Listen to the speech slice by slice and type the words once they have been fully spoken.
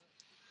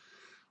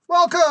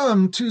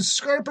Welcome to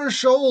Scarper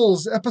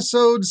Shoals,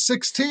 episode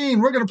 16.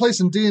 We're going to play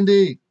some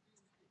D&D.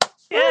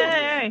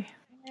 Yay!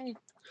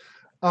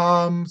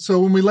 So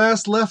when we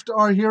last left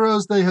our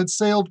heroes, they had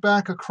sailed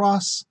back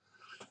across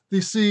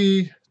the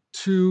sea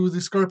to the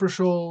Scarper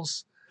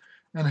Shoals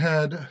and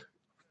had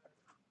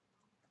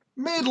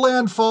made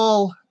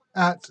landfall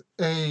at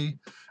an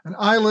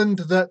island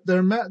that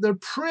they're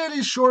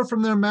pretty sure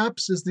from their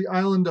maps is the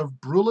island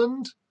of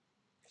Brullend,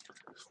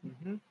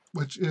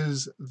 which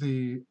is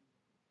the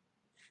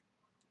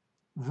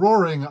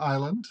Roaring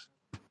Island,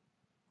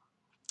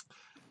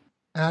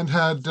 and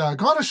had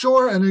gone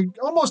ashore and had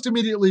almost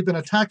immediately been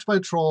attacked by a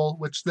troll,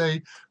 which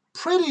they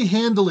pretty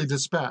handily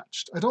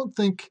dispatched. I don't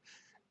think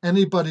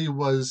anybody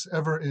was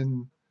ever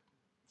in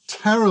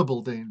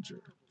terrible danger,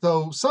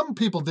 though some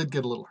people did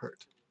get a little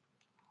hurt.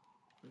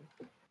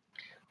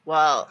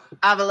 Well,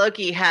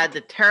 Avaloki had the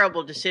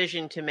terrible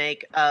decision to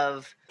make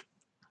of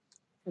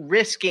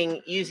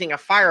risking using a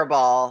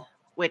fireball,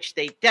 which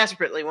they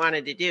desperately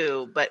wanted to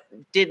do, but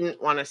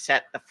didn't want to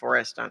set the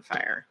forest on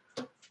fire.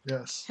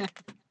 Yes.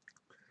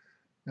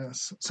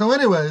 Yes. So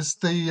anyways,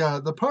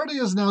 the party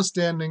is now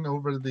standing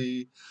over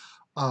the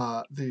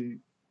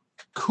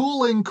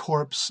cooling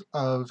corpse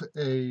of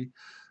a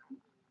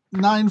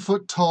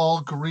 9-foot tall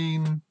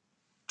green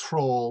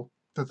troll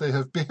that they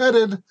have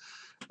beheaded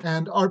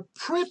and are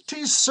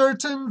pretty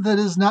certain that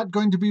is not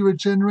going to be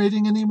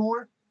regenerating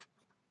anymore.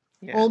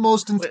 Yeah.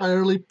 Almost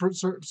entirely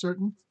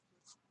certain.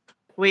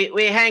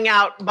 We hang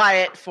out by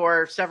it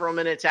for several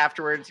minutes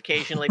afterwards,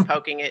 occasionally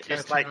poking it,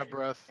 just like my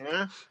breath.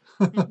 Yeah.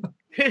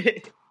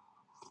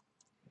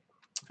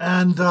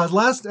 And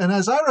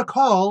as I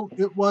recall,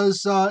 it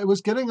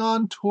was getting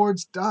on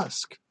towards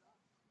dusk.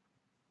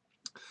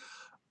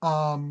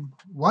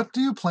 What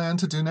do you plan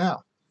to do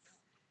now?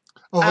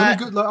 Oh,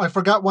 I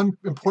forgot one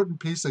important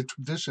piece of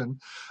tradition.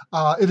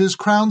 It is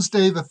Crown's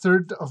Day, the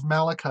 3rd of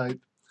Malachite.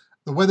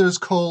 The weather is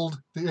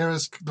cold,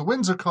 the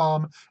winds are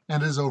calm,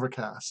 and it is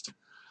overcast.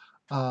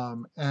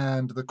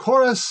 And the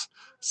chorus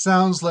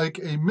sounds like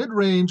a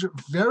mid-range,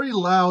 very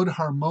loud,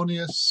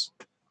 harmonious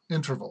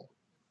interval.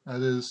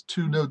 That is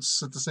 2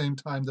 notes at the same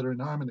time that are in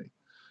harmony.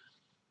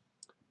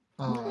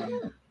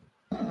 And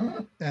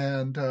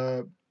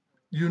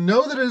you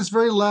know that it is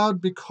very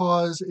loud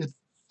because it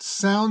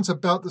sounds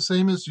about the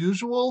same as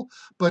usual,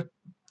 but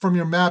from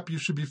your map you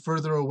should be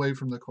further away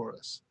from the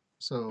chorus.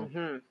 So,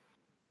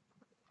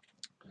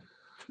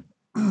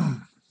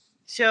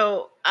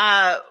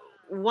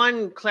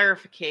 one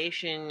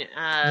clarification.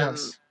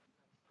 Yes.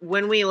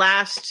 When we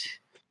last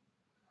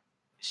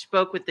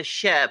spoke with the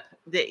ship,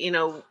 that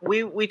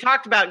we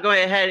talked about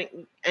going ahead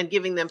and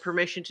giving them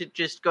permission to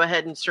just go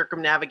ahead and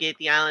circumnavigate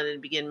the island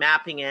and begin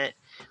mapping it,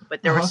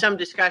 but there was some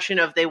discussion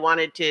of they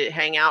wanted to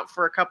hang out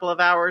for a couple of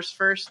hours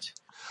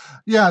first.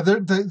 Yeah, the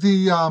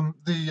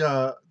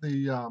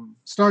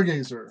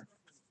Stargazer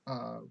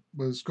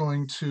was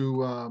going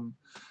to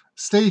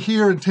stay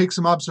here and take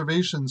some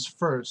observations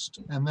first,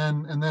 and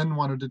then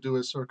wanted to do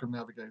a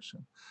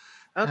circumnavigation.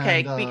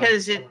 Okay,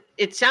 because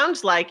it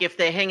sounds like if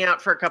they hang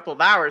out for a couple of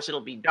hours,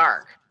 it'll be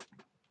dark.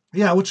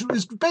 Yeah, which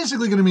is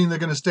basically going to mean they're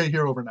going to stay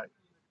here overnight.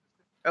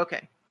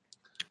 Okay.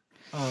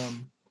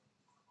 And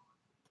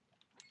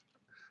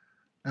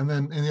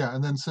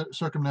then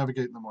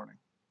circumnavigate in the morning.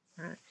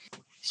 All right.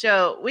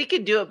 So we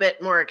could do a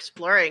bit more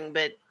exploring,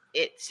 but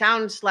it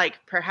sounds like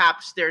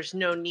perhaps there's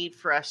no need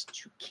for us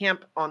to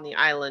camp on the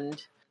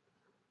island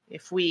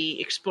if we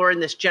explore in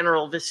this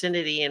general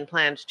vicinity and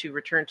planned to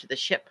return to the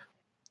ship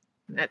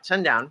at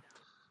sundown.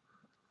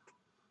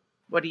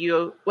 What do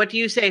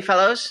you say,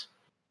 fellows?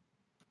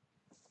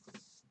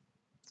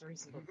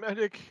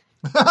 Medic.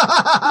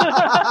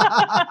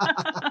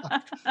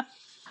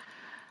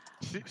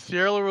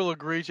 Sierra will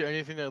agree to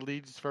anything that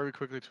leads very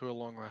quickly to a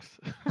long rest.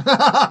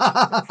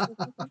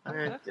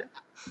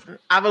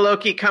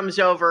 Avaloki comes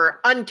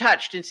over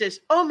untouched and says,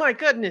 "Oh my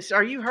goodness,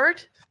 are you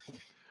hurt?"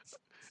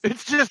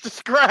 It's just a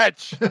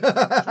scratch.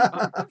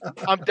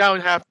 I'm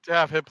down half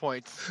hit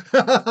points.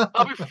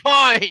 I'll be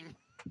fine.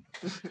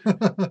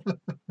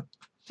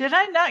 Did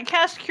I not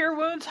cast Cure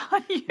Wounds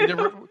on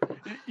you?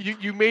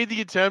 You made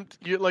the attempt.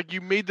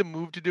 You made the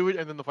move to do it,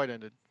 and then the fight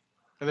ended,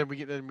 and then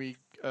the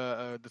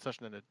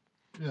session ended.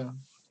 Yeah.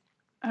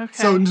 Okay.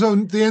 So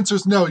the answer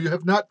is no. You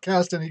have not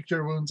cast any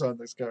Cure Wounds on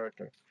this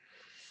character.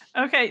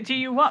 Okay. Do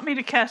you want me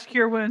to cast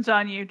Cure Wounds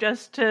on you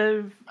just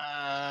to?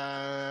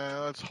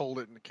 Let's hold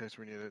it in case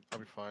we need it. I'll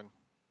be fine.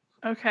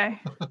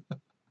 Okay.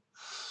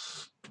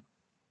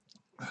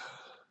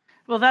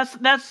 Well,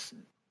 that's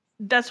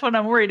what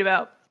I'm worried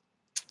about.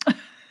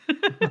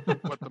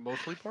 What, the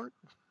mostly part?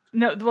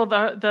 No, well,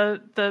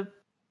 the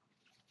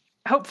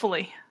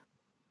hopefully.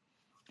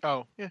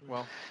 Oh, yeah,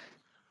 well.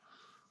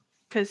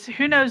 Because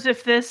who knows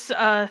if this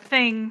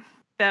thing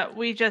that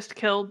we just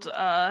killed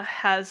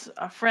has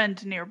a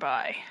friend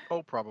nearby.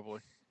 Oh,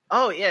 probably.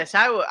 Oh, yes,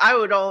 I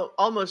would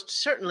almost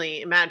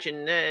certainly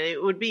imagine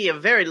it would be a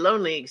very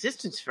lonely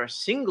existence for a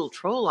single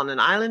troll on an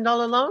island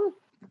all alone.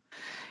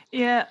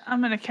 Yeah,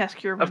 I'm going to cast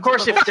Cure Wounds. Of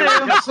course, if there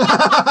were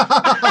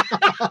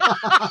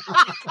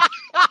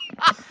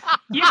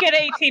You get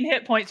 18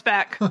 hit points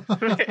back.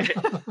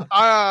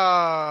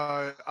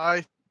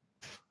 I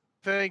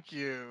thank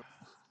you.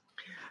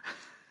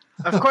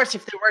 Of course,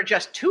 if there were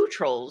just 2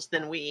 trolls,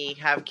 then we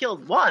have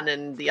killed one,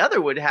 and the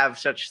other would have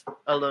such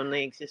a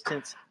lonely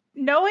existence.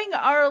 Knowing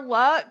our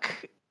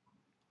luck,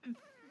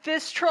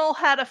 this troll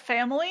had a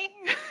family.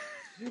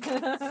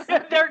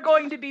 They're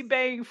going to be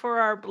baying for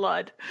our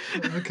blood.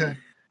 Okay.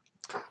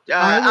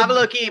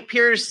 Avaloki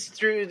peers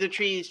through the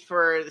trees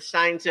for the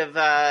signs of,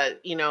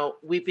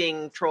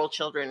 weeping troll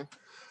children.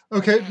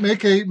 Okay,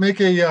 make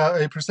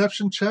a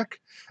perception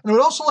check, and I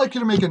would also like you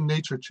to make a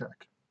nature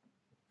check.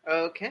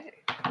 Okay.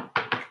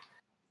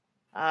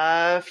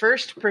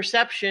 First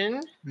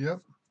perception. Yep.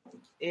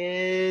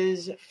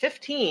 Is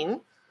 15.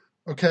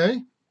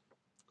 Okay.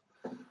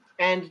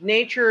 And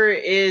nature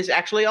is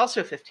actually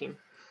also 15.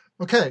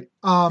 Okay.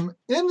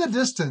 In the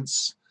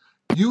distance,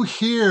 you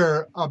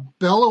hear a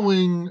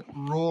bellowing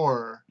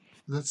roar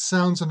that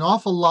sounds an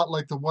awful lot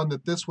like the one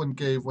that this one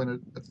gave when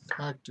it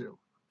attacked you.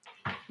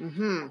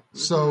 Mm-hmm.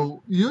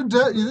 So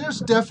there's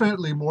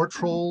definitely more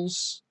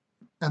trolls,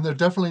 and they're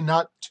definitely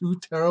not too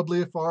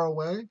terribly far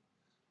away.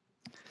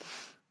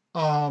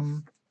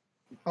 Also,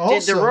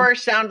 did the roar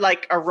sound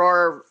like a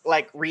roar,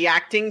 like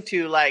reacting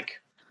to,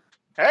 like,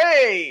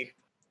 hey,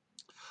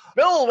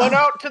 Bill went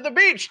out to the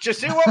beach to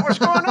see what was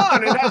going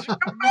on and hasn't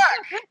come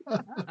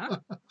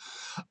back?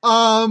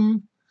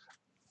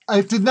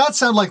 It did not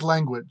sound like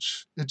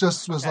language. It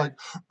just was like.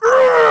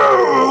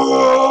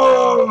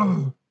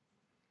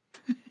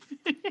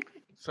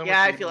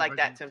 Yeah, I feel like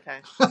that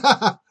sometimes.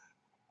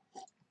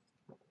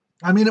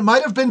 I mean, it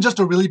might have been just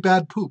a really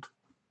bad poop.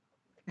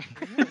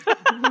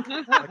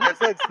 Like I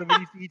said,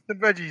 somebody eat some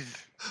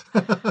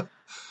veggies.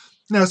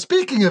 Now,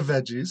 speaking of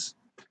veggies,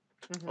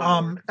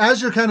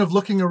 as you're kind of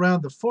looking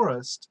around the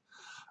forest,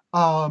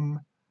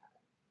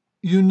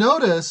 you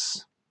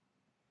notice,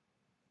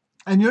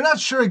 and you're not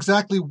sure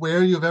exactly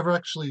where you've ever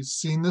actually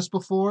seen this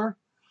before,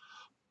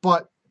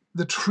 but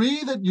the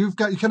tree that you've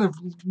got, you kind of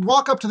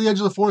walk up to the edge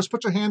of the forest,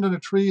 put your hand on a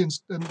tree, and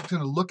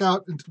kind of look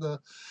out into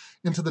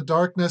the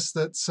darkness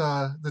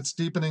that's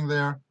deepening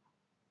there.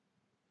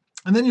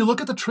 And then you look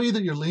at the tree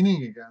that you're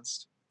leaning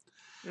against,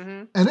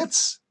 and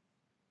it's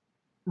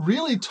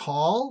really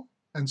tall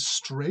and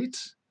straight,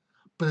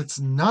 but it's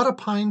not a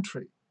pine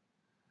tree.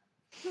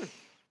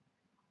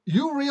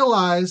 You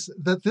realize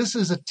that this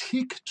is a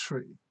teak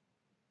tree.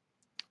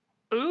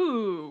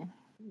 Ooh.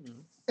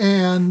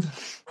 And,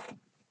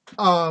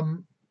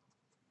 and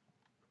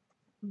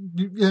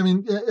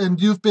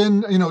you've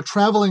been,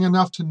 traveling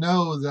enough to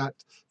know that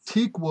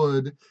teak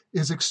wood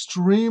is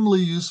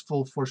extremely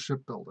useful for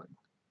shipbuilding.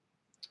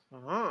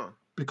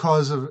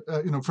 Because of,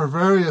 for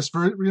various,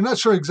 you're not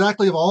sure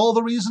exactly of all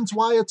the reasons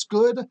why it's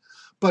good,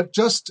 but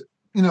just,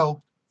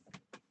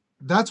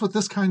 that's what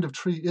this kind of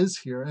tree is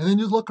here. And then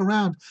you look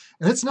around,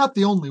 and it's not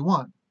the only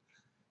one.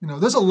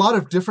 There's a lot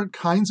of different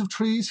kinds of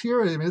trees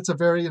here. I mean, it's a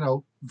very,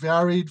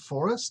 varied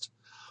forest,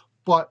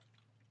 but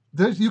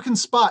you can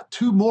spot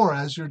 2 more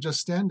as you're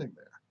just standing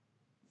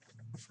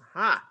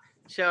there.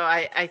 So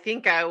I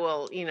think I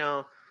will,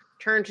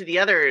 turn to the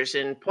others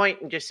and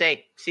point and just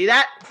say, see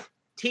that?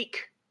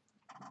 Teak.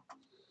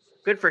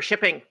 Good for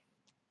shipping.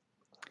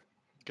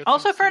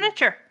 Also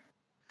furniture.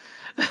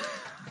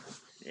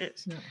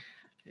 Yes. Yeah.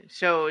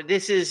 So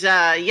this is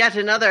yet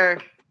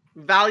another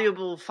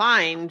valuable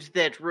find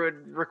that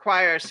would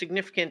require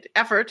significant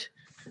effort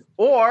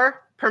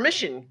or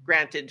permission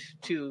granted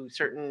to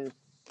certain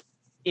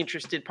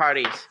interested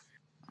parties.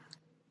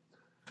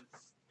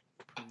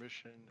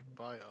 Permission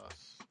by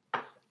us.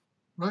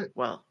 Right.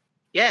 Well,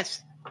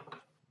 yes.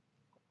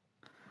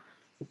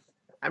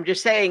 I'm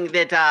just saying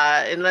that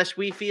unless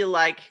we feel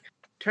like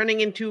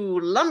turning into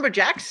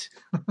lumberjacks,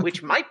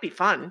 which might be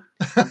fun.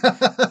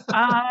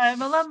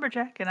 I'm a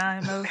lumberjack and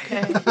I'm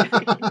okay.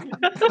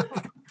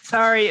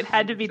 Sorry, it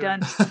had to be done.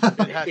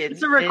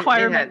 It's a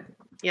requirement.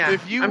 Yeah,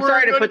 I'm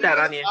sorry to put that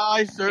on you.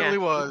 I certainly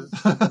was.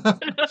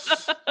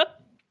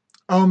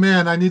 Oh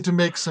man, I need to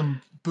make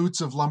some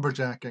boots of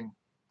lumberjacking.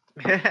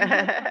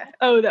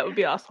 Oh, that would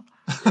be awesome.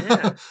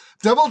 Yeah.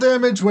 Double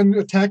damage when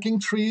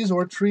attacking trees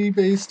or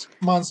tree-based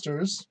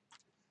monsters.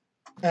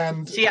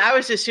 And see, I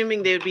was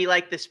assuming they would be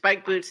like the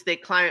spike boots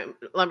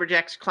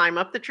lumberjacks climb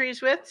up the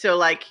trees with. So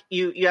like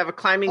you have a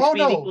climbing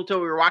speed equal to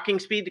your walking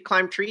speed to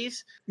climb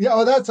trees.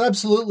 Yeah, that's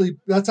absolutely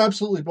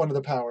one of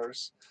the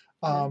powers.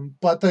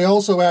 But they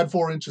also add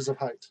 4 inches of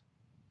height.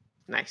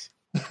 Nice.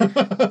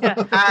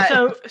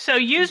 Yeah. So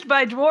used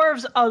by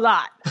dwarves a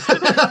lot.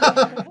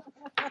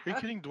 Are you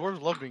kidding? Dwarves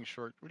love being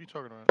short. What are you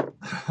talking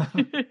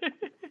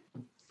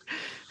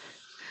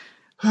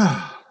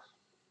about?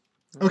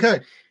 Okay.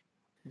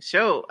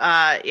 So,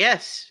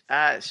 yes,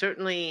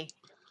 certainly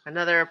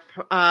another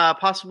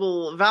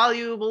possible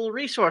valuable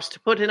resource to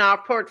put in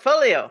our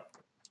portfolio.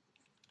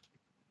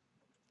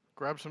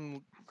 Grab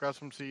some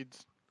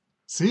seeds.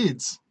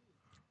 Seeds.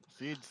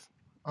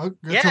 Oh,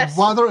 yes.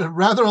 A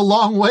rather a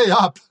long way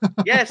up.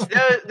 Yes,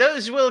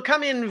 those will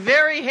come in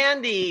very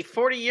handy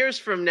 40 years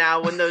from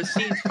now when those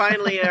seeds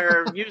finally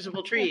are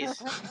usable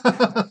trees.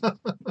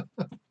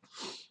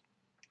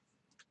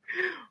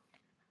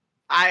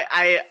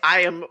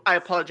 I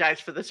apologize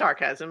for the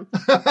sarcasm.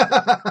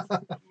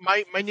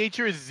 My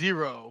nature is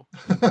 0.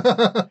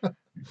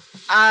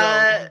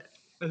 Uh,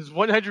 It's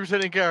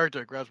 100% in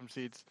character. Grab some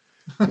seeds.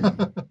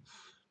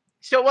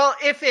 So, well,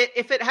 if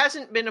it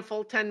hasn't been a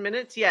full 10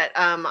 minutes yet,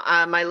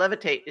 my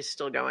levitate is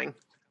still going.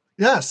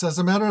 Yes, as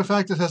a matter of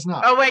fact, it has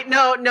not. Oh wait,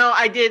 no,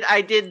 I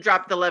did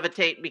drop the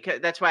levitate because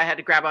that's why I had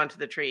to grab onto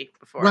the tree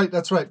before. Right,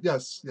 that's right.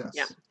 Yes.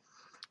 Yeah.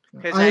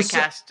 Because I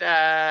cast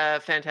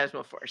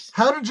Phantasmal Force.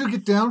 How did you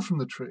get down from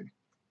the tree?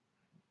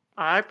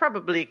 I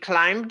probably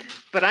climbed,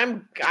 but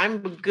I'm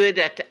good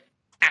at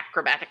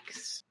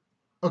acrobatics.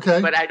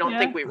 Okay. But I don't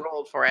think we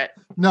rolled for it.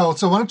 No,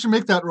 so why don't you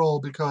make that roll,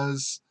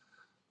 because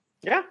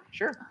yeah,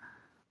 sure.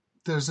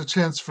 There's a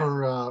chance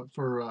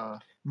for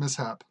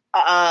mishap.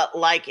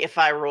 Like if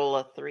I roll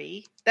a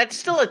 3, that's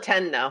still a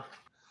 10 though.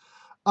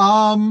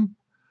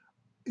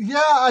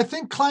 Yeah, I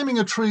think climbing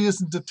a tree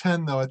isn't a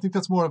 10 though. I think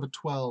that's more of a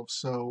 12.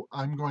 So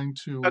I'm going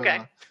to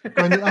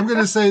I'm going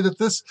to say that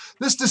this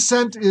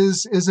descent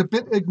is a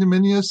bit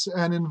ignominious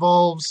and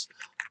involves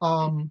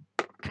 3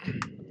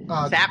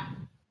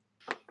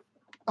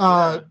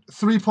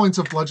 points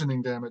of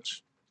bludgeoning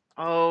damage.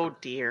 Oh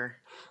dear.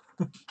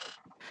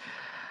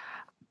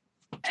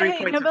 3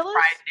 points of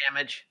pride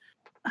damage.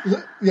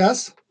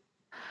 Yes.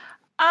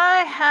 I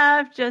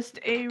have just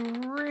a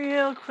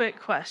real quick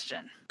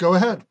question. Go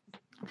ahead.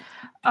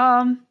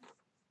 In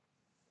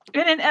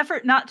an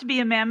effort not to be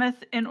a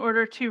mammoth, in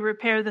order to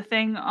repair the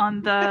thing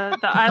on the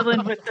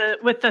island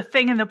with the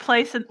thing in the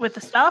place with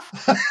the stuff.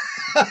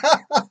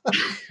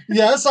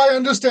 Yes, I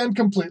understand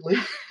completely.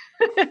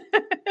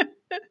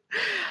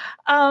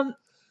 Can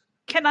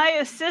I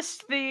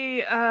assist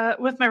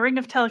with my ring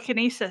of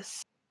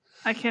telekinesis?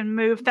 I can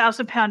move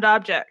 1,000-pound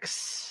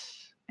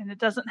objects, and it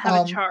doesn't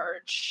have a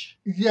charge.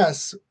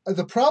 Yes,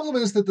 the problem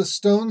is that the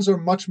stones are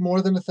much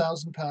more than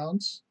 1,000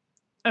 pounds.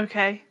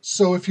 Okay.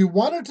 So if you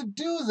wanted to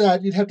do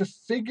that, you'd have to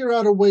figure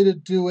out a way to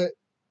do it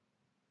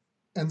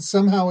and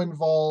somehow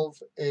involve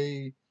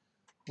a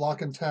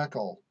block and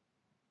tackle.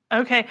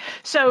 Okay.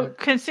 So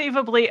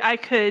conceivably, I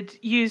could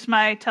use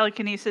my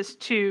telekinesis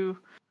to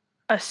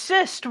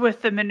assist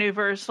with the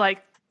maneuvers,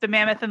 like the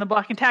mammoth and the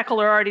block and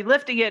tackle are already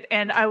lifting it,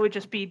 and I would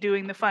just be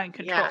doing the fine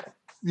control.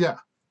 Yeah.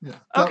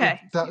 Okay.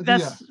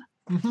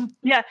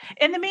 Yeah.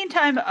 In the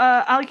meantime,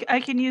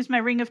 I can use my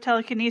ring of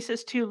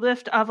telekinesis to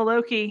lift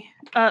Avaloki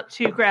up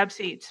to grab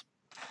seeds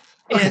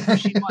if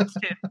she wants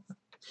to.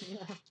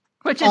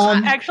 Which is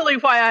actually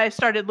why I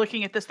started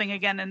looking at this thing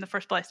again in the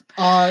first place.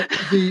 As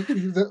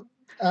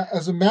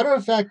a matter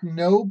of fact,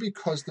 no,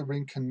 because the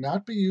ring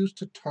cannot be used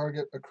to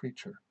target a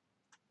creature.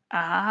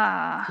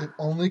 It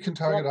only can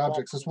target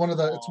objects. It's one of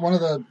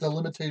the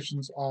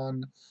limitations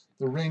on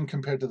the ring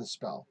compared to the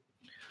spell.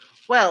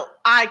 Well,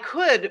 I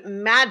could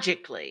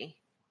magically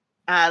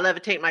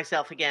levitate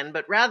myself again,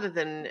 but rather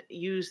than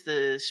use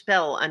the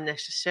spell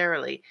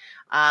unnecessarily,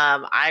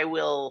 I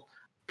will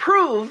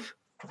prove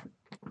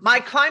my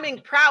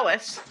climbing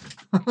prowess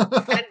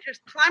and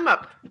just climb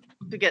up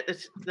to get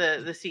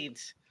the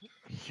seeds.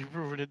 You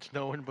ruined it to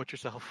no one but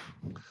yourself.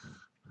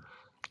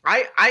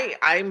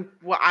 I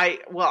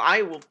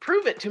will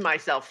prove it to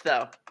myself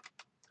though.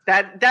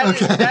 That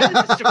is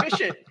a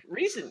sufficient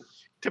reason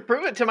to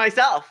prove it to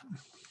myself.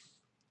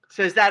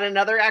 So is that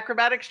another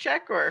acrobatics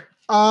check or?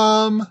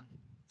 Climbing's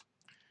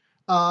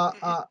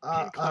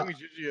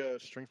usually a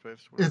strength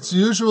based. It's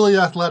usually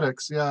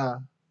athletics. Yeah.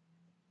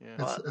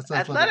 Well, it's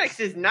athletics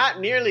is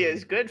not nearly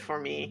as good for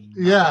me.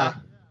 Yeah.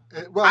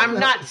 I'm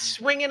not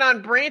swinging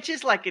on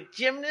branches like a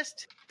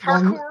gymnast.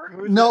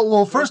 Parkour.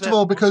 No. First of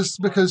all, because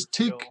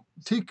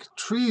teak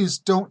trees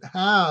don't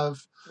have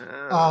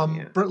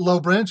low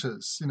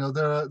branches. You know,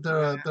 they're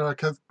a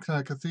kind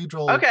of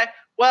cathedral. Okay.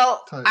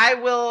 Well, type.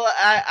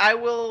 I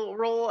will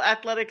roll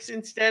athletics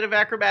instead of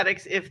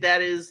acrobatics if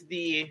that is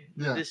the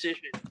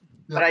decision.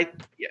 Yeah. But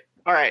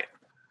all right.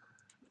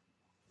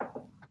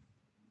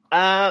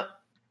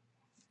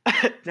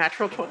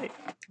 Natural 20.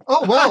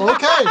 Oh well,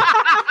 okay.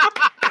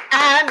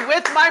 And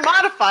with my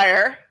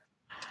modifier,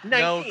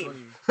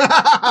 19.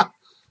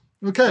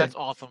 Okay. That's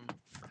awesome.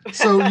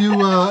 So you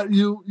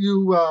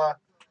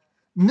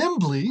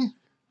nimbly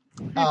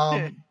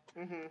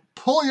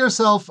pull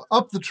yourself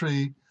up the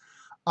tree,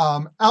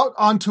 out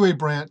onto a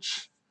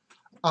branch,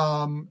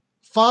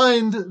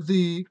 find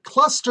the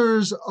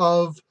clusters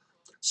of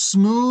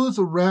smooth,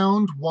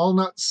 round,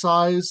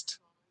 walnut-sized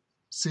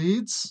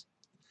seeds,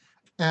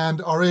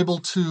 and are able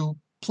to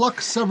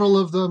pluck several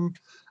of them,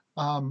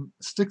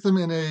 stick them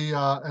in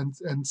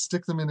and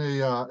stick them in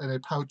a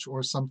pouch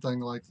or something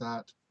like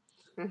that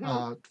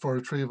for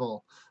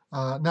retrieval.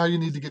 Now you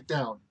need to get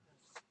down.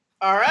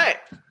 All right.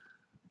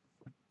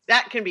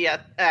 That can be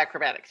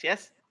acrobatics,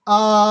 yes?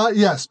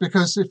 Yes,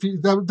 because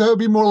that would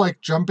be more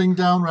like jumping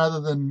down rather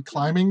than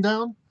climbing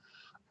down.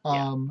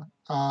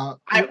 I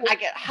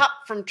get hop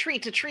from tree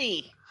to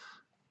tree.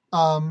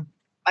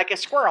 Like a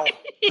squirrel.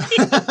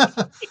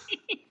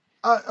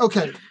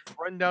 Okay.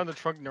 Run down the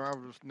trunk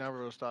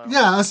Naruto style.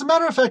 Yeah, as a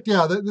matter of fact,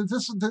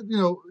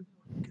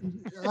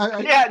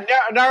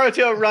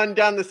 Naruto run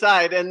down the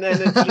side, and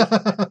then it's just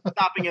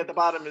stopping at the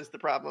bottom is the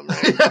problem,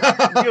 right?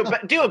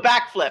 do a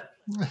backflip.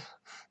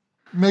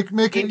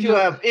 Make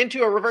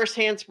into a reverse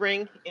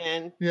handspring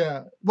and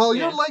yeah. Well,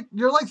 you're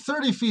like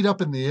 30 feet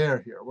up in the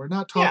air here. We're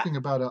not talking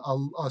about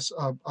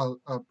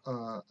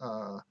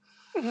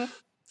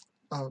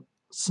a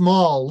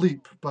small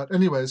leap. But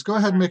anyways, go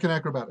ahead and make an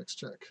acrobatics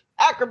check.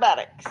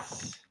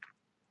 Acrobatics.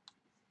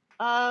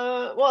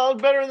 Well,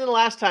 better than the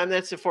last time.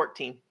 That's a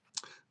 14.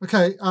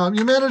 Okay,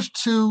 you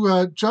managed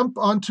to jump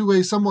onto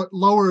a somewhat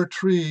lower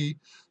tree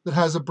that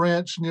has a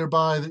branch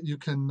nearby that you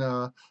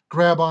can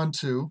grab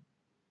onto,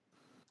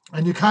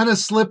 and you kind of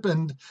slip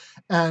and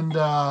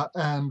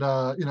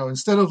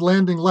instead of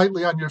landing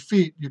lightly on your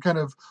feet, you kind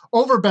of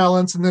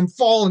overbalance and then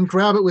fall and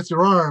grab it with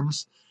your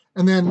arms,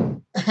 and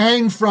then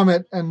hang from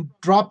it and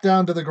drop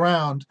down to the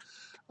ground,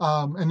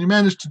 and you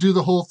manage to do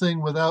the whole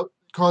thing without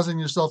causing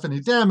yourself any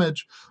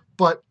damage,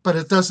 but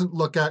it doesn't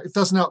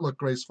not look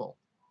graceful.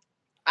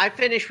 I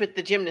finish with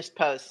the gymnast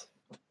pose.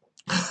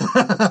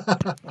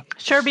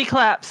 Sherby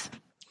claps.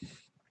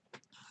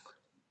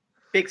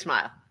 Big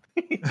smile.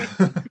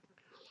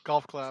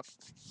 Golf clap.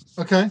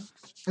 Okay.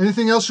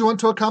 Anything else you want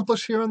to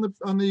accomplish here on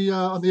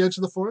the edge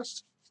of the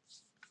forest?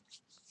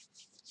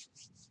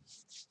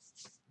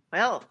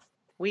 Well,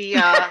 we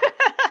while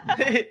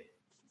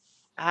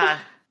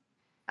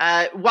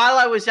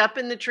I was up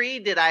in the tree,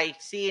 did I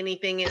see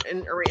anything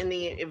in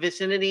the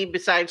vicinity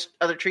besides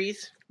other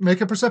trees?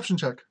 Make a perception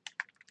check.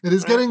 It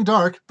is getting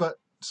dark, but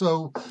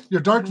so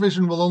your dark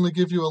vision will only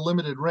give you a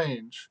limited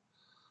range.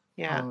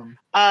 Yeah.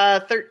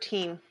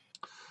 13.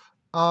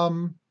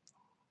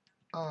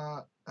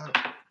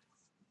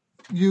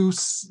 You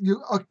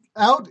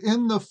out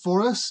in the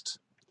forest.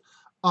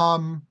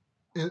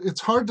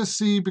 It's hard to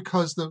see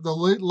because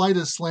the light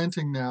is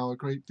slanting now a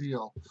great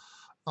deal.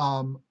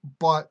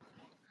 But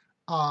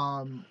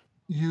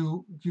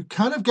you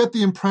kind of get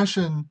the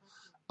impression,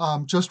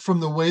 just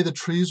from the way the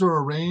trees are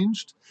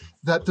arranged,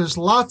 that there's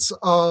lots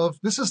of.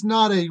 This is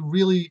not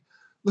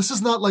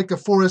like a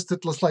forest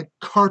that just like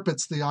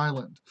carpets the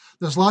island.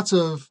 There's lots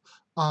of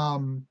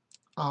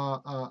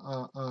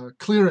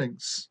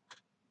clearings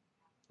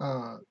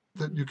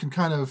that you can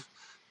kind of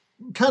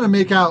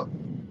make out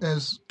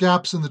as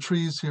gaps in the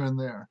trees here and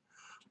there.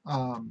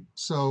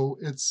 So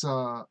it's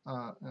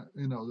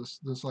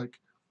there's like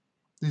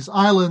these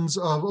islands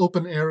of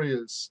open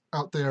areas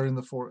out there in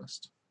the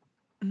forest.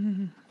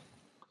 Mm-hmm.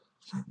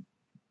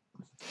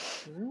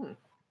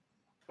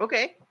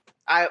 Okay,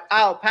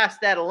 I'll pass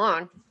that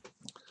along.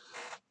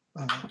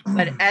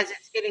 But as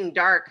it's getting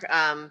dark,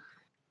 and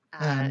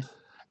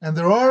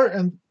there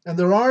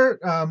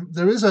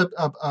is a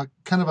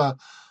kind of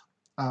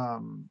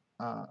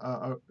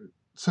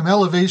some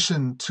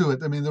elevation to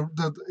it. I mean,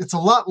 it's a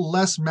lot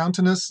less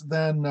mountainous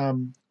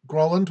than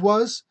Brullend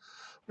was,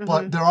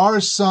 but there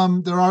are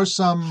some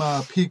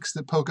peaks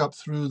that poke up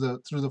through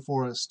the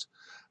forest.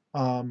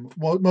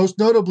 Most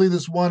notably,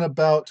 there's one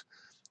about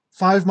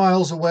 5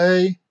 miles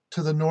away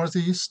to the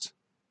northeast,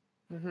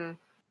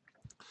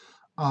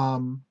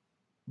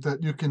 that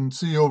you can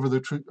see over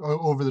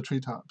the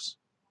treetops.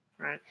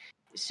 Right.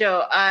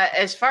 So,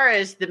 as far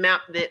as the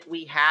map that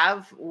we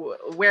have,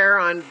 where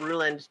on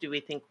Brullend do we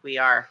think we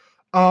are?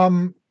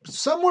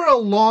 Somewhere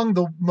along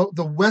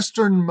the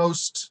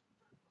westernmost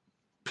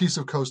piece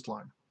of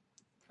coastline.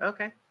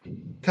 Okay.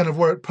 Kind of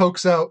where it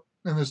pokes out,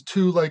 and there's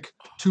two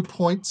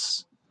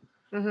points.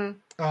 You're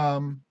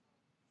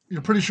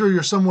pretty sure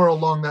you're somewhere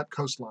along that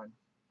coastline.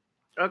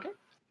 Okay.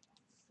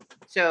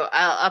 So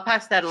I'll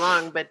pass that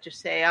along, but just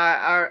say,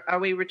 are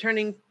we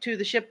returning to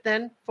the ship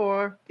then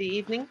for the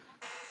evening?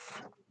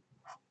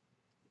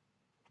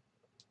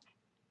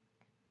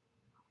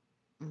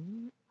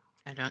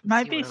 I don't.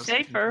 Might be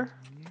safer.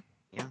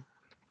 Yeah.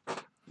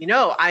 You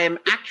know, I am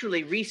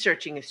actually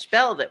researching a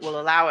spell that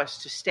will allow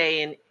us to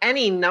stay in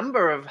any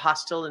number of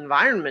hostile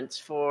environments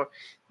for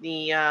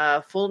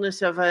the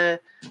fullness of a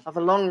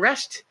long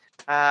rest.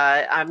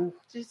 I'm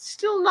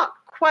still not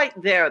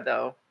quite there,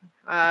 though.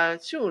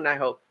 Soon, I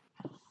hope.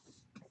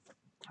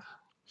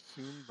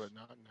 Soon, but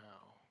not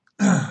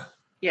now.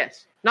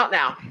 Yes, not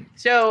now.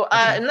 So,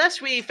 unless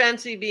we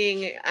fancy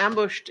being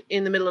ambushed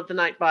in the middle of the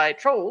night by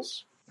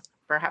trolls,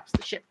 perhaps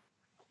the ship.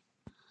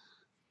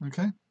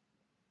 Okay.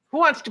 Who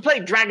wants to play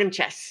dragon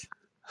chess?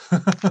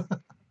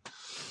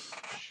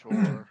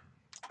 Sure.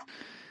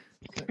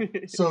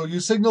 So you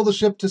signal the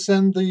ship to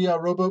send the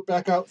rowboat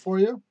back out for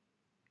you,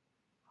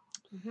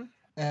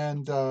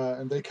 and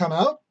they come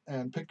out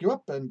and pick you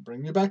up and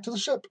bring you back to the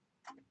ship.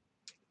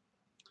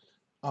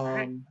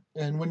 Right.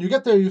 And when you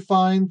get there, you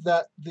find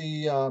that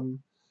the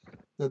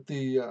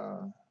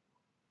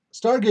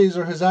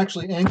Stargazer has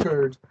actually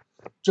anchored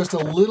just a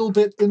little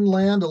bit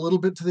inland, a little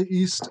bit to the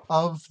east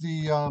of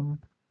the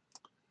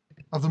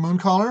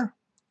Mooncaller,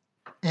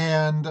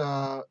 and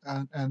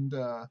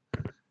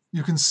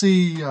you can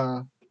see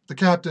the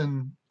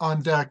captain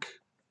on deck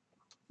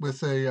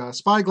with a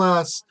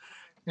spyglass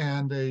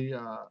and a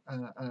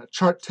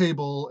chart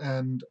table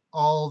and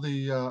all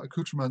the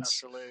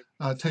accoutrements,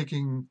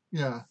 taking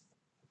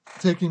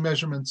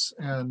measurements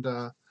and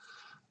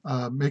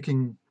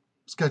making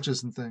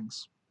sketches and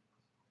things.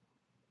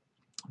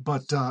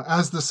 But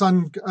as the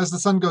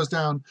sun goes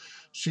down,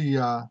 she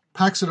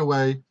packs it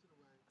away,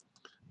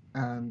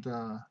 and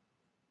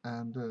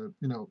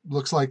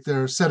looks like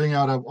they're setting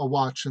out a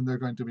watch, and they're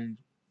going to be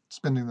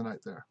spending the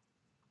night there.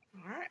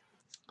 All right.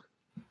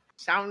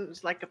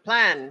 Sounds like a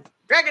plan.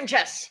 Dragon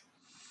chess.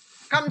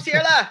 Come,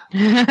 Sierra.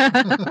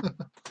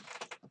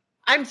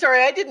 I'm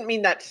sorry, I didn't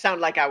mean that to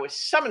sound like I was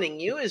summoning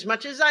you as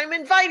much as I'm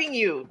inviting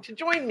you to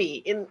join me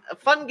in a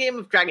fun game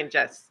of dragon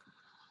chess.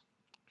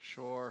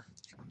 Sure.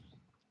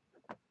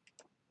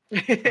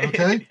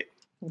 Okay.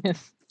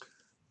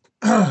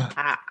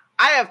 I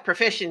have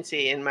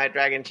proficiency in my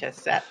dragon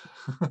chess set.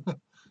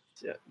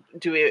 So,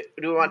 do we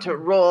want to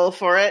roll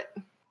for it?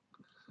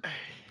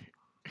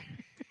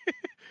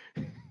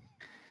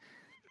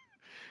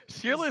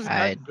 Sheila's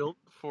not built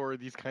for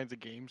these kinds of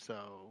games,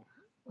 so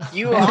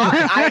you are.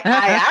 I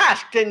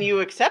asked and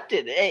you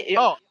accepted.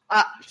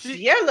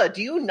 Sierra,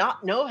 do you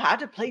not know how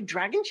to play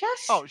dragon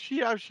chess? Oh, she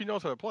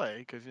knows how to play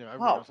because everyone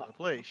knows how to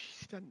play.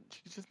 She's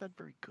just not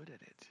very good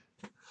at it.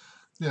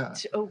 Yeah,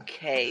 it's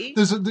okay.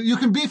 You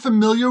can be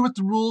familiar with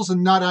the rules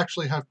and not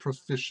actually have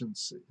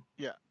proficiency.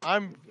 Yeah,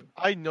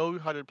 I know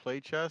how to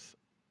play chess.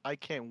 I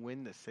can't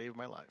win to save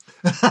my life.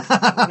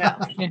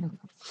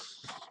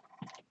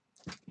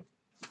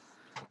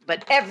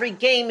 But every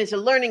game is a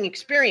learning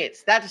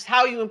experience. That is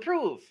how you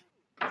improve.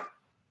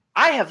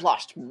 I have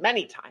lost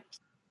many times.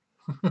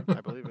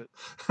 I believe it.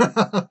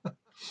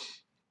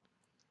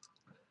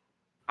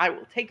 I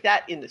will take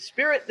that in the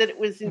spirit that it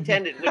was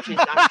intended, which is,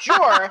 I'm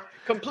sure,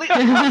 completely.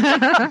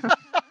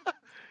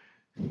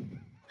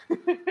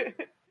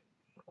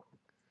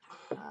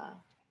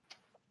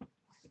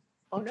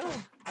 Oh no!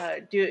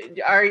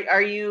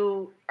 Are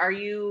you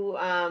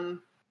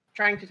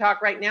trying to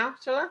talk right now,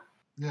 Sola?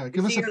 Yeah,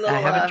 give us a.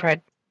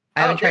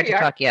 I haven't tried to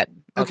talk yet.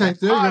 Okay,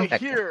 there you go. I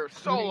hear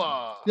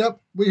Sola.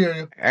 Yep, we hear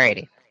you.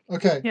 Alrighty.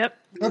 Okay. Yep.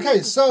 Okay,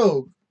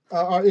 so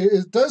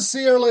does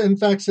Sierra in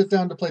fact sit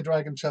down to play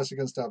dragon chess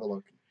against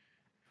Avaloki?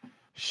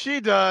 She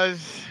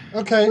does.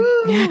 Okay.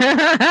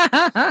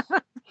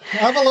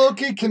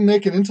 Avaloki can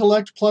make an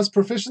intellect plus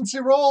proficiency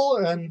roll,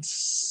 and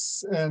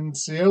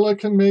Sierra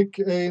can make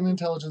an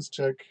intelligence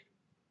check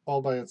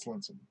all by its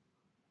lonesome.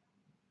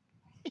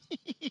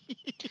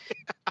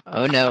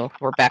 Oh no,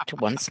 we're back to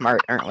one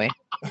smart, aren't we?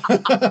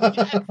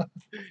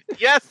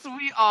 Yes,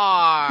 we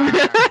are.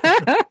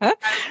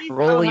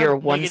 Roll your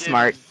one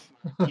smart.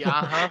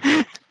 Yeah,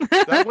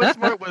 that one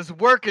smart was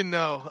working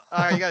though.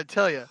 I gotta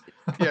tell you.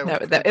 Yeah,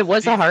 it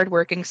was a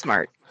hard-working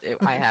smart.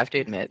 I have to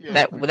admit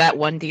that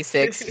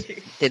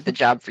 1d6 did the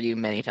job for you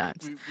many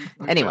times.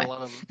 Anyway,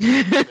 where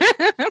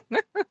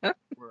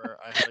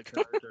I had a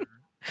character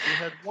who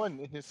had 1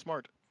 in his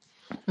smart.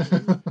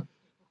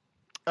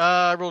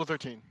 I rolled a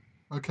 13.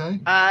 Okay.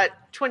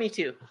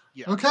 22.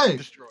 Yeah. Okay.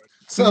 Destroyed.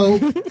 So,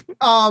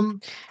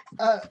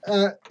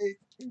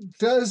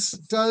 does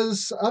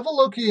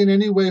Avaloki in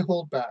any way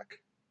hold back?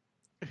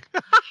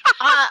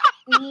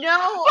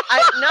 No,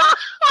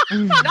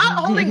 not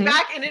holding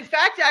back. And in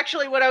fact,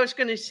 actually, what I was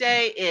going to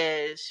say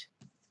is,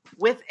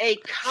 with a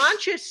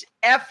conscious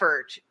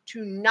effort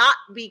to not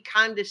be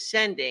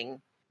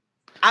condescending,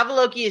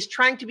 Avaloki is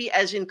trying to be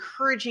as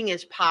encouraging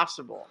as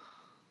possible.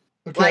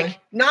 Okay. Like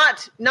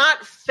not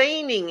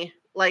feigning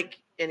like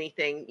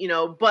anything,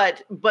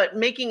 but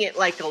making it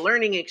like a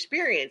learning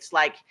experience.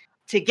 Like,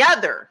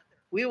 together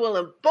we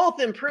will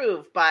both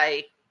improve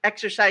by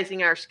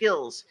exercising our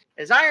skills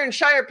as iron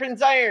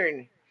sharpens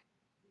iron.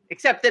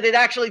 Except that it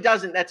actually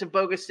doesn't. That's a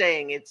bogus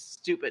saying. It's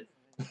stupid.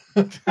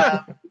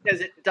 Because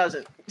it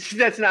doesn't.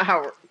 That's not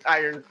how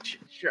iron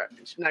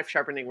knife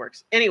sharpening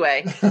works.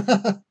 Anyway.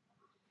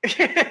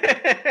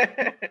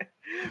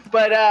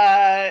 But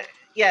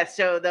yeah,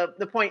 so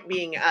the point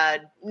being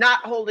not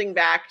holding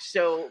back,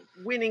 so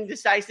winning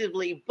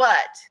decisively,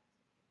 but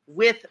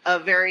with a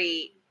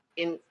very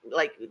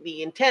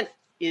the intent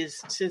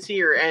is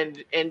sincere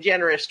and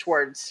generous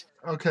towards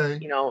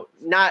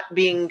not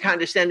being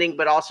condescending,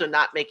 but also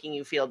not making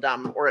you feel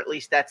dumb, or at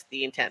least that's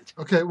the intent.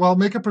 Okay, well,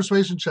 make a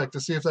persuasion check to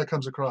see if that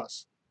comes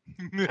across.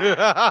 I'm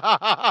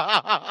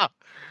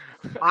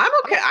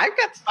okay. I've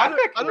got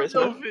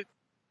charisma.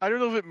 I don't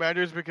know if it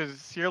matters because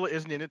Sierra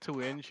isn't in it to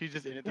win. She's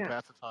just in it to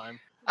pass the time.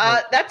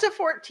 That's a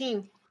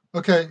 14.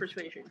 Okay.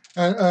 Persuasion.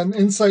 And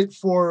insight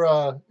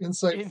for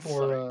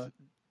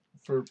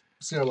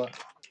Sierra.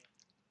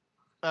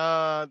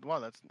 Wow,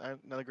 that's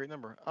not a great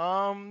number.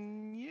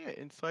 Yeah,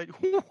 insight.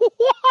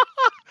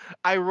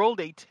 I rolled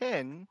a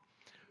 10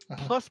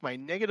 plus my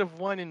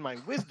 -1 in my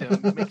wisdom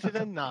makes it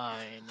a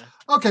 9.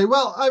 Okay,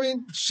 well, I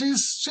mean,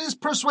 she's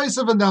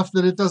persuasive enough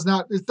that it does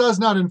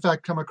not in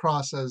fact come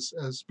across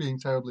as being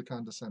terribly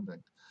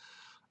condescending.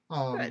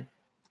 Good.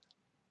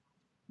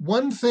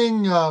 One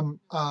thing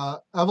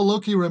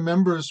Avaloki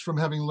remembers from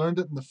having learned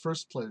it in the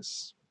first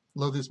place,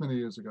 these many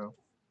years ago,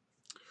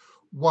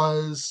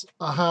 was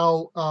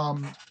how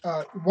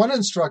one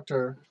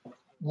instructor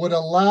would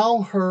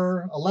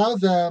allow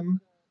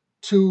them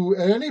to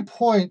at any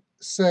point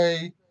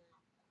say,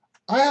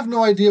 "I have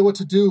no idea what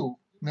to do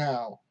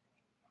now,"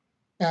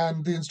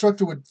 and the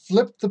instructor would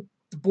flip the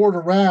board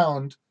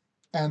around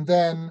and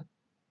then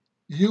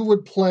you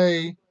would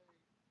play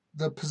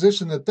the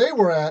position that they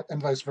were at,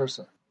 and vice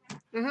versa,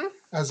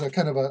 as a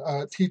kind of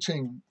a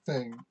teaching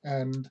thing,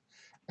 and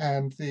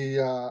a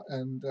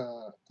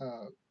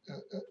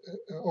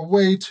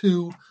way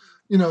to,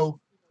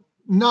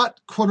 not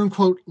quote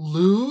unquote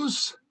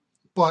lose,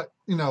 but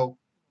kind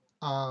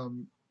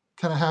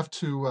of have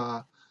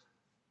to.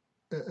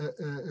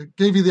 It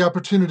gave you the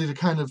opportunity to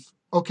kind of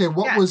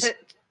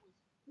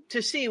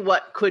to see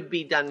what could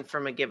be done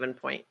from a given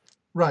point.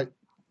 Right.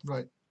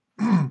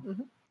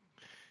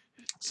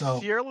 So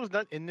Sierra's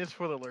not in this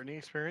for the learning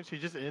experience.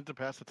 She's just in it to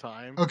pass the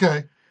time.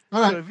 Okay.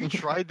 All right. So if you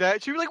tried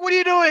that, she'd be like, "What are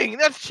you doing?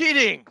 That's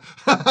cheating."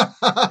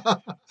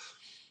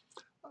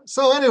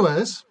 So,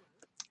 anyways,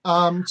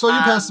 so you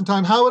pass some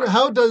time.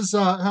 How does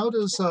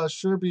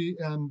Sherby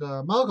and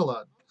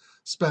Malgalad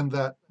spend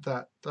that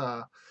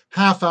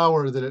half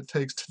hour that it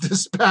takes to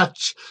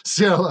dispatch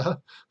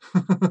Sierra?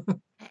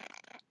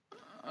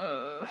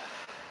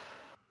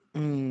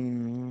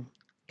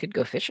 Could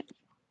go fishing.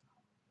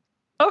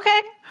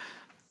 Okay.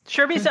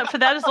 Sherby's up for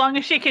that as long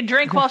as she can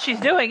drink while she's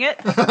doing it.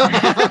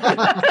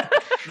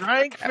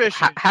 Drink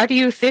fishing. How do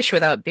you fish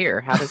without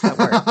beer? How does that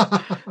work?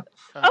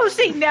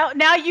 See,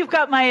 now you've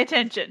got my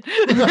attention.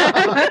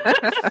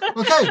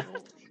 Okay.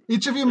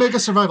 Each of you make a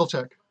survival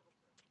check.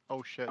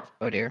 Oh, shit.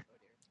 Oh, dear.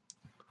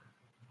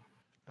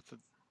 That's a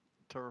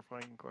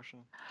terrifying question.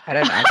 I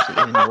don't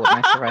actually even know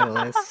what my survival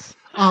is.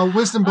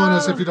 Wisdom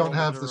bonus if you don't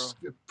have this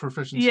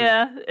proficiency.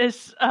 Yeah,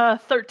 it's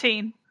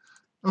 13.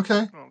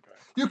 Okay.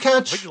 You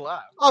catch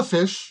a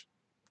fish.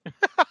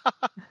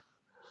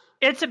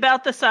 It's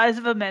about the size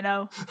of a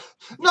minnow.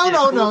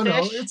 No.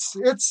 It's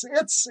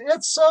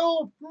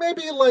so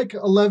maybe like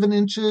 11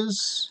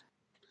 inches.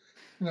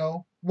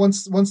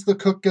 Once the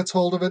cook gets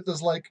hold of it,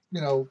 there's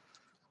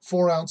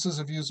 4 ounces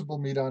of usable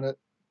meat on it.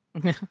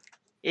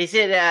 Is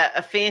it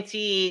a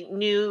fancy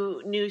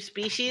new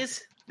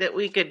species that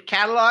we could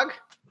catalog?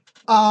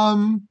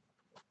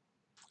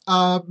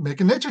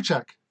 Make a nature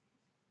check.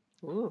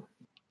 Ooh.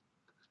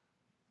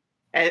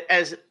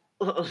 As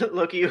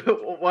Loki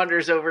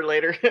wanders over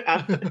later.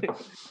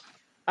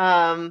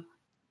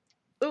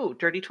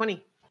 Dirty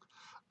 20.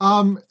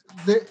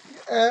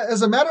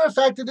 As a matter of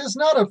fact, it is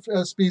not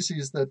a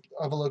species that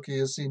Avaloki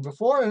has seen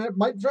before, and it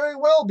might very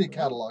well be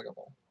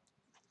catalogable.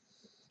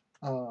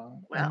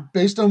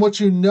 Based on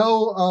what you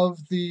know of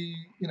the,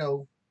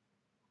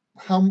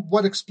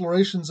 what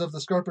explorations of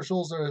the Scarpa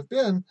Shoals there have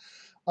been,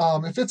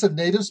 if it's a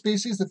native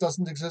species that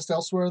doesn't exist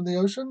elsewhere in the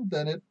ocean,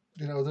 then it,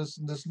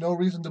 there's no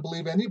reason to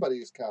believe anybody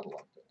has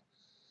cataloged it.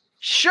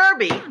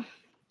 Sherby,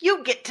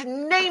 you get to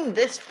name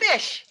this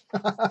fish.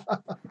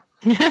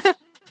 It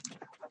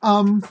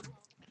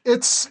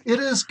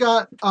has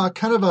got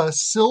kind of a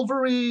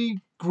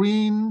silvery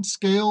green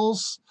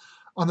scales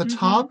on the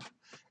top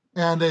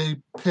and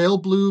a pale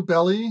blue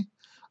belly.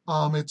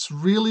 It's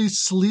really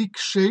sleek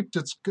shaped.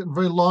 It's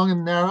very long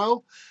and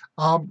narrow,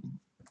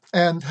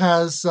 and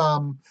has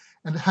a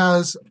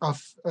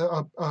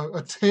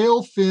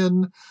tail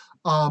fin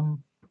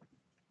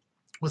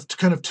with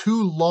kind of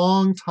 2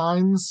 long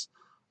tines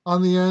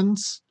on the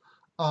ends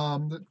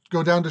that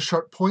go down to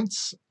sharp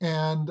points,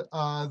 and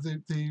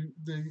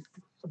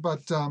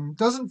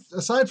doesn't,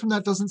 aside from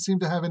that, doesn't seem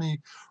to have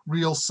any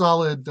real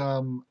solid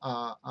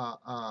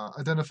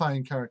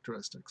identifying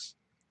characteristics.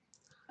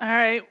 All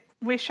right,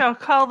 we shall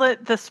call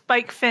it the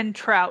spike fin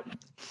trout.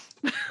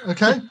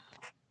 Okay.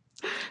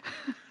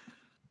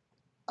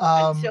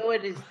 And so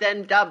it is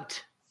then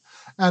dubbed.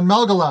 And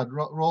Malgalad,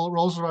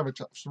 roll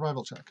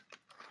survival check.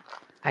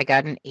 I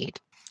got an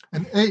 8.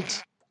 An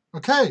 8.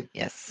 Okay.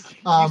 Yes.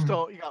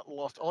 You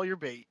lost all your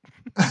bait.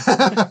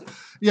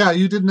 Yeah,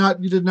 you did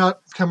not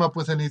come up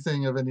with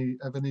anything of any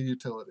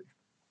utility.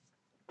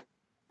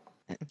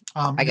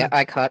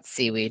 I caught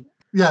seaweed.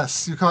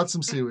 Yes, you caught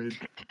some seaweed,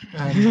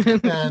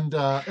 and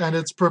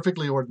it's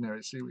perfectly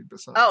ordinary seaweed.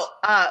 Besides,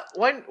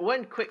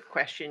 one quick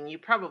question. You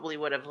probably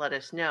would have let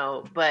us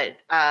know, but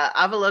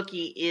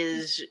Avaloki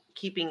is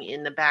keeping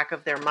in the back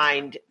of their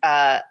mind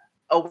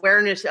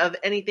awareness of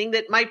anything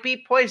that might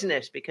be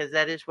poisonous, because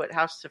that is what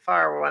House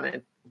Safar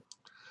wanted.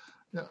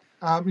 Yeah,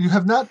 you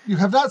have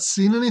not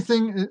seen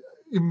anything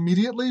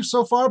immediately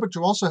so far, but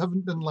you also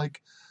haven't been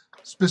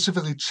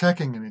specifically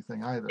checking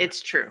anything either. It's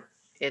true.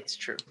 This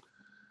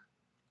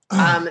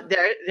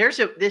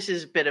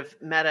is a bit of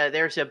meta.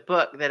 There's a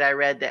book that I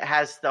read that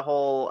has the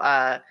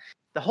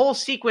whole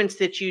sequence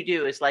that you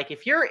do is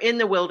if you're in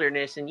the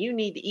wilderness and you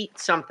need to eat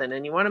something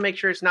and you want to make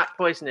sure it's not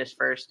poisonous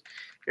first,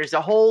 there's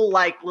a whole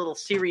little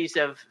series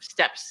of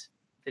steps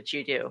that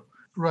you do.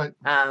 Right.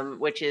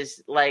 Which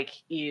is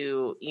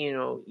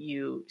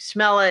you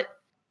smell it,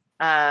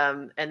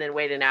 and then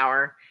wait an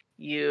hour.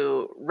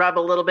 You rub a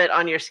little bit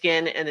on your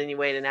skin and then you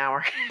wait an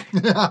hour.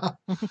 Yeah.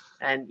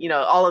 And,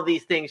 all of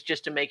these things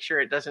just to make sure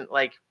it doesn't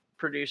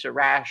produce a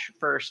rash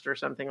first or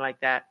something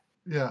like that.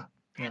 Yeah.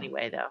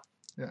 Anyway, though.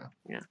 Yeah.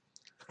 Yeah.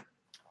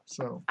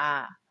 So.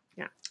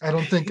 Yeah. I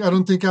don't think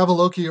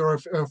Avaloki or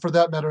for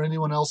that matter,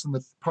 anyone else in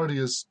the party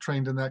is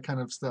trained in that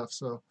kind of stuff.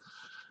 So.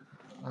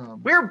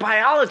 We're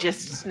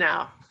biologists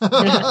now.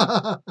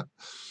 I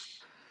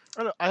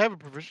have a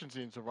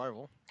proficiency in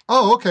survival.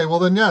 Oh, okay. Well,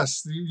 then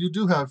yes, you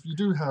do have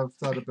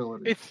that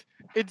ability.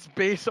 It's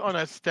based on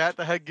a stat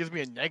that gives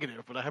me a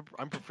negative, but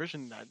I'm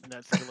proficient in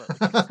that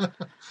skill.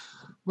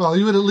 Well,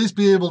 you would at least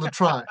be able to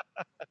try.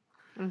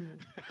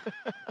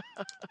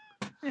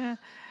 Yeah.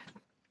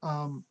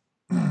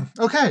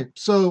 Okay,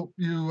 so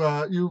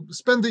you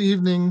spend the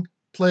evening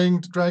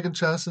playing dragon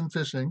chess and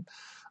fishing.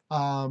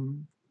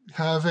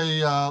 Have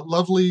a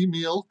lovely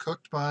meal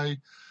cooked by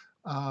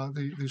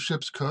the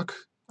ship's cook.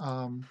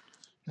 I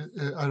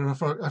don't know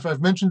if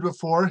I've mentioned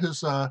before.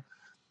 His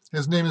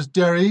name is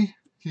Derry.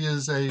 He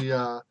is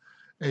a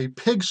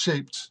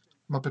pig-shaped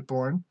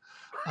Muppet-born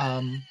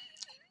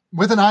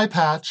with an eye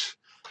patch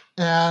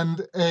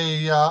and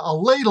a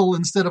ladle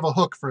instead of a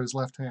hook for his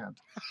left hand.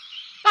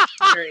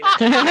 Very nice.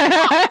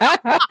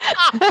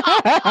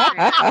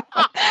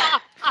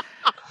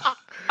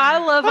 I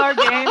love our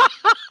game.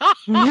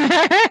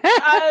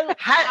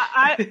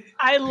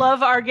 I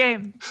love our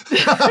game.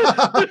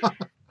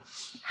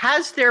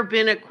 Has there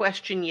been a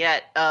question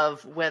yet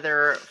of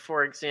whether,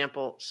 for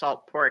example,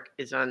 salt pork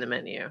is on the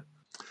menu?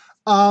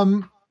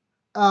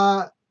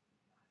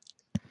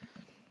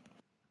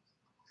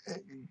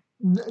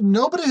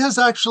 Nobody has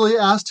actually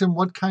asked him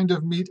what kind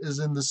of meat is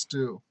in the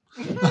stew.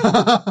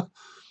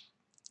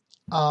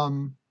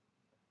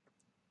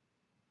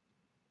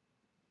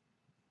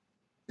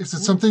 Is it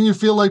something you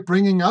feel like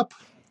bringing up?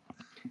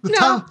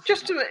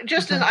 Just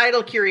an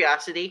idle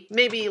curiosity.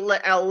 Maybe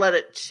I'll let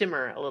it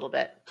simmer a little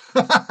bit.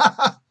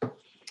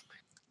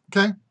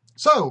 Okay,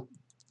 so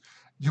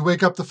you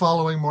wake up the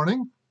following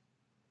morning.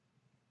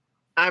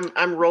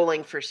 I'm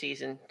rolling for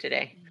season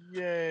today.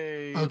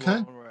 Yay! Okay.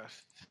 Long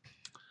rest.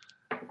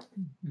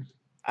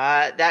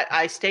 That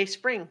I stay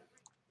spring.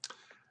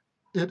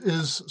 It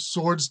is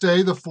Swords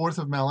Day, the 4th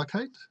of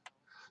Malachite.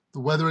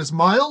 The weather is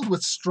mild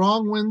with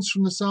strong winds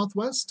from the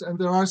southwest, and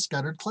there are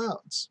scattered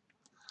clouds.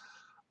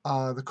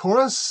 The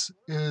chorus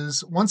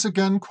is once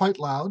again quite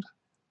loud.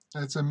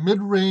 It's a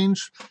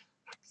mid-range,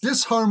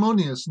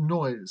 disharmonious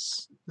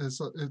noise.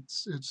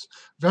 It's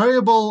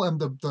variable, and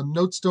the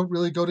notes don't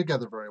really go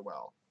together very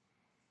well.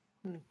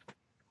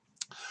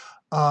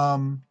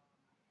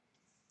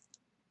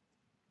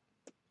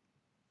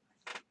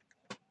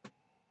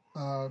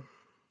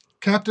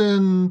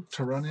 Captain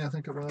Tarani, I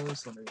think it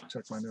was. Let me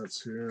check my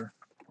notes here.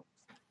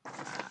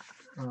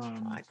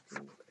 I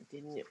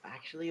didn't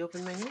actually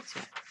open my notes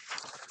yet.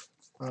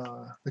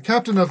 The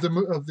captain of the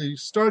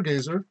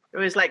Stargazer. It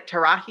was like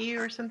Tarahi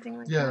or something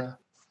like that.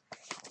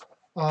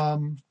 Yeah.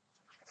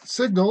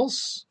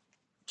 Signals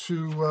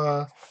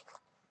to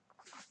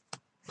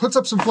puts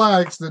up some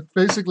flags that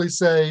basically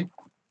say,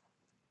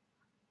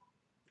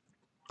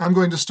 "I'm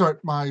going to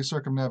start my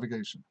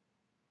circumnavigation."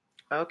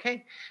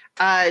 Okay.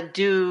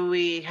 Do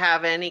we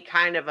have any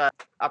kind of a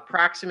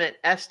approximate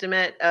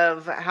estimate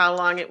of how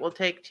long it will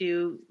take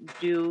to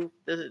do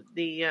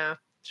the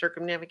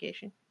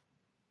circumnavigation?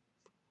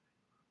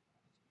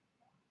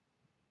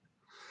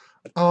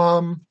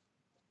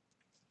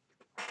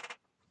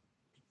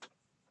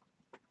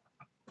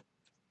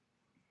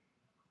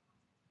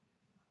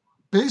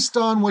 Based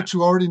on what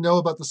you already know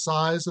about the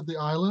size of the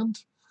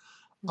island,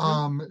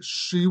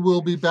 she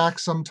will be back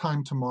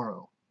sometime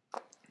tomorrow.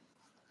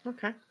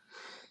 Okay.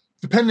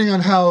 Depending on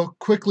how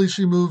quickly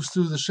she moves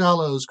through the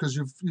shallows, because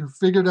you've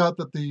figured out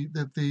that the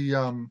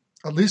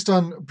at least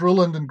on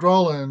Brullend and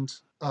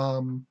Groland,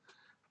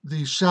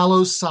 the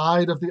shallow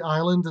side of the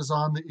island is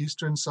on the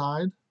eastern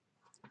side.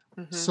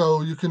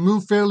 So you can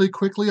move fairly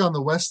quickly on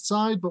the west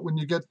side, but when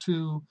you get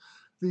to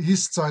the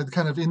east side,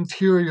 kind of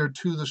interior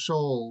to the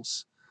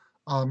shoals,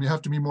 you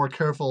have to be more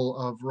careful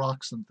of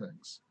rocks and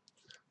things.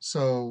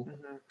 So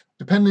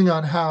depending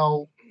on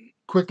how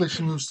quickly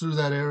she moves through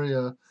that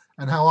area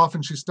and how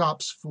often she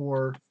stops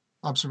for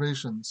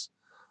observations,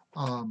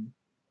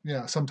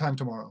 sometime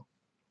tomorrow.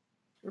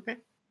 Okay.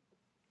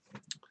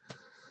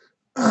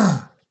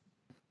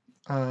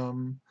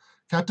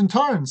 Captain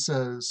Tarn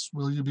says,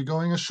 will you be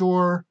going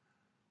ashore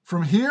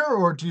from here,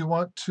 or do you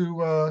want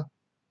to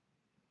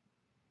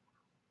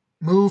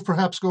move,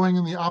 perhaps going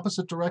in the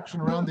opposite direction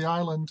around the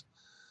island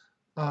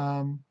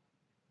to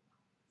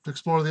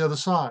explore the other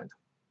side?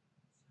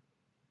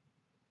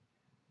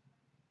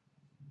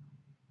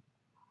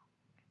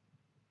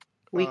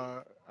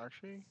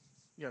 Actually,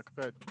 yeah,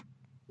 go ahead.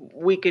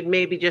 We could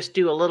maybe just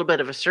do a little bit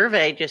of a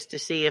survey just to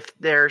see if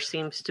there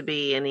seems to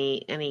be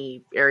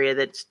any area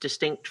that's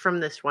distinct from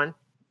this one.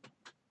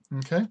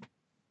 Okay.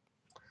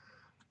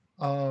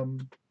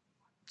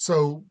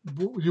 So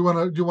you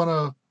want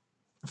to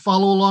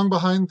follow along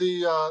behind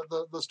the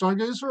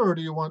Stargazer, or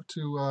do you want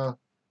to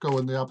go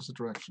in the opposite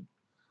direction?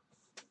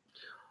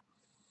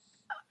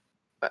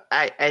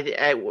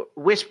 I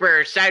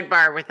whisper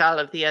sidebar with all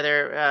of the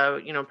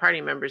other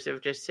party members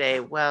of just say,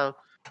 well,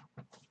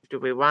 do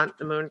we want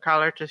the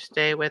Mooncaller to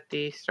stay with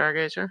the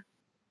Stargazer?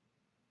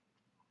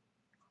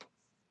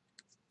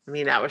 I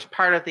mean, that was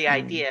part of the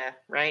idea,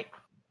 right?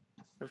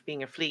 Of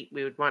being a fleet,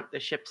 we would want the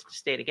ships to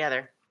stay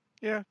together.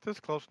 Yeah, that's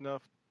close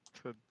enough.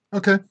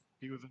 Okay.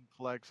 Be within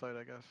flag sight,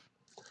 I guess.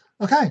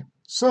 Okay,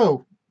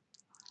 so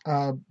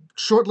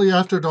shortly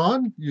after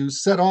dawn, you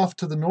set off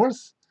to the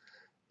north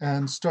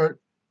and start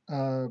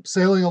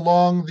sailing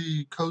along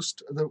the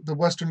coast, the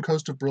western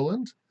coast of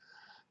Brullend.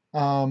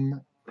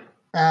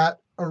 At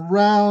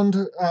around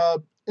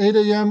 8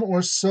 a.m.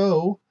 or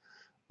so,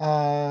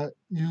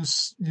 you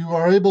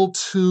are able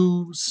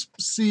to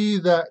see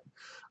that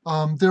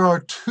there are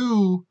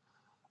two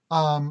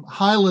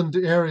highland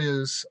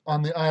areas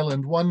on the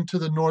island, one to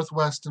the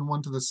northwest and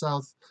one to the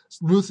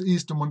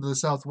northeast and one to the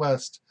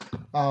southwest,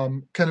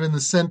 kind of in the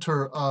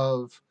center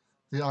of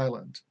the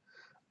island.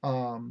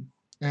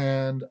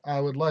 And I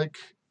would like,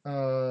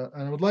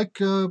 and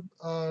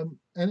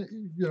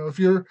if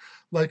you're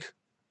like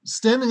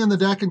standing on the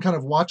deck and kind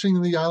of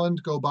watching the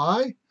island go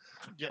by,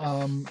 Yes.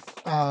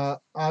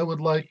 I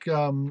would like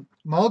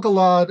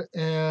Malgalad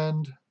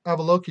and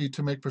Avaloki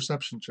to make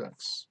perception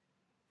checks.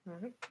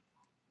 Mm-hmm.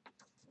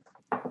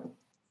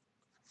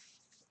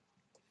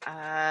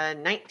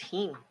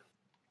 19.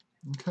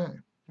 Okay.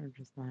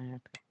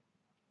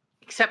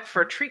 Except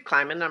for tree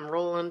climbing, I'm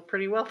rolling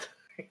pretty well.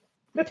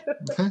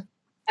 Okay.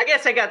 I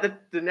guess I got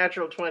the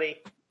natural 20.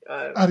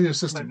 Out of your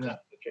system, yeah.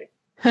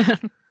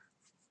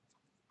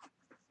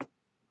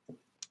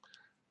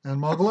 And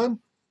Malgalad?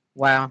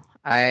 Wow,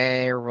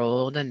 I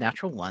rolled a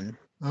natural 1.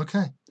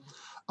 Okay.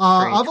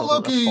 For a total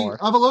of 4.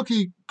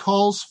 Avaloki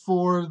calls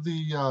for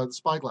the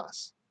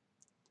spyglass.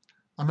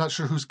 I'm not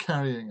sure who's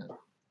carrying it.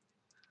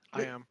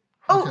 I am.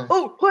 Okay.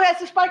 Oh, who has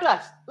the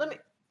spyglass? Let me.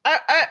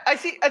 I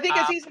see. I think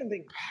I see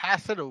something.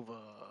 Pass it over.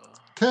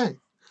 Okay.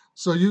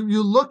 So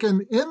you look,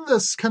 and in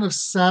this kind of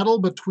saddle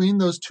between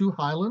those two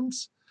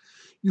highlands,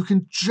 you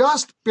can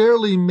just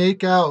barely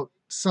make out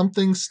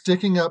something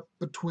sticking up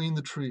between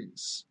the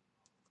trees,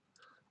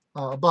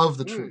 above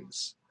the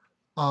trees.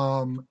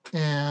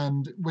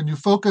 And when you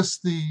focus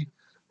the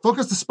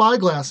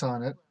spyglass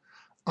on it,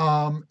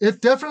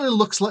 it definitely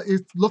looks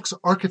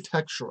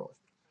architectural.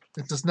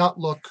 It does not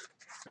look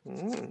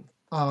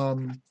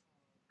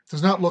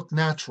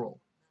natural.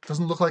 It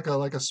doesn't look like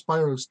a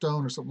spire of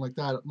stone or something like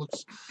that. It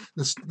looks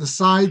the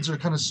sides are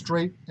kind of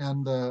straight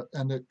and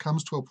it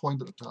comes to a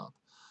point at the top.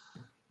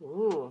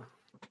 Ooh.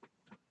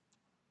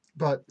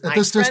 But at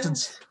this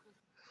distance,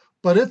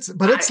 but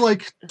it's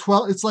like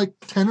 12. It's like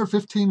 10 or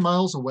 15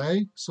 miles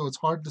away, so it's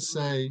hard to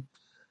say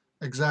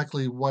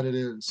exactly what it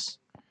is.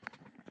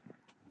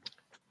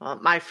 Well,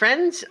 my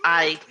friends,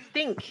 I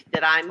think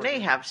that I may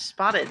have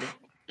spotted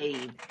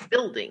a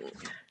building.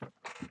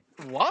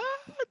 What?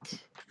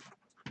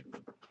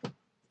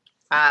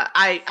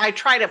 I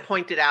try to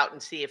point it out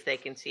and see if they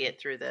can see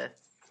it through the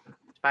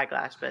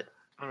spyglass, but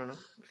I don't know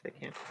if they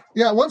can.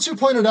 Yeah, once you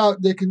point it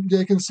out, they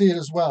can see it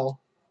as well,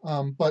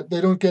 but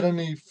they don't get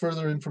any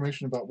further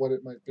information about what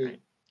it might be.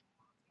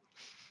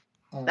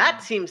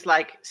 That seems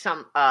like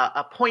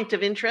a point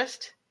of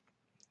interest,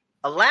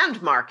 a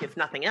landmark, if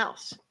nothing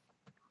else.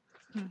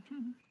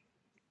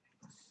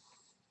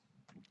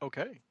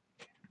 Okay.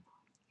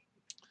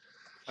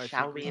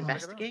 Shall we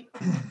investigate?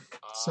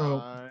 So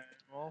I'm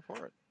all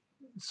for it.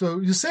 So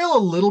you sail a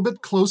little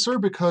bit closer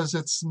because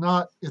you're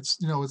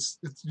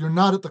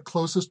not at the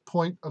closest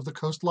point of the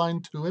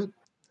coastline to it.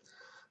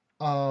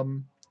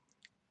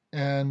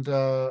 And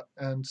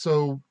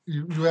so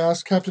you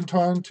ask Captain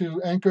Tarn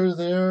to anchor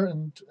there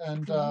and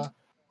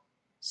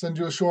send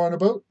you ashore on a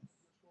boat.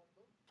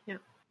 Yeah.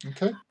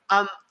 Okay.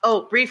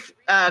 Brief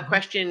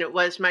question: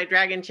 was my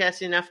dragon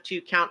chest enough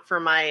to count for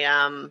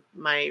my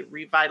my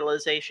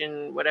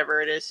revitalization,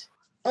 whatever it is?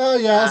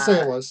 Yeah, I'll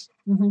say it was.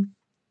 Mm-hmm.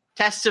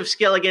 Tests of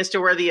skill against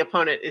a worthy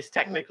opponent is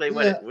technically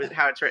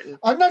how it's written.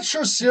 I'm not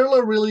sure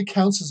Cirla really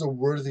counts as a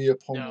worthy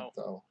opponent,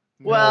 though.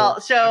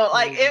 Well, so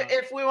like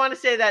if we want to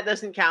say that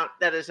doesn't count,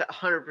 that is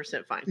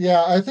 100% fine.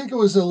 Yeah, I think it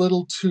was a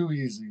little too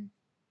easy.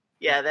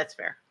 Yeah, that's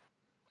fair.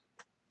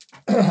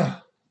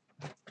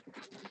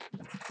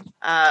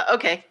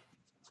 Okay.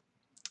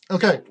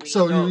 Okay,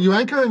 so you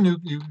anchor and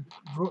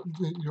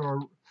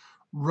you're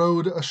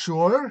rowed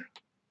ashore.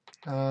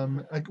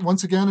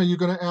 Once again, are you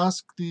going to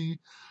ask the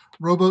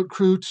rowboat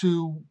crew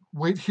to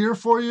wait here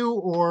for you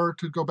or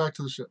to go back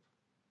to the ship?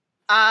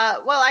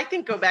 Well, I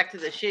think go back to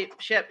the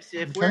ships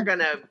if we're going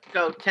to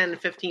go 10 to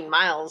 15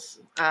 miles.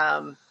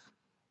 How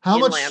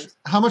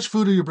much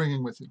food are you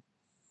bringing with you?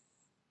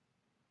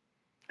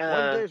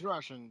 1 day's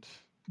rations.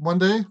 1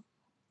 day?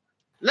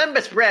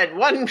 Limbus bread.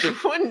 One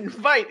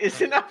bite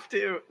is enough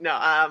to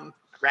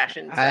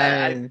rations.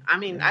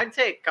 I'd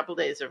say a couple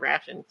days of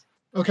rations.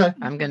 Okay.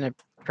 I'm gonna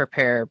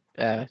prepare,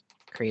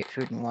 create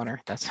food and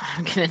water. That's what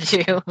I'm gonna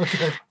do.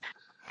 Okay.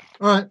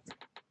 All right.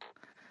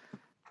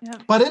 Yeah.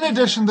 But in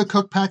addition, the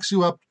cook packs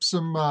you up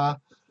some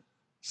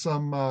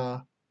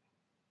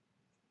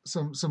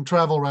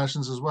travel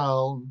rations as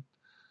well.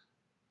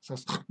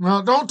 Says,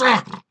 "No, don't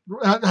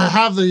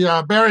have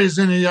the berries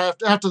in you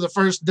after the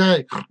first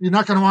day. You're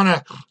not going to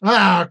want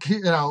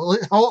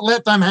to,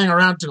 let them hang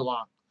around too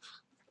long."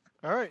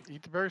 All right,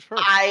 eat the berries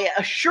first. I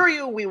assure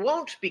you we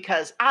won't,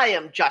 because I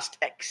am just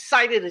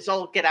excited as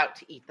all get out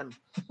to eat them.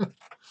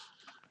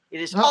 It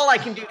is all I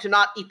can do to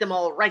not eat them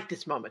all right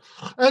this moment.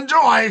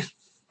 Enjoy!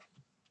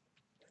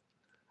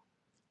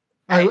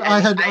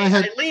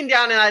 I lean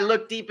down and I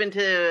look deep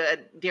into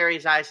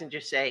Derry's eyes and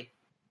just say,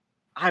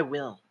 I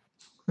will.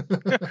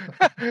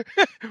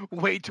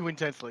 Way too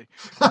intensely.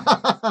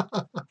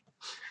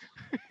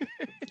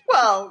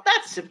 Well,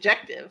 that's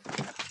subjective.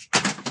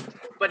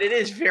 But it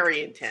is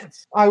very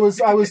intense. I was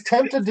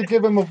tempted to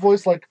give him a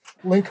voice like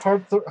Link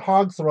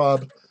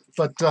Hogthrob,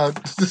 but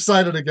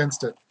decided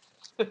against it.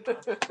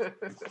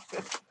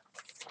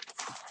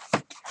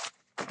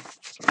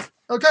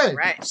 Okay,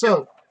 right.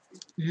 So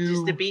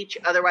does the beach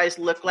otherwise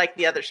look like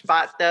the other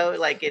spot though?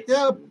 Like it's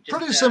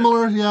pretty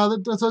similar. Yeah,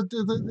 it's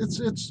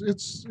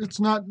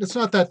not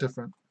that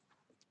different.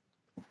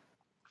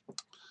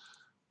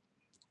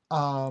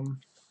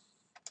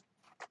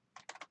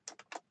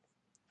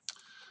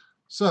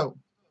 So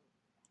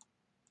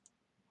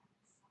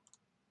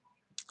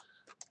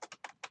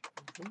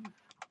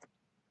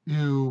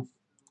you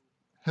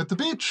hit the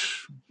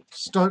beach,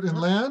 start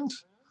inland.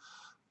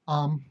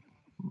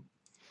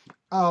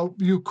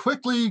 You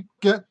quickly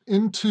get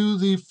into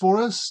the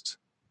forest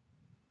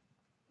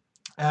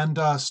and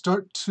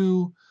start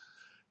to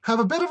have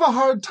a bit of a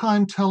hard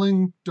time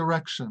telling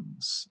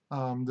directions.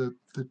 The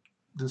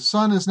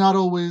sun is not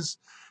always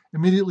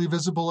immediately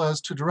visible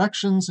as to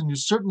directions, and you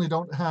certainly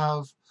don't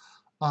have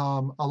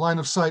a line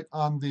of sight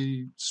on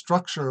the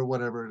structure or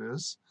whatever it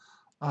is.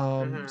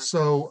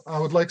 So I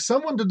would like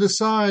someone to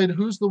decide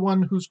who's the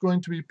one who's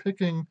going to be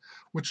picking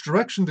which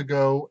direction to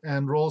go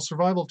and roll a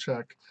survival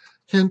check.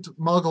 Hint,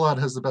 Margalad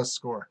has the best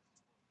score.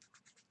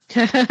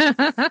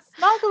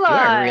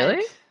 Margalad!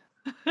 Really?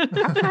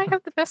 How can I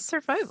have the best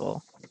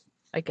survival?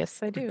 I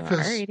guess I do.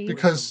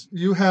 Because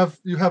you have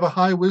a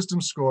high wisdom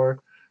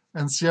score,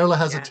 and Sierra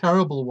has a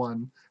terrible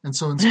one, and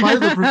so in spite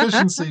of the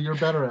proficiency, you're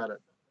better at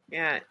it.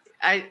 Yeah.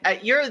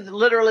 You're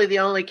literally the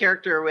only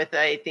character with,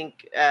 I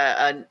think,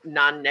 a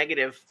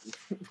non-negative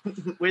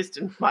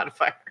wisdom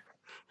modifier.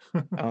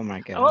 Oh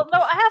my god. Well,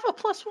 no, I have a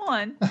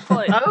 +1.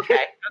 But...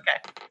 Okay.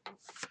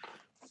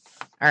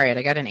 All right,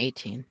 I got an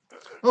 18.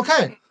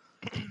 Okay.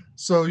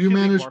 So you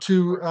managed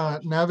to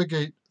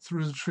navigate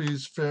through the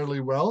trees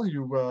fairly well.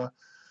 You are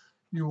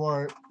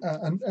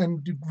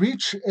and you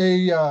reach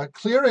a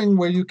clearing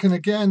where you can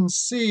again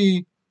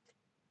see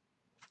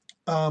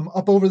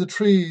up over the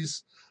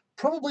trees,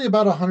 probably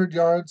about 100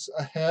 yards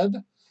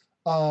ahead,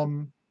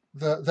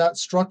 that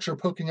structure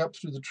poking up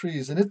through the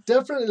trees, and it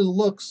definitely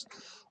looks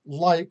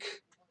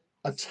like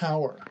a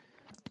tower.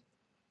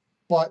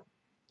 But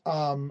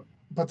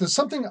there's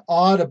something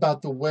odd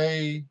about the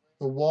way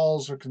the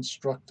walls are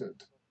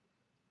constructed.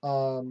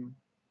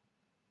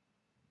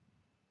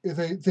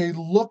 They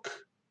look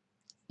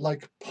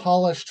like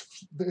polished.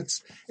 It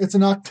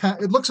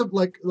looks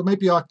like it might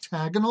be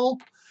octagonal,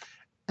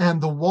 and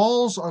the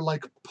walls are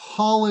like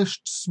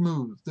polished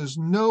smooth. There's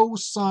no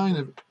sign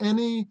of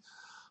any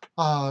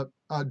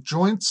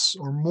joints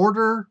or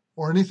mortar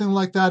or anything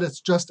like that.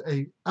 It's just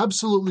a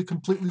absolutely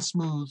completely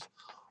smooth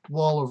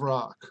wall of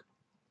rock.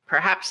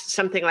 Perhaps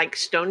something like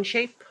stone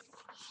shape?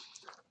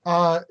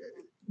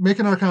 Make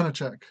an Arcana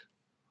check.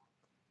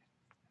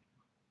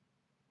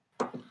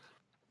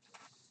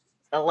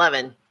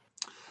 11.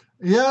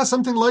 Yeah,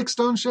 something like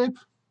stone shape.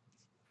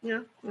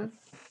 Yeah.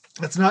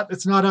 It's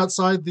not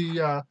outside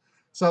the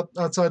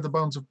outside the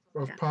bounds of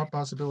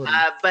possibility.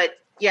 But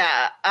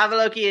yeah,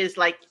 Avaloki is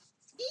like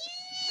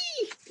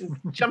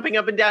jumping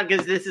up and down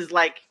because this is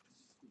like,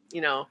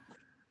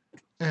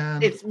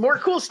 and it's more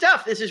cool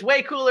stuff. This is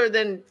way cooler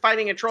than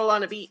fighting a troll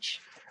on a beach.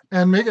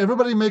 And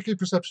everybody make a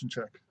perception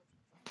check.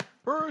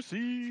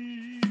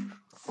 Perceive.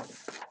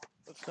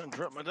 Let's not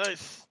drop my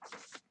dice.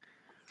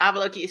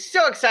 Avaloki is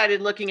so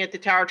excited looking at the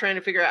tower, trying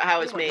to figure out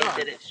how it's made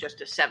that it's just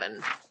a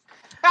 7.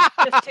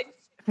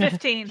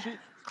 15.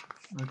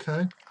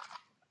 Okay.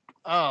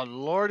 Oh,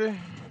 Lordy.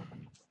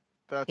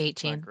 That's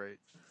 18. not great.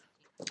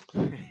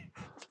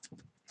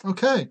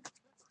 Okay.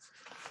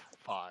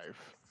 5.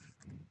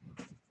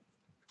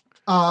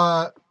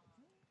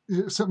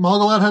 So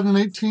Margalad had an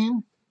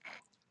 18?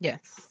 Yes.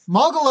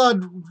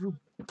 Margalad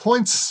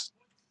points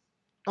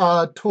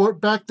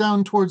back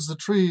down towards the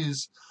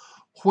trees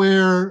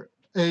where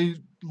a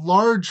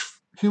large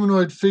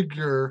humanoid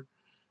figure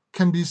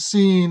can be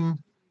seen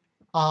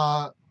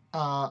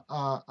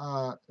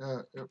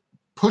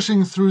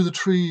pushing through the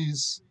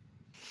trees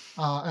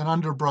and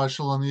underbrush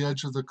along the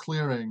edge of the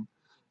clearing.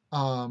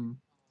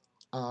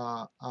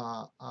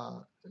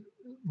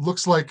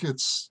 Looks like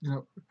it's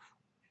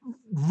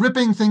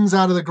ripping things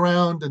out of the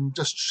ground and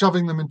just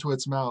shoving them into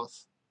its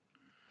mouth.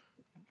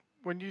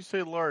 When you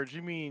say large,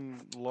 you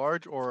mean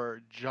large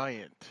or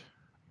giant?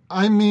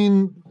 I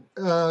mean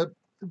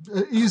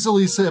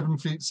easily 7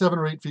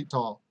 or 8 feet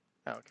tall.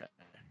 Okay.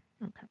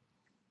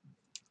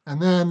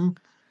 And then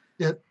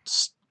it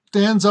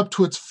stands up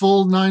to its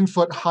full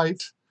 9-foot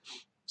height,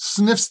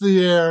 sniffs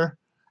the air,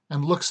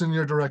 and looks in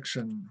your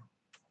direction.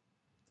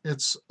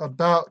 It's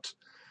about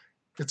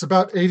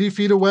 80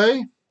 feet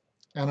away,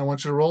 and I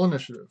want you to roll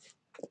initiative.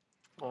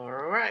 All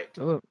right.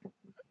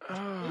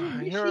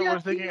 Here I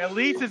was thinking, at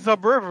least it's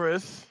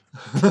herbivorous.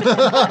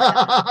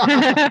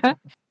 That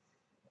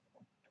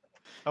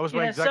was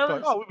my exact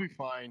thought. Oh, we'll be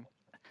fine.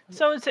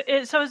 So is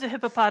a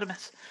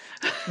hippopotamus.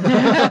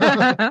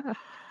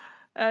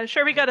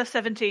 Sherby got a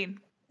 17.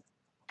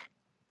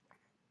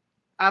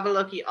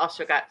 Avaloki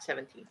also got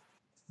 17.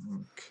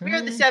 Okay.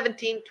 We're the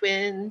 17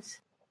 twins.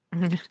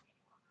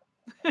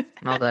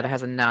 Maldetta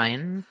has a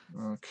 9.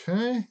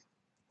 Okay.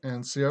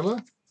 And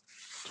Sierra?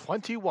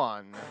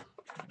 21.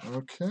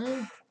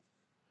 Okay.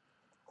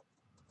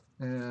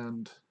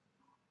 And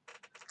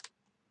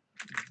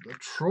the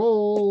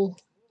troll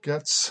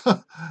gets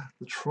a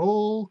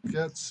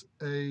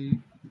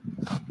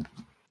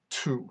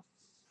 2.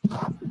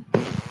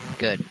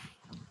 Good.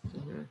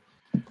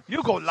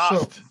 You go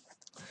last. So,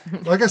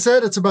 like I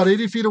said, it's about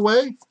 80 feet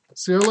away.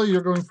 Sierra,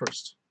 you're going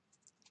first.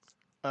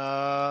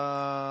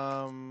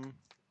 I'm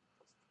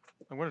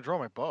going to draw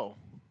my bow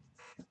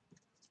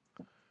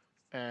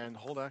and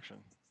hold action.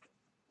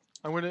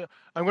 I'm going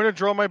to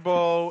draw my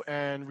bow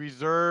and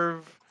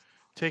reserve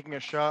taking a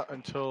shot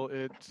until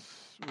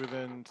it's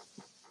within.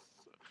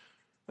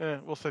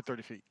 We'll say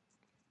 30 feet.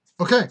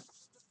 Okay.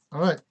 All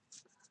right.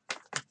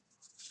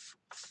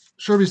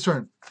 Sherby's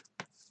turn.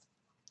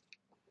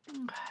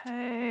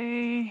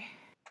 Okay.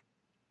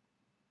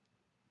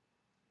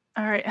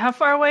 All right. How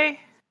far away?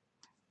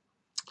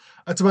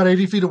 That's about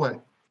 80 feet away.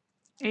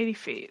 80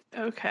 feet.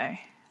 Okay.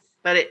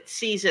 But it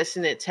sees us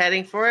and it's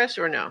heading for us,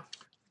 or no?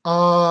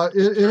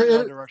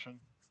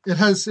 It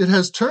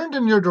has turned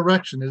in your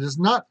direction. It is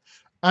not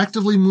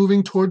actively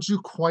moving towards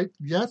you quite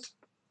yet.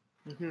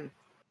 Mm-hmm.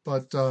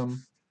 But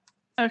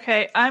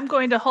okay, I'm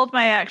going to hold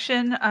my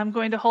action. I'm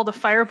going to hold a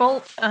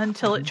firebolt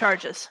until it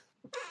charges.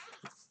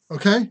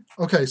 Okay.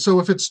 So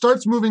if it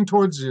starts moving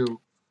towards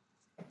you,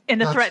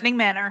 in a threatening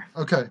manner.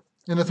 Okay,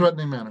 in a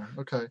threatening manner.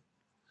 Okay.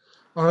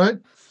 All right.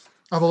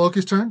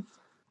 Avaloki's turn.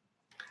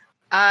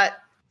 Yeah,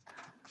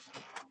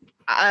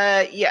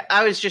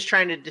 I was just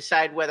trying to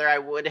decide whether I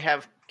would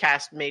have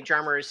cast Mage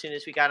Armor as soon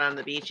as we got on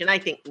the beach, and I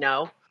think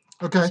no.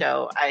 Okay.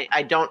 So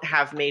I don't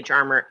have Mage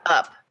Armor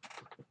up.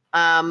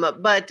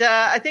 But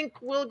I think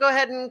we'll go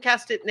ahead and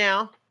cast it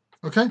now.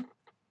 Okay.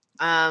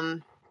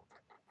 And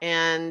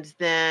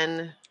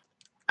then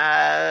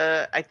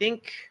I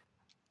think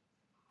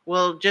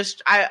we'll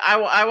just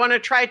I want to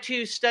try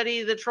to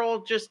study the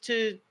troll just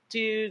to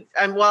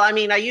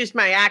I used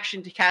my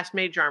action to cast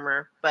Mage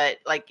Armor, but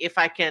like if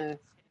I can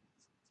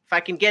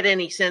get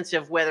any sense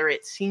of whether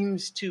it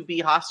seems to be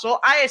hostile,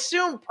 I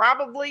assume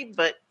probably,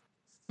 but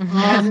it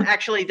hasn't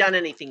actually done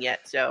anything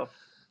yet. So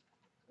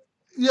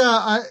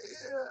yeah,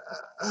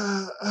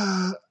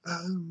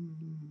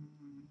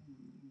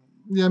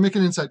 make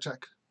an insight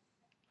check.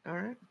 All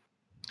right.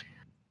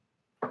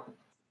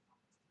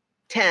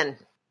 10.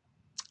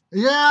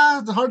 Yeah,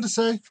 it's hard to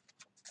say.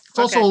 It's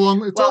Okay.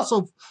 also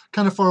also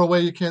kind of far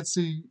away. You can't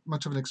see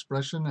much of an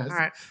expression. It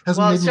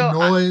hasn't made any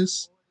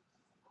noise.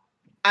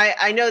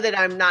 I know that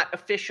I'm not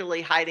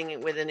officially hiding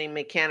it with any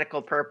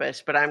mechanical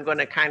purpose, but I'm going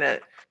to kind of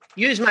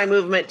use my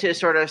movement to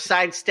sort of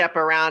sidestep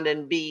around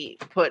and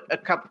put a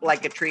couple,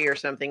 like a tree or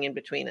something in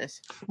between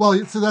us.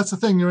 Well, so that's the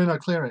thing. You're in a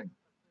clearing.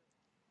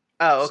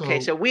 Oh,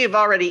 okay. So we have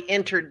already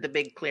entered the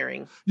big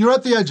clearing. You're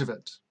at the edge of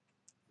it.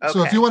 Okay.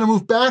 So if you want to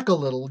move back a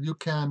little, you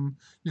can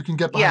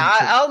get behind. Yeah,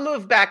 I'll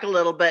move back a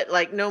little bit,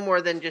 like no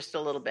more than just a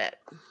little bit.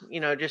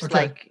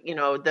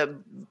 The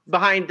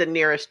behind the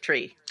nearest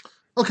tree.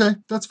 Okay,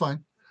 that's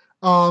fine.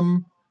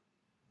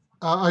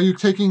 Are you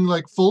taking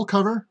like full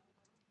cover?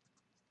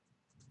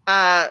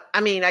 I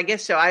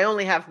guess so. I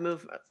only have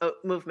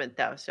movement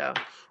though, so.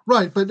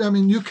 Right, but I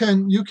mean, you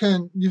can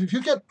if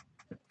you get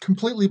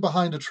completely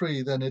behind a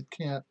tree, then it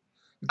can't.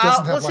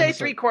 We'll say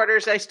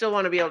 3/4. I still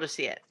want to be able to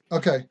see it.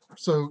 Okay,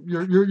 so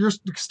you're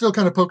still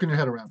kind of poking your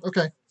head around.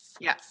 Okay.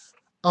 Yeah.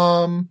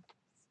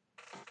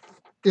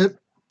 It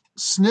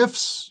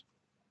sniffs,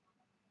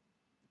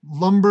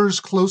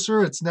 lumbers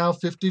closer. It's now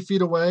 50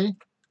 feet away.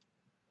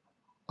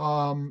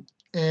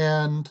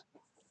 And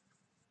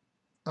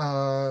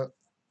I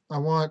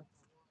want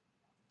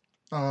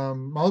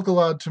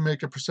Malgalad to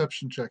make a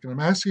perception check, and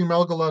I'm asking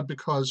Malgalad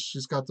because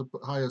she's got the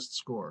highest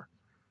score.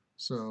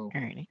 So.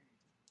 Alrighty.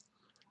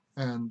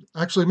 And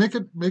actually, make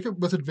it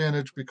with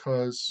advantage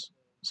because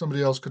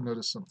somebody else could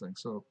notice something.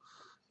 So,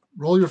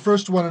 roll your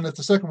first one, and if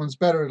the second one's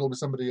better, it'll be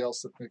somebody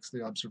else that makes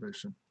the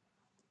observation.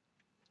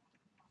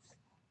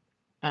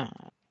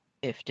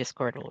 If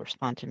Discord will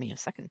respond to me a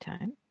second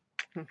time.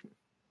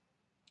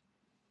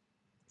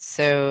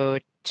 So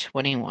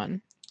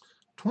 21.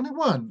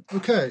 21.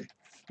 Okay.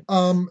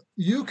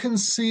 You can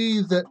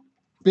see that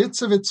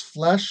bits of its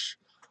flesh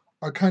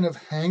are kind of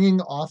hanging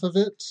off of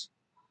it,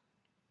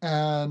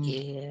 and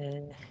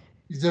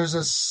there's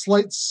a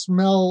slight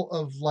smell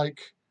of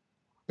like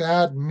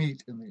bad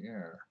meat in the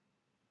air.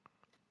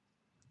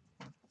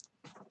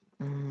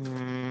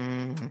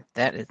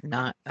 That is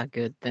not a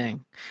good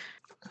thing.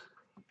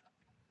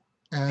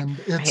 And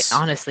I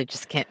honestly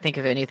just can't think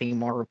of anything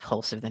more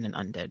repulsive than an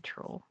undead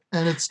troll.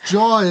 And its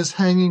jaw is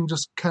hanging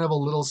just kind of a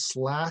little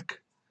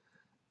slack,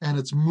 and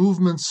its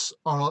movements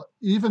are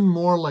even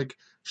more like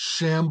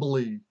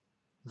shambly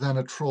than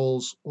a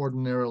troll's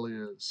ordinarily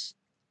is.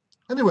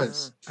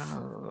 Anyways,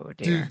 oh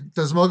dear.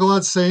 Does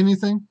Mogalad say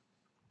anything?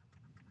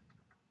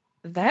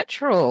 That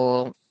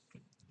troll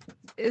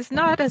is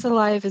not as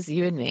alive as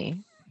you and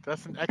me.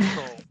 That's an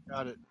X-troll.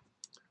 Got it.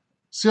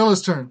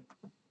 Ciela's turn.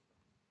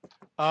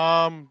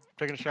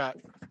 Taking a shot.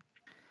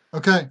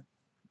 Okay.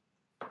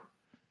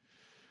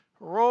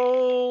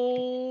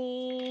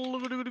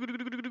 Roll.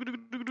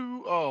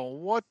 Oh,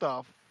 what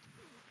the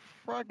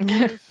fuck,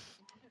 boys?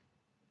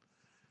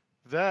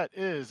 That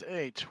is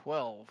a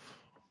 12.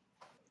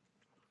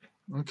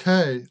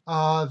 Okay.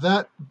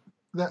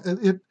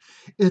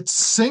 It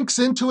sinks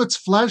into its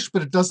flesh,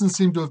 but it doesn't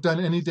seem to have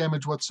done any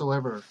damage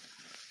whatsoever.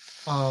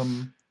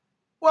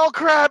 Well,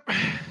 crap.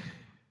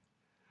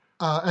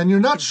 And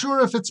you're not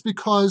sure if it's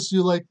because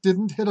you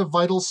didn't hit a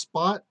vital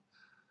spot,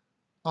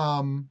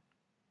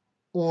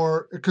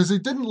 or because he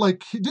didn't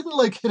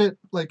hit it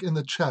in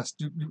the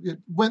chest. It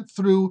went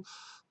through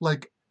a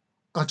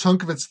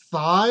chunk of its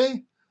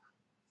thigh,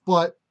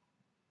 but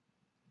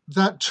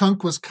that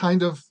chunk was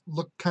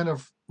looked kind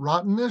of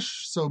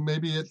rottenish, so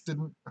maybe it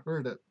didn't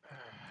hurt it.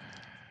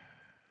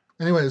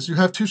 Anyways, you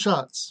have 2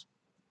 shots.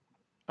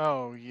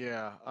 Oh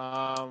yeah.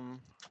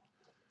 I'm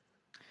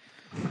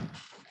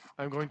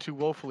going to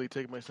woefully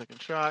take my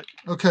second shot.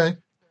 Okay.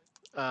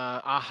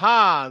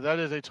 Aha! That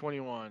is a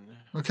 21.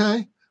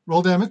 Okay.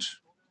 Roll damage.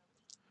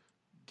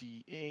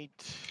 D8.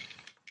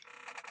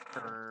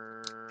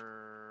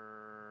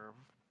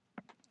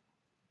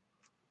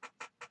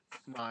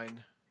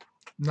 9.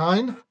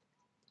 9.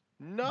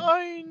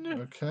 9.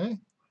 Okay.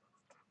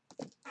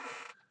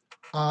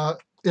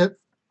 It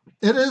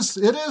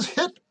is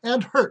hit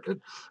and hurt.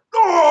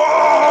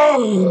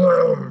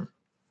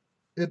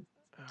 It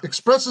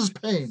expresses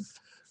pain.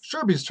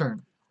 Sherby's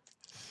turn.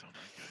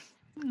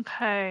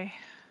 Okay.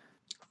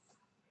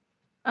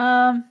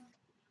 Yep,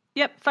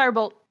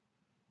 firebolt.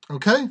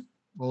 Okay.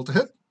 Roll to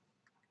hit.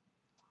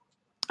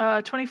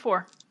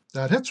 24.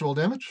 That hits. Roll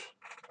damage.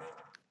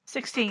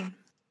 16.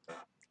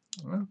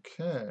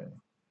 Okay.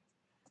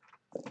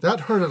 That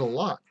hurt it a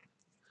lot.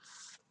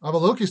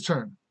 Avaloki's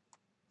turn.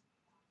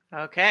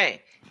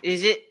 Okay.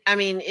 Is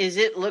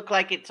it look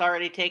like it's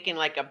already taken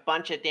a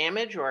bunch of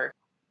damage, or?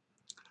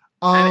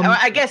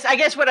 I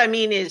guess what I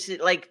mean is,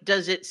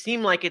 does it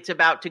seem like it's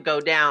about to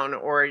go down,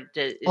 or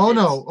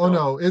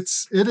no.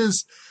 It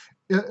is.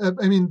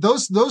 I mean,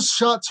 those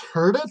shots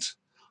hurt it,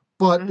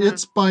 but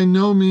it's by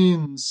no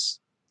means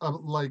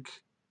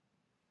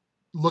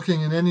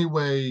looking in any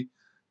way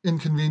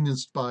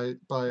inconvenienced by it.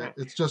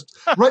 It's just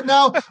right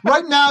now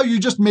you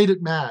just made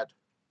it mad.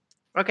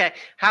 Okay.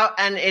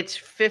 And it's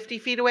 50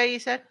 feet away, you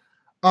said?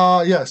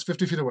 Yes,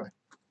 50 feet away.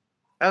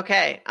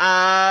 Okay.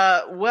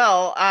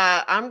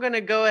 I'm going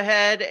to go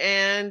ahead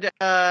and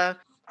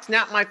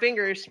snap my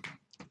fingers.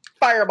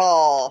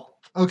 Fireball.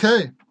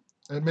 Okay.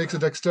 It makes a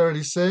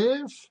dexterity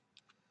save.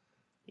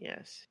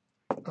 Yes.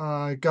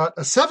 I got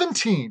a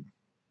 17.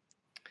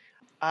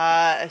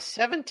 A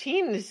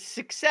 17 is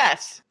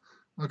success.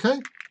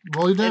 Okay.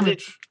 Roll your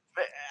damage.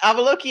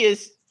 Avaloki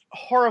is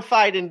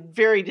horrified and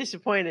very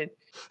disappointed.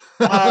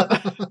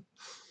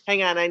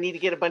 Hang on, I need to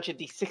get a bunch of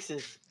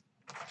D6s.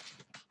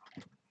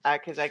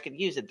 Because I could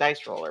use a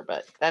dice roller,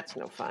 but that's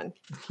no fun.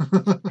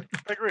 I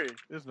agree.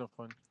 It's no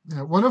fun.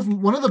 Yeah, one of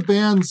the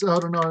bands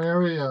out in our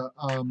area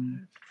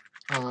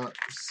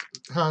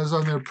has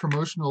on their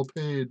promotional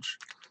page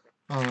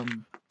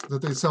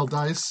that they sell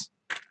dice.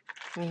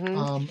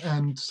 Mm-hmm.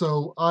 And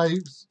so I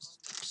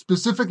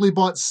specifically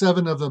bought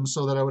 7 of them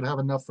so that I would have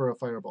enough for a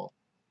fireball.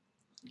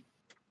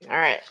 All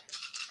right.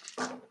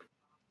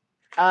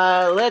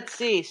 Let's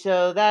see.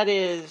 So that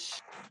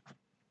is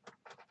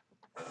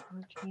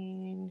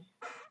 14,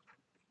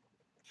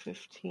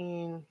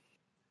 15.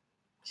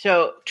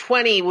 So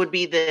 20 would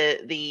be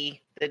the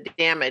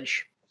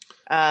damage,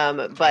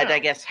 but I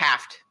guess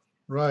halved.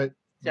 Right.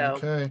 So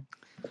okay.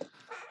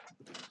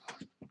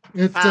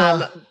 It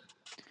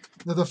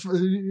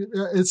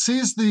it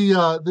sees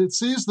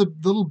the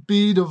little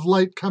bead of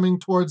light coming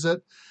towards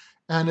it,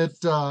 and it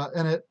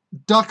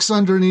ducks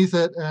underneath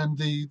it, and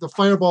the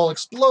fireball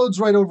explodes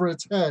right over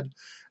its head,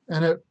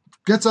 and it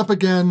gets up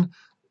again,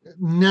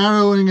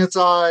 narrowing its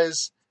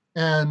eyes,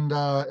 and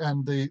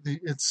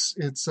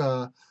its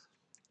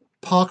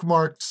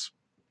pockmarked,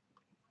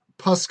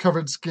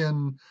 pus-covered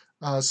skin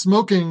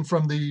smoking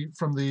from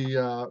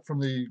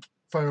the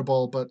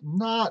fireball, but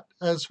not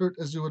as hurt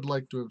as you would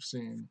like to have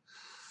seen.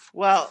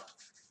 Well,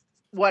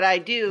 what I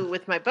do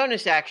with my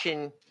bonus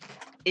action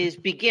is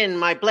begin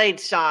my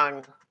blade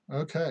song.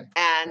 Okay.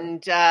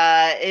 And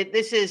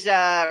this is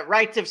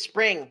Rites of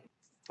Spring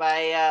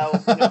by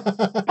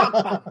bum,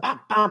 bum,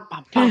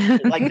 bum,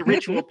 like the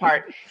ritual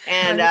part.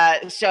 And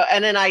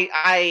and then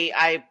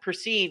I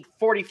proceed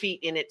 40 feet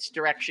in its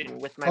direction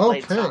with my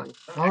blade song.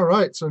 All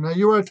right. So now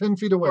you are 10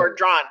 feet away. Or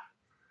drawn.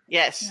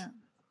 Yes. Yeah.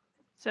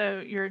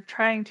 So you're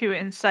trying to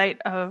incite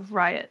a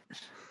riot.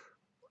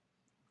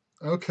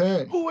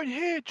 Okay. Who in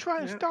here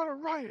trying to start a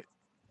riot?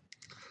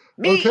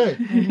 Me. Okay.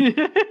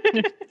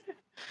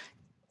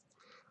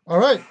 All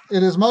right.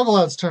 It is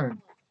Mogalad's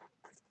turn.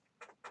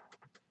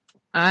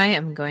 I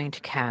am going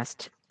to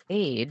cast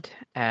Aid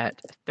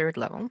at 3rd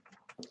level.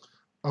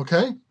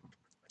 Okay.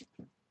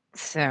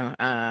 So,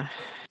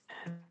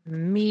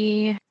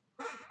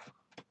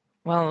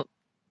 well,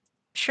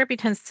 Sherpy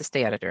tends to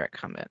stay out of direct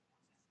combat.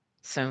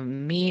 So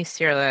me,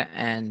 Sirla,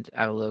 and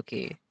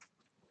Aoloki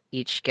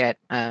each get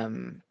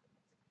 10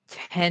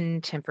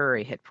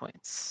 temporary hit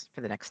points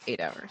for the next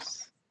 8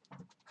 hours.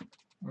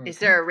 Is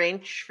there a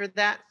range for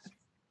that?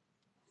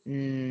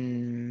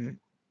 It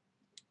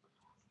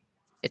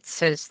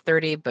says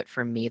 30, but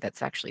for me,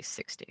 that's actually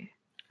 60.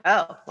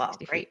 Oh, wow,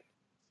 60 great. feet.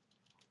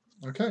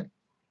 Okay.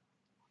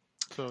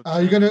 So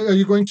Are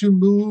you going to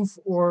move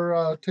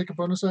or take a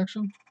bonus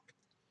action?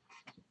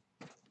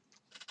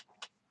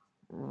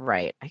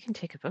 Right. I can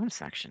take a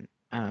bonus action.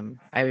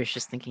 I was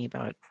just thinking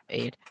about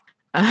Aid.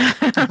 No,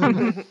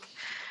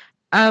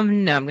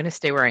 I'm going to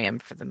stay where I am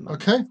for the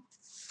moment. Okay.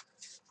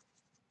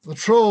 The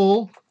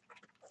troll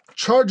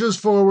charges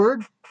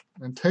forward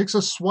and takes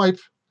a swipe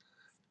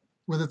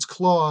with its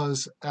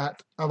claws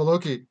at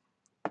Avaloki.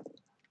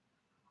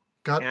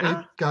 Got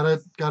a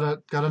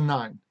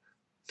 9.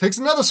 Takes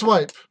another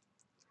swipe.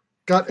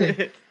 Got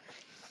a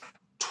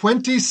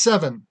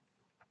 27.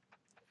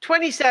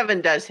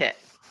 27 does hit.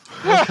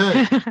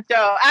 Okay.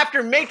 So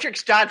after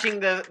Matrix dodging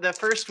the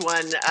first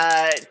one,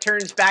 it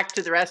turns back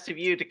to the rest of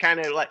you to kind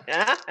of like,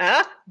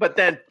 but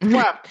then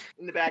whap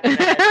in the back of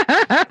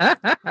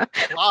the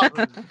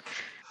head.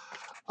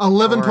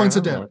 11 points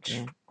of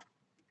damage.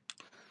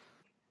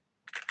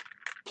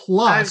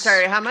 Plus, I'm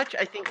sorry, how much?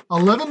 I think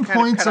 11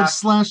 points of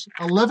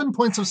 11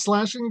 points of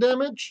slashing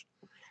damage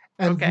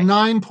and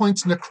 9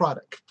 points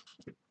necrotic.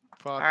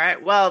 All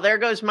right. Well, there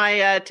goes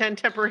my 10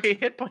 temporary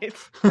hit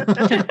points.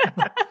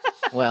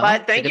 Well,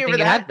 but thank you for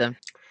that. Had them.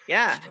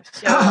 Yeah.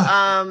 So,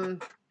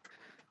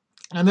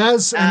 and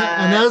as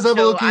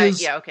Avaloki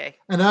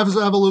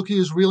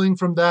is reeling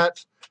from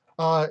that,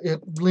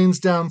 it leans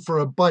down for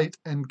a bite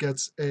and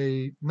gets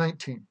a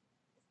 19.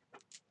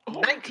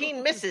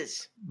 19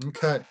 misses.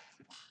 Okay.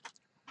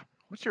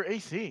 What's your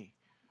AC?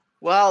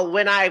 Well,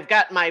 when I've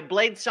got my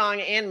Blade Song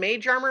and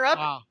Mage Armor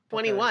up,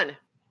 21.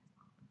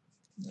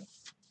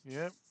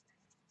 Yep.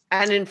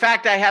 And in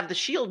fact, I have the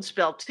shield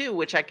spell too,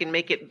 which I can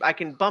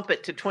bump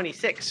it to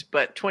 26,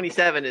 but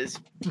 27 is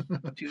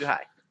too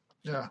high.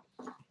 Yeah.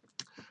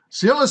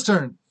 Sheila's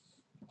turn.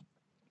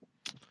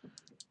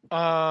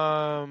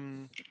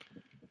 Dropping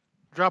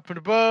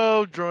the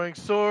bow, drawing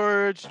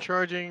swords,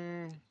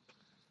 charging.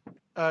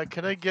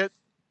 Can I get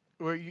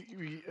where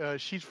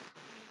she's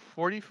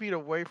 40 feet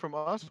away from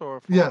us, or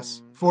from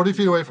yes, 40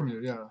 feet away from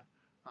you. Yeah.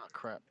 Oh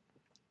crap!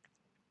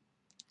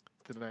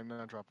 Did I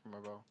not drop my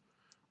bow?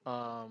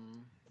 All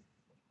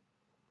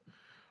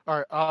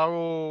right, I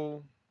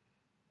will.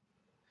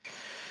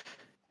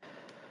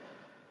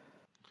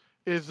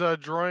 Is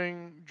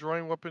drawing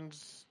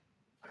weapons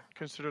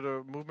considered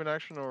a movement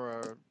action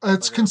or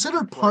it's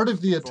considered part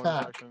of the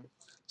attack? Action?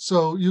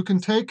 So you can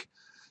take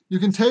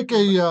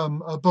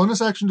a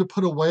bonus action to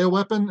put away a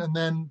weapon and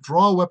then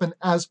draw a weapon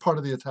as part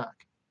of the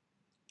attack.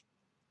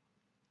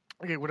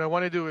 Okay, what I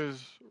want to do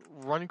is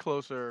run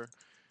closer,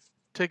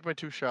 take my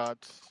 2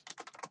 shots,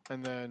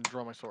 and then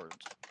draw my swords.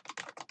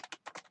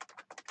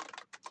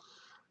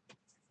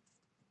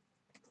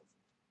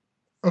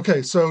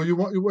 Okay, so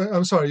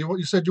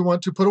you said you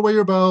want to put away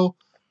your bow,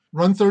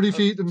 run 30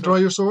 feet, and draw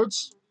your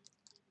swords?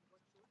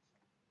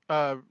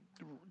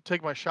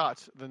 Take my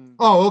shots, then.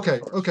 Oh, okay,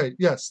 okay,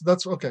 yes,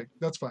 that's okay,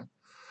 that's fine.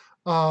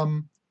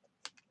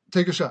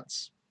 Take your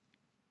shots.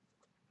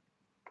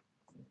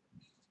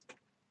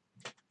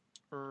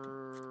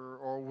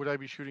 Or would I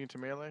be shooting into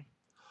melee?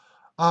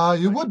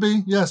 You would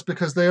be, yes,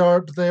 because they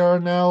are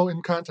now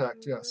in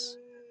contact. Yes.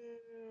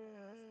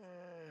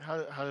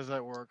 How does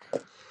that work?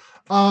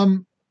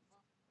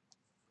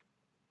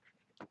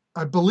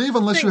 I believe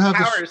unless you have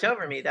powers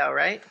over me, though,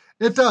 right?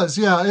 It does,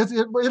 yeah. It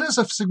is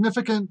a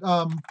significant.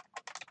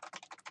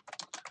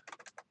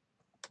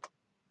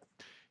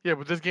 Yeah,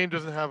 but this game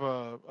doesn't have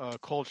a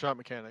cold shot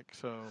mechanic,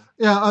 so.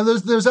 Yeah,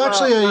 there's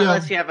actually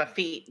unless you have a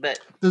feat, but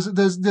there's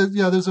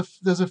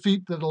a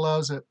feat that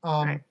allows it.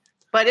 Right.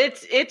 But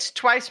it's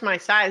twice my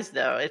size,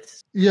 though.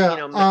 It's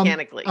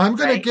mechanically. I'm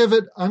going to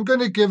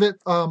give it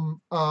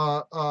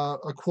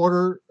a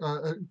quarter.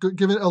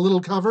 Give it a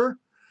little cover.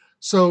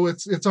 So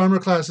its armor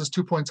class is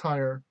 2 points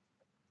higher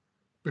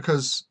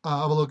because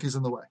Avaloki's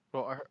in the way.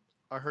 Well,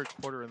 I heard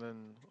quarter and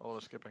then all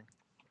the skipping.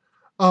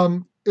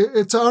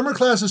 Its armor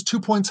class is 2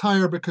 points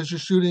higher because you're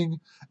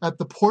shooting at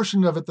the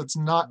portion of it that's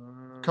not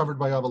covered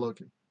by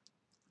Avaloki.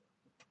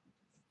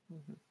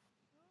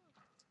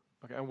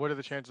 Okay, and what are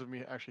the chances of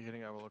me actually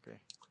hitting Avaloki?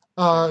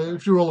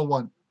 If you roll a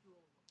 1.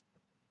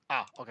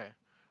 Ah, okay.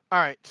 All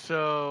right,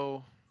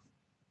 so.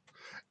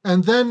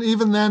 And then,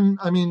 even then,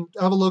 I mean,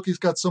 Avaloki's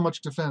got so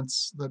much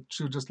defense that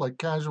she'll just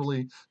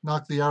casually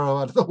knock the arrow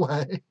out of the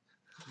way.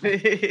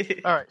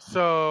 All right,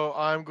 so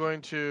I'm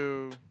going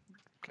to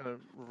kind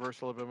of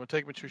reverse a little bit. I'm going to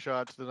take my 2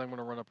 shots, then I'm going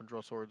to run up and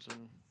draw swords.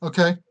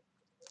 Okay.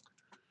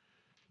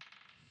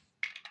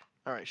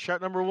 All right, shot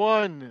number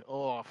 1.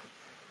 Oh,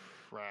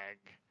 frag.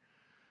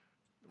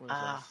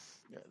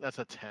 Yeah, that's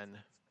a 10.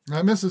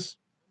 That misses.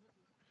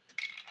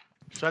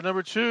 Shot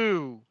number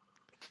 2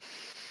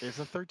 is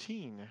a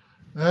 13.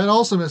 That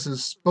also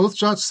misses. Both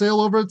shots sail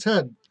over its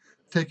head,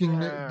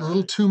 taking a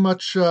little too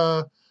much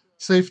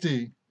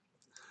safety.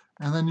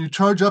 And then you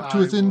charge up to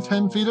within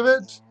 10 feet of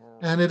it,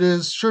 and it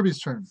is Sherby's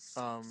turn.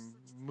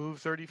 Move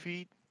 30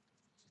 feet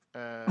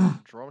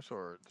and draw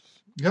swords.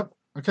 Yep.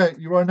 Okay,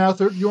 you are now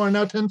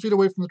 10 feet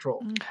away from the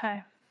troll.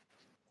 Okay.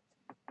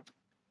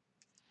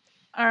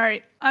 All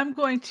right, I'm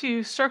going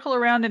to circle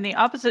around in the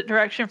opposite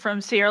direction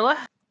from Sierra.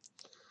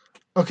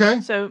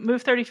 Okay. So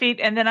move 30 feet,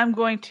 and then I'm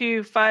going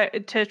to try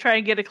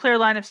and get a clear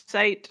line of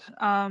sight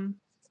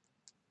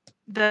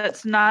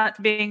that's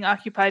not being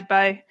occupied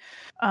by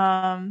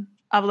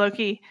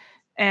Avaloki,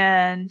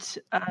 and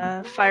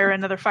fire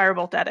another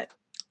firebolt at it.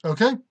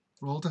 Okay,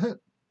 roll to hit.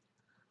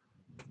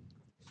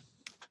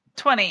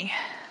 20.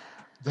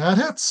 That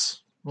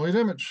hits. Roll your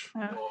damage.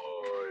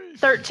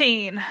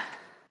 13.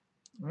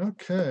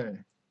 Okay.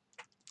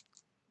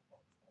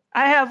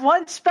 I have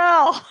one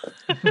spell.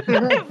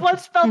 I have one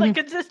spell that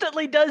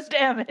consistently does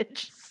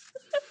damage.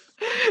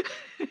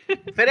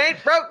 If it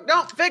ain't broke,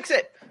 don't fix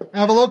it.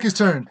 Avaloki's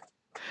turn.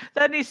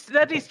 That needs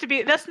to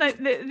be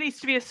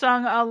a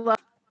song I'll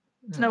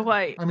Snow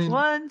White. I mean,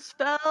 one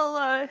spell,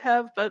 I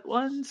have but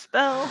one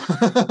spell.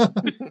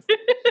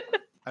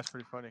 That's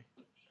pretty funny.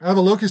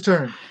 Avaloki's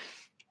turn.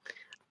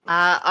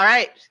 All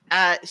right.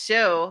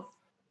 So,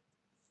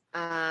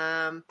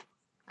 I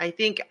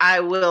think I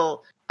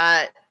will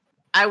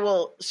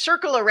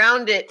circle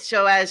around it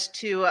so as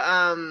to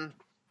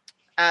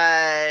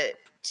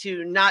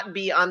not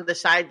be on the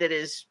side that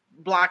is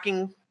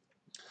blocking.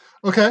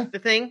 Okay. The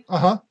thing.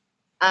 Uh-huh.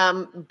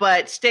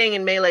 But staying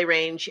in melee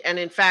range. And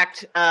in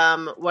fact,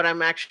 what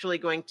I'm actually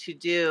going to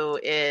do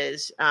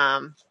is,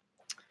 I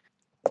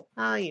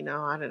don't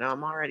know.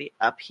 I'm already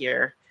up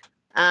here.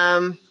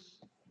 I'm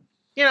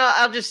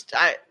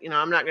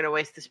not going to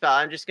waste the spell.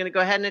 I'm just going to go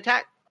ahead and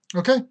attack.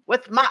 Okay.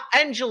 With my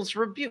Angel's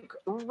Rebuke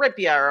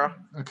Rapier.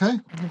 Okay.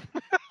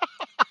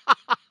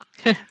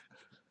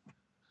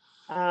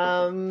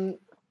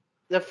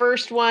 The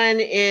first one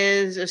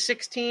is a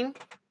 16.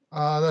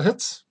 That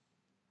hits.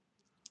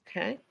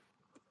 Okay.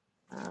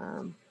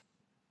 And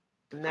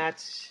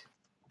that's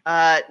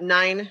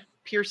 9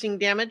 piercing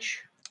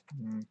damage.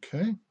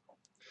 Okay.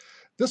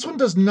 This one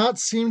does not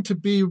seem to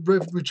be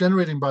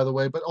regenerating, by the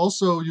way, but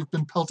also you've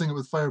been pelting it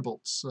with firebolts,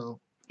 so.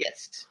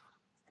 Yes.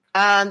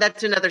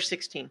 That's another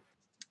 16.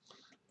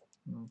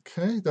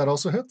 Okay, that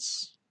also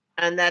hits.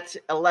 And that's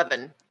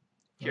 11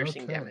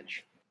 piercing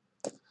damage.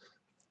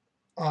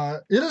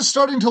 It is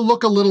starting to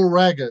look a little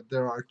ragged.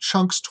 There are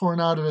chunks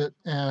torn out of it,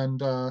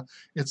 and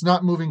it's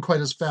not moving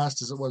quite as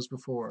fast as it was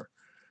before.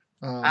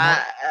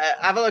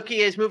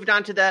 Avaloki has moved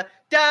on to the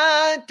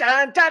dun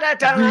dun dun dun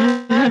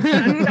dun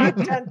dun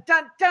dun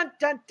dun dun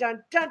dun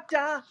dun dun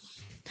dun.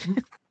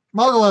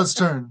 Malgalad's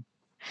turn.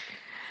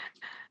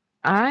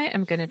 I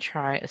am going to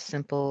try a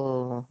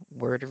simple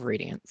word of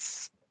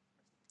radiance.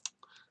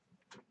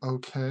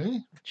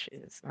 Okay. Which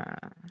is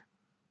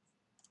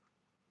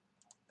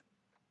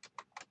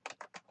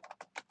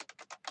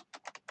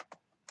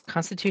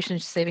Constitution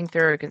saving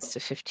throw against a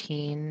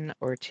 15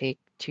 or take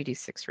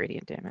 2d6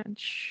 radiant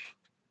damage.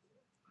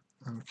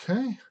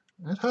 Okay.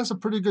 It has a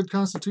pretty good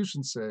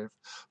Constitution save.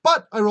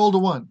 But I rolled a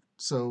 1,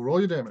 so roll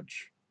your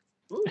damage.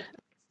 Ooh.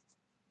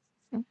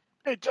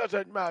 It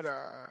doesn't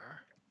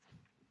matter.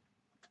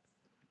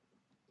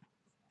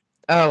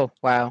 Oh,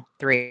 wow.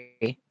 3.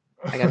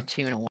 I got a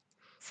 2 and a 1.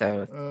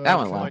 So that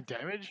went well. My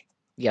damage?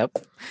 Yep.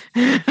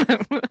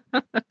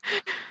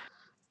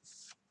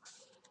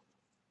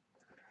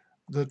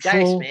 The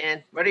troll, Dice,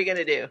 man. What are you going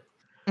to do?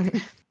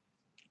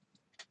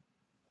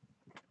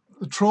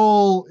 The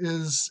troll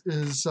is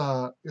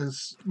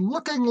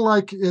looking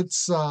like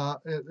it's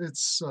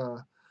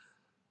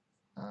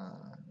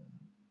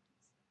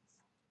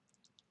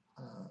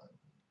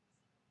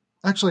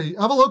actually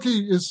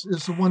Avaloki is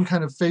the one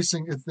kind of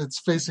facing it. That's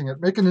facing it.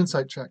 Make an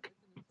insight check.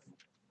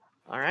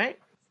 All right.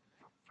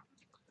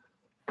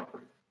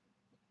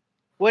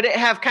 Would it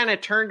have kind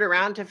of turned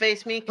around to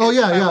face me? Oh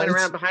yeah, I went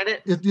around behind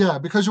it.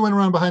 Because you went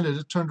around behind it,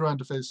 it turned around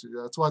to face you.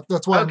 That's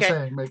why okay. I'm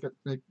saying make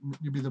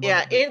you be the one.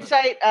 Yeah,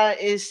 insight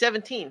is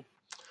 17.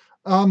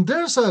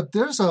 There's a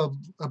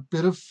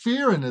bit of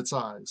fear in its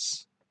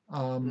eyes.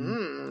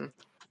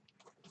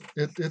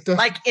 It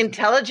like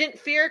intelligent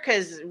fear,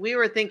 because we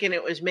were thinking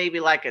it was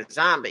maybe like a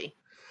zombie.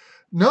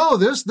 No,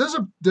 there's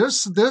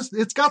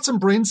it's got some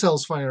brain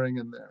cells firing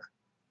in there.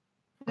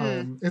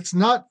 It's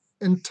not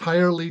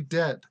entirely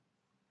dead.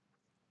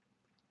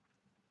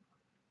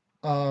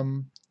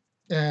 And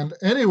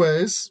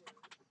anyways,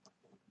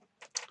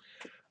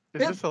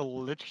 is this a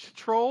lich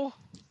troll?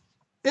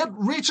 It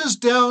reaches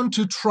down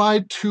to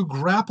try to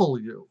grapple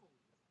you.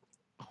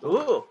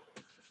 Ooh.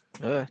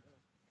 No.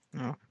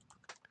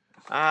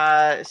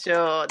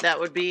 So that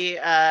would be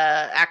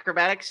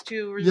acrobatics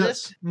to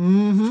resist. Yes.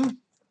 Mm-hmm.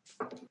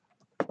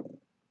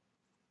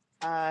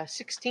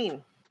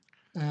 16.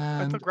 And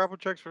I thought grapple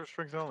checks were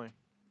strength only.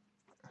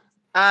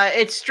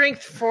 It's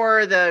strength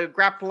for the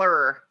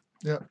grappler.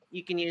 Yeah.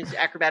 You can use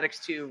acrobatics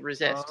to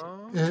resist.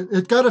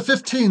 It got a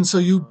 15, so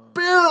you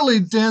barely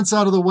dance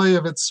out of the way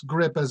of its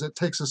grip as it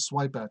takes a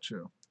swipe at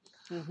you.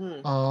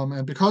 Mm-hmm.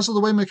 And because of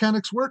the way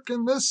mechanics work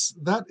in this,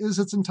 that is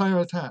its entire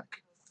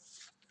attack.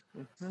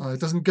 Mm-hmm. It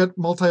doesn't get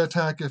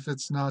multi-attack if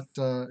it's not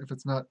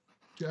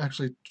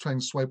actually trying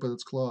to swipe with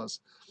its claws.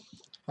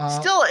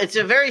 Still, it's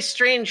a very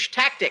strange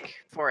tactic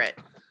for it,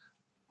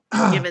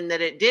 given that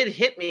it did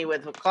hit me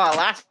with a claw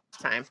last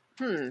time.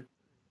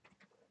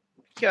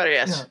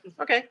 Curious. Yeah.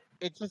 Okay.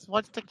 It just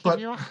wants to give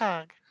you a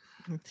hug.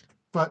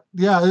 But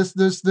yeah,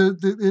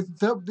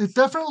 it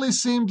definitely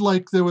seemed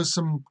like there was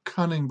some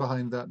cunning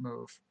behind that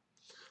move.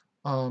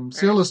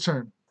 Cyrla's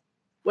turn.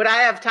 Would I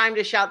have time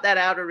to shout that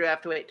out, or do I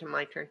have to wait till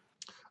my turn?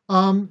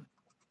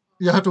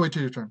 You have to wait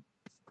till your turn.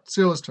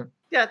 Cyrla's turn.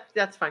 Yeah,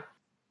 that's fine.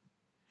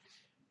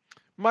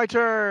 My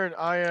turn.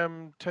 I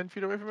am 10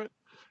 feet away from it.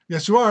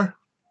 Yes, you are.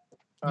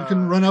 You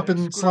can run up and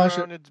scoot slash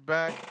around it. its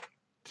back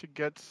to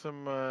get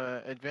some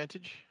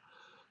advantage.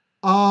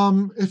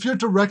 If you're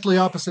directly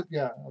opposite,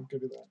 yeah, I'll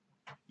give you that.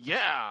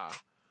 Yeah,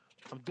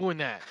 I'm doing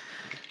that.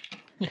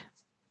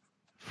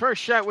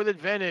 First shot with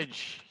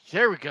advantage.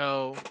 There we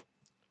go.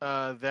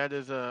 That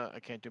is I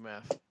can't do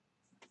math.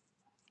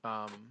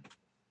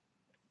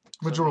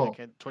 What'd you roll?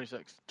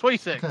 26.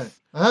 26. Okay,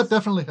 that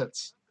definitely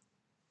hits.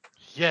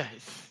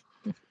 Yes.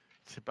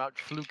 It's about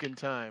fluke in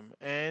time.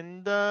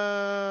 And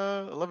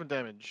 11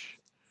 damage.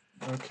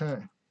 Okay.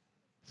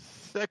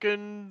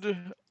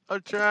 Second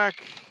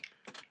attack.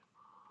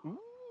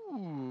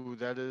 Ooh,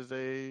 that is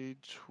a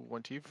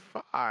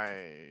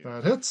 25.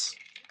 That hits.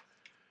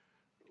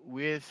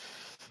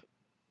 With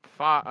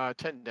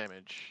 10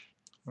 damage.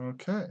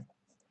 Okay.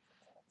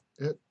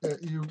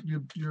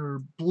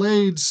 Your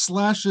blade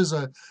slashes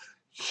a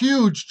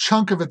huge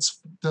chunk of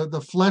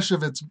the flesh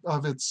of its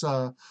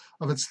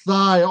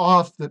thigh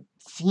off that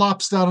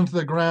flops down into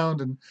the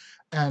ground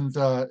and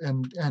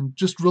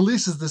just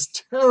releases this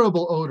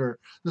terrible odor.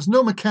 There's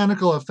no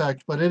mechanical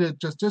effect, but it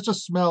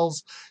just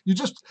smells.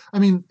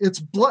 Its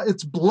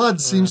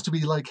blood seems to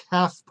be like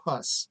half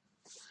pus.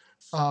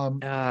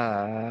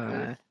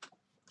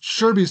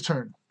 Sherby's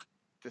turn.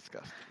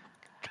 Disgusting.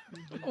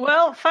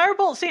 Well,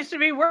 Firebolt seems to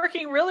be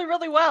working really,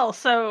 really well.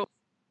 So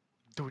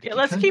yeah,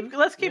 let's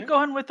keep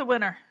going with the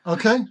winner.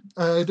 Okay,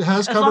 it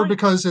has cover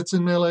because it's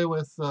in melee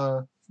with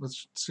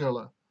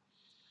Cyrla.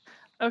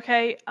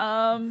 Okay.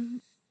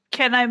 Can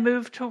I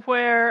move to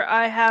where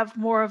I have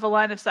more of a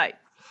line of sight?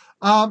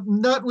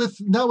 Not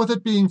with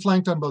it being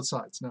flanked on both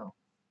sides. No.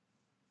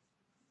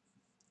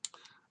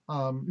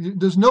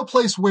 There's no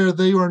place where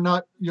you're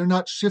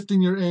not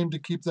shifting your aim to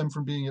keep them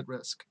from being at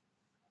risk.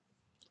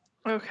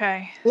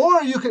 Okay.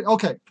 Or you can.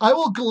 Okay, I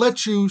will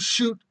let you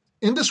shoot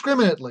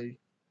indiscriminately,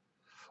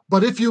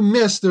 but if you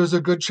miss, there's a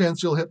good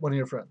chance you'll hit one of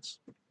your friends.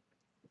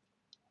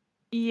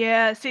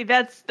 Yeah. See,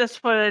 that's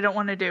what I don't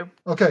want to do.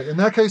 Okay. In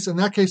that case,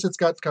 it's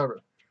got cover.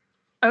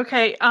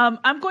 Okay.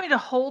 I'm going to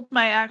hold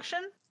my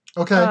action.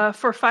 Okay.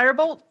 For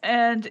Firebolt,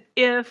 and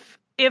if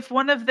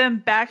one of them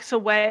backs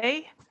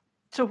away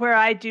to where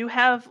I do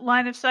have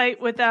line of sight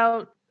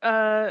without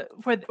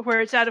where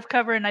it's out of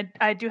cover, and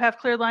I do have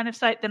clear line of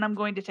sight, then I'm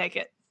going to take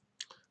it.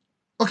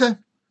 Okay.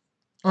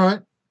 All right.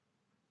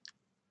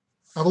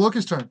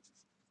 Avaloki's turn.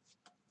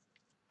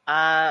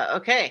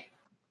 Okay.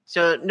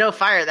 So no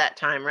fire that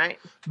time, right?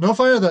 No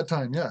fire that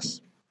time,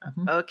 yes.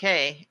 Mm-hmm.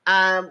 Okay.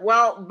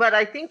 Well, but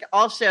I think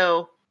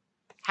also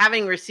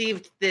having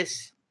received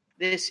this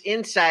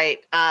insight,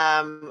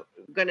 I'm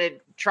going to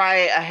try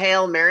a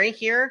Hail Mary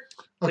here,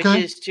 which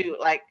is to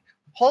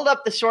hold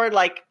up the sword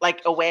like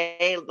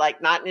away,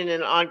 like not in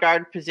an on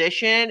guard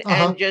position,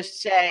 and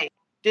just say,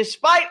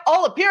 despite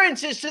all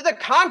appearances to the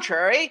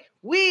contrary,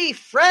 we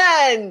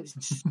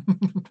friends.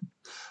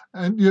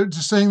 And you're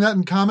just saying that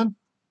in common?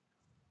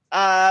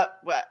 Well,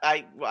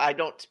 I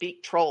don't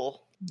speak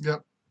troll.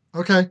 Yep.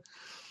 Okay.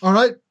 All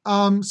right.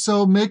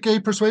 So make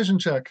a persuasion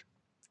check.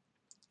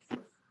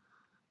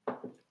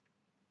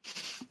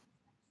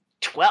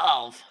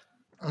 12.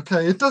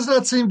 Okay. It does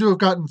not seem to have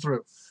gotten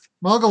through.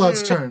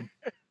 Malgalad's turn.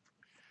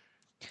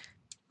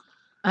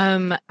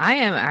 I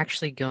am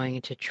actually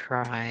going to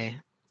try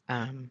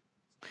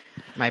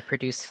my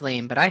produce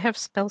flame, but I have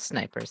spell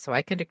sniper, so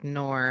I can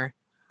ignore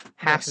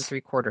half and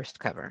 3/4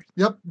 cover.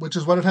 Yep, which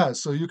is what it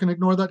has. So you can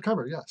ignore that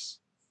cover. Yes.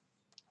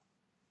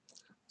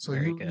 So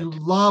you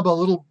lob a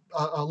little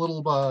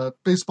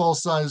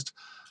baseball-sized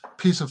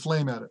piece of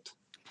flame at it.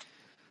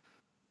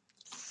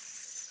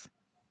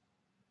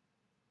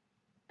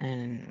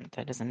 And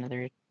that is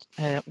another.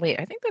 Wait,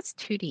 I think that's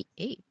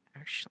 2d8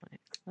 actually.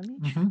 Let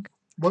me check.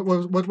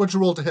 What'd you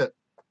roll to hit?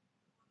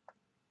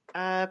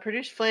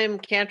 Produce flame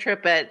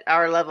cantrip at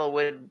our level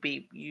would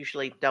be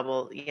usually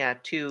double. Yeah,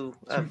 two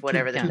of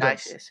whatever the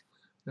dice is.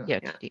 Yeah,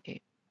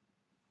 2d8.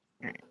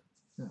 All right.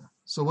 Yeah.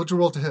 So what'd you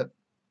roll to hit?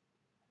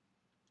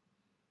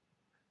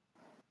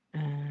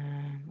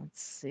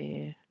 Let's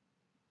see.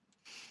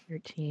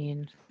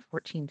 13,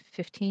 14,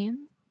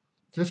 15.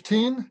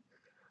 15?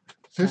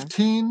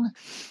 15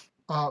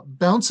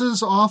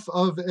 bounces off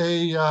of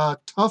a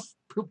tough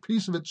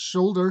piece of its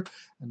shoulder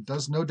and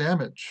does no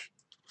damage.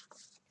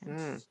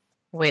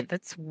 Wait,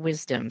 that's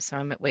wisdom. So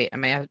am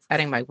I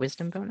adding my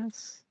wisdom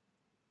bonus?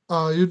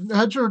 You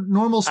had your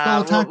normal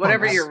spell attack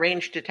whatever bonus. your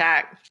ranged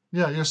attack.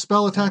 Yeah, your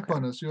spell attack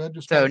bonus. You had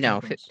your spell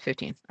attack bonus.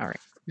 15. All right.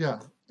 Yeah,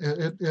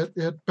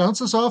 it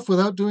bounces off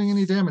without doing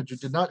any damage. You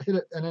did not hit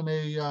it in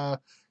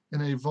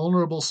a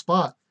vulnerable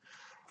spot.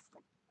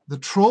 The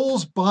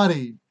troll's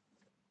body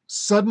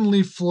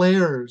suddenly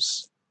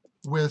flares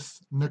with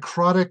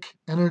necrotic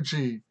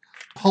energy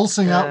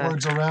pulsing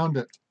outwards around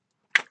it.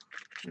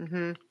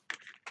 Mm-hmm.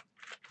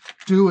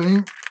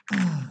 Doing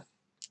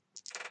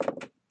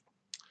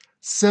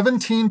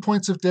 17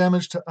 points of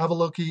damage to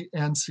Avaloki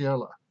and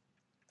Sierra.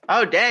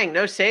 Oh, dang.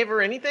 No save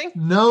or anything?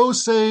 No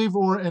save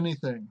or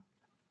anything.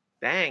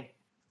 Dang.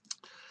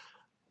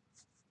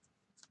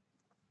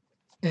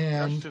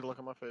 And look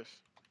at my face.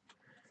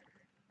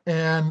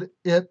 And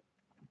it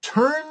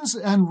turns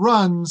and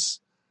runs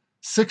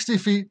 60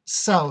 feet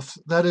south.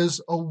 That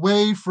is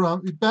away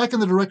from, back in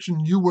the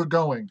direction you were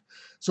going.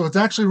 So it's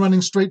actually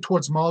running straight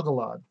towards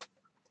Malgalad.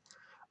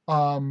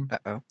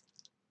 Uh-oh.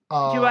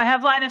 Do I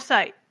have line of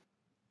sight?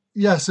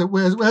 Yes,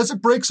 as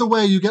it breaks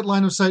away, you get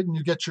line of sight and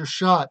you get your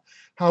shot.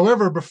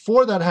 However,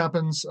 before that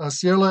happens,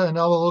 Sierra and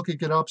Avaloki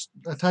get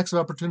attacks of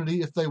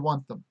opportunity if they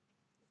want them.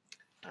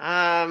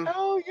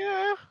 Oh,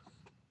 yeah.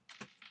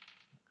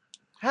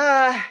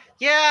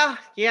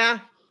 Yeah.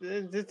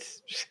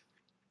 It's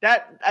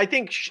that. I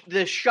think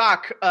the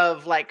shock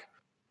of like,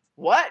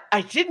 what?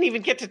 I didn't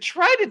even get to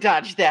try to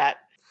dodge that.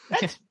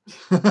 That's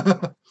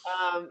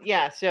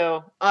yeah.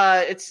 So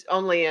it's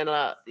only in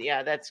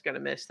that's gonna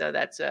miss though.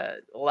 That's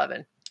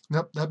 11.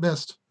 Yep, that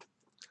missed.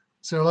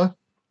 Sierra?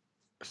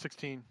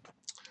 16.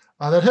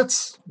 That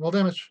hits. Roll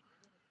damage.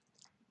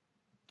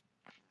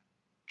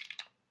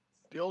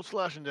 The old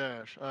slash and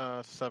dash.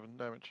 7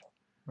 damage.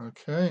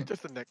 Okay.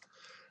 Just the nick.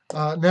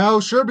 Now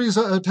Sherby's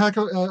attack,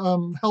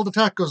 held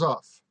attack goes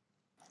off.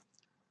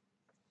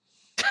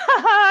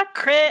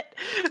 Crit.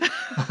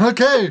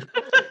 Okay.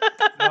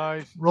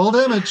 Nice. Roll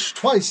damage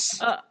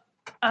twice.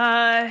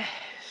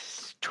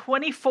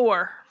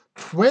 24.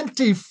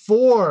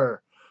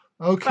 24.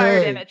 Okay.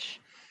 Fire damage.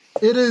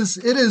 It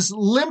is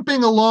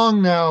limping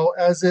along now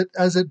as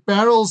it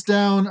barrels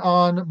down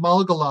on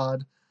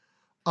Malgalad.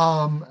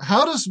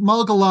 How does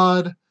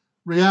Malgalad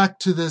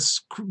react to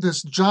this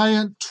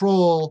giant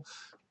troll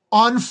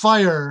on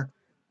fire,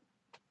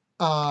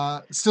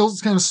 still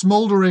kind of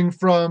smoldering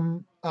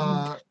from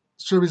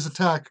Sherby's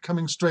attack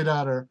coming straight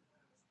at her?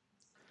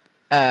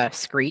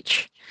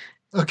 Screech.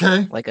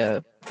 Okay. Like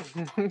a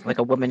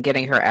woman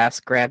getting her ass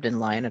grabbed in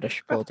line at a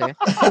Chipotle.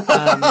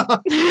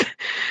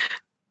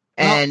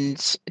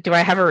 And do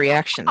I have a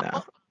reaction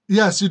though?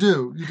 Yes, you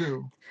do. You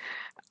do.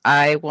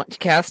 I want to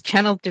cast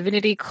Channel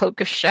Divinity Cloak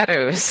of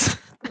Shadows.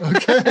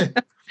 Okay.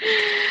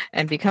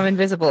 And become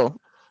invisible.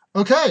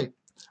 Okay.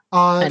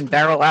 And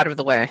barrel out of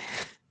the way.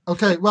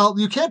 Okay, well,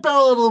 you can't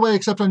barrel out of the way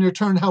except on your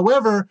turn.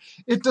 However,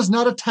 it does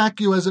not attack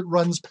you as it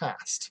runs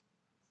past.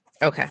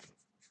 Okay.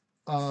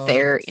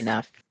 Fair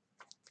enough.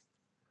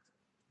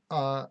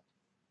 And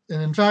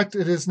in fact,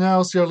 it is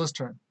now Sierra's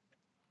turn.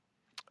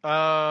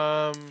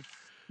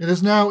 It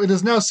is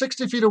now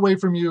 60 feet away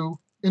from you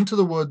into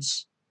the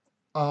woods,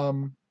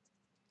 going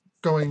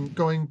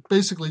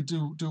basically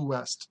due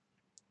west.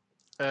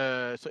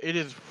 So it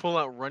is full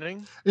out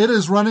running? It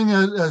is running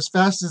as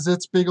fast as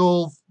its big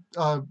old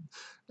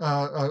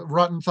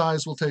rotten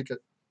thighs will take it.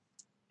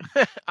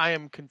 I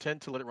am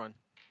content to let it run.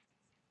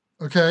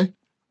 Okay.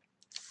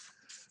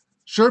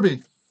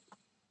 Sherby.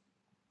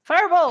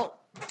 Firebolt.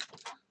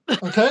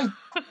 Okay.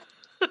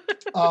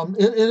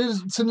 It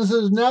is, since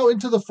it is now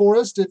into the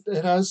forest,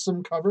 it has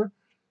some cover,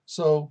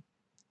 so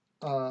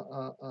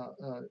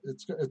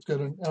it's got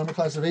an armor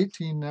class of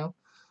 18 now.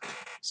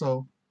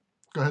 So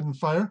go ahead and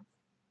fire.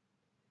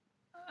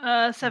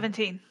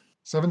 17.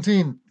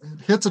 17.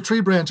 It hits a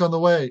tree branch on the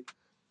way,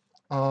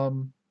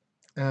 and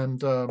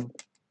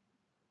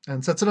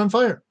sets it on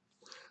fire.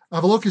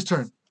 Avaloki's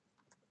turn.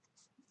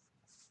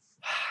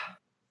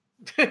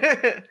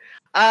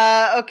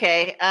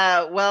 Okay.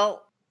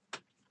 Well,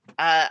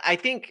 I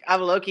think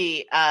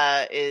Avaloki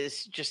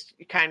is just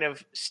kind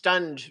of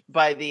stunned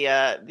by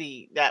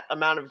that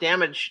amount of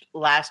damage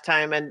last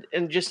time,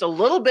 and just a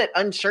little bit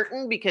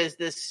uncertain because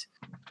this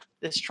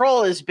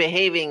troll is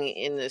behaving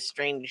in this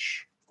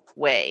strange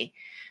way.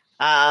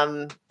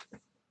 And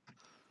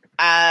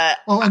by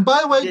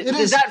the way,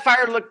 does that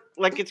fire look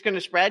like it's going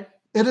to spread?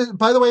 It is.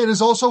 By the way, it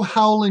is also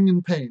howling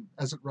in pain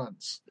as it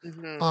runs.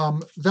 Mm-hmm.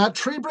 That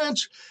tree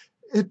branch,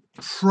 it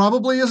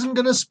probably isn't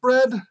going to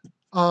spread.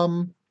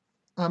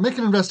 Make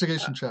an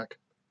investigation check.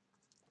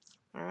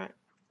 All right.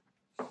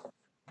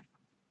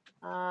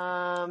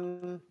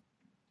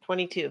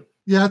 22.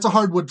 Yeah, it's a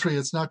hardwood tree.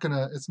 It's not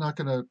gonna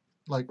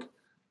like.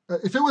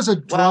 If it was a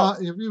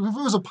if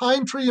it was a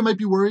pine tree, you might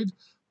be worried,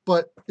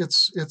 but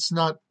it's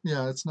not.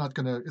 Yeah, it's not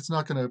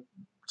gonna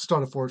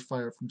start a forest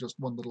fire from just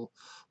one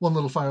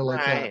little fire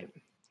like that.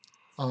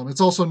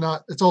 It's also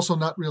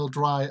not real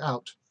dry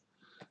out.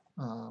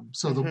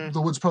 So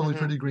the wood's probably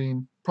pretty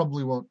green.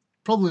 Probably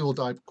will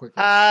die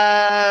quickly.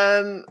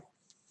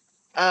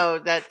 Oh,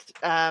 that's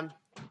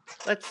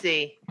let's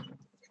see.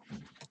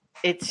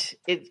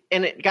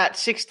 It got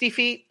 60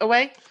 feet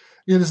away.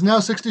 It is now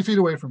 60 feet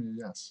away from you.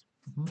 Yes.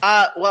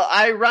 Mm-hmm. Well,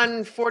 I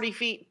run 40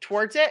 feet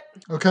towards it.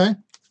 Okay.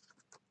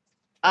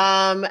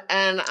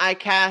 And I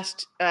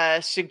cast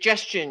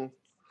suggestion,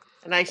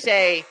 and I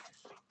say,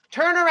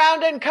 "Turn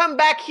around and come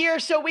back here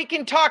so we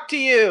can talk to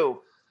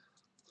you."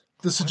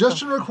 Does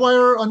suggestion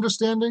require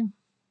understanding?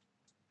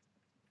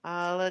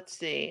 Let's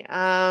see.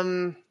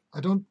 I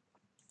don't.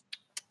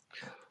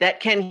 That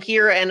can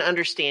hear and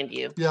understand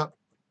you. Yeah.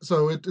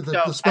 So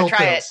the spell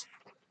fails.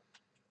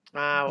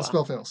 The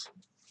spell fails.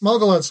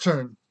 Malgalad's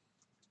turn.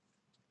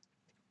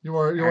 You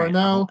are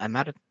now. I'm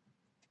out of.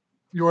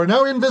 You are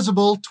now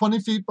invisible, 20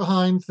 feet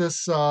behind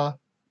this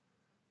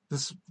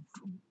this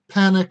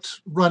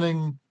panicked,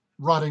 running,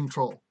 rotting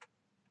troll.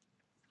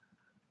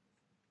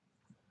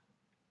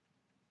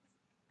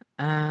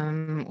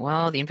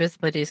 Well, the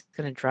invisibility is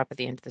going to drop at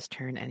the end of this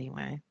turn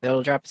anyway.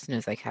 It'll drop as soon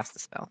as I cast the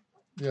spell.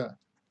 Yeah.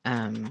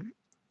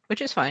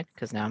 Which is fine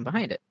because now I'm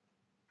behind it.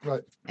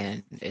 Right.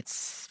 And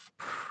it's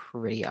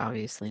pretty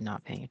obviously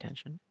not paying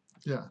attention.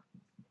 Yeah.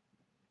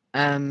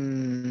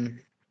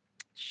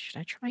 Should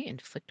I try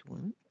inflict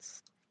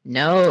wounds?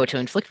 No, to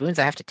inflict wounds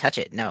I have to touch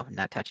it. No,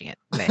 not touching it.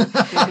 Okay.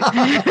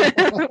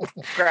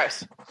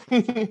 Gross.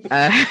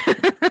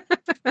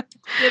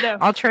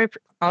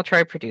 I'll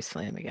try produce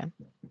flame again.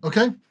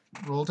 Okay.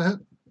 Roll to hit.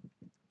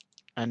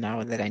 And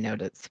now that I know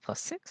that it's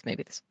 +6,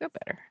 maybe this will go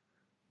better.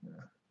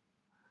 Yeah.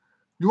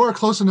 You are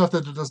close enough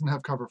that it doesn't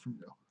have cover from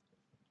you.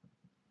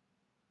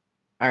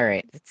 All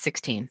right, it's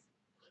 16.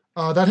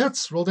 That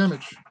hits. Roll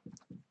damage.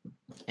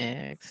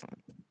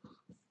 Excellent.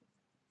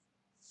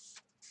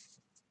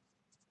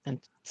 And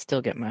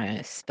still get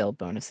my spell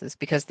bonuses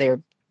because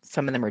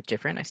some of them are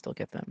different. I still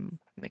get them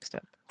mixed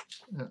up.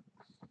 Yeah.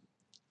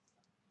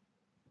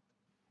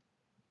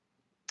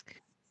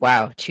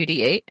 Wow,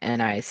 2d8,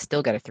 and I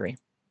still got a 3.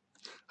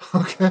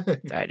 Okay.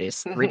 That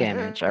is 3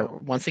 damage. I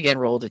once again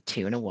rolled a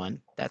 2 and a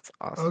 1. That's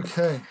awesome.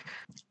 Okay.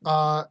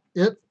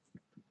 It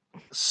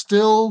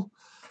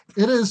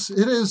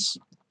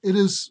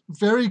is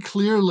very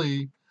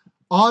clearly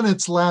on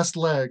its last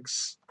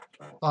legs,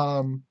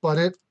 but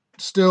it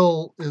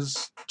still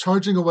is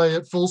charging away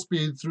at full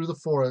speed through the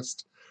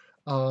forest.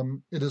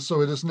 It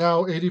is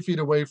now 80 feet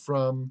away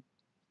from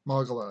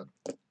Malgalad.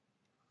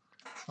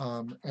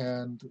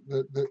 And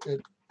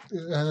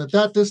at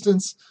that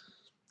distance,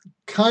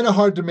 kind of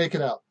hard to make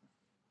it out.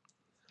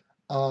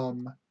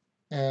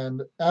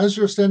 And as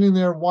you're standing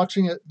there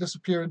watching it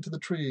disappear into the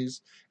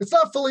trees, it's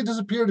not fully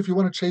disappeared. If you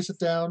want to chase it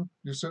down,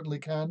 you certainly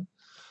can.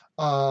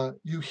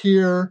 You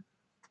hear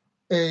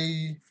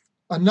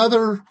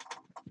another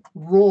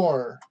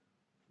roar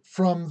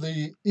from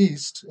the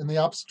east, in the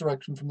opposite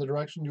direction from the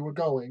direction you were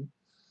going.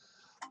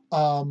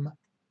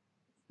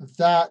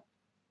 That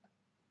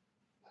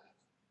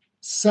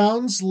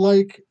sounds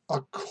like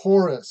a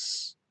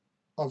chorus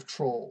of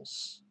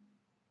trolls.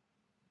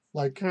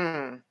 Like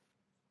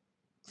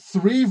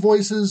 3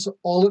 voices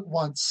all at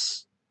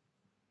once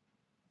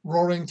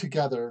roaring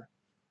together,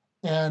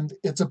 and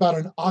it's about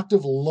an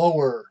octave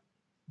lower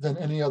than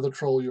any other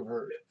troll you've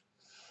heard.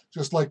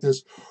 Just like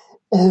this.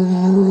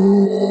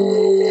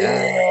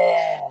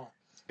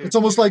 It's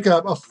almost like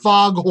a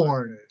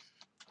foghorn.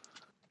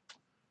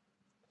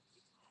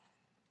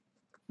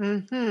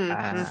 Just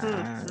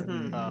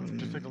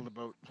signal the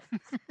boat.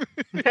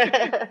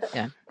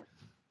 Yeah.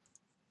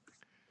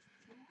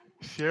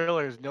 Sierra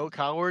is no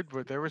coward,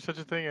 but there was such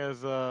a thing as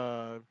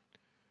the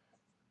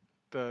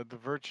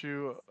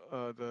virtue,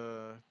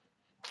 the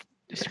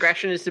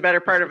discretion is the better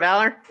part of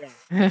valor.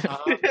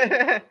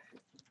 Yeah.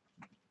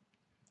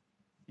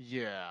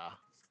 Yeah.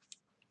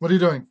 What are you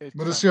doing?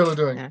 What is Sierra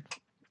doing?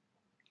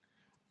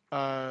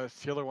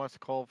 Sierra wants to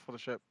call for the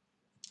ship.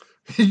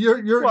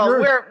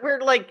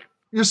 we're like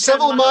you're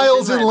several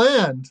miles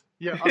inland.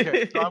 Yeah.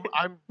 Okay. So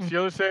I'm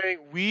Sierra saying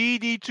we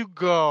need to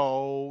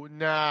go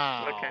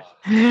now.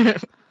 Okay.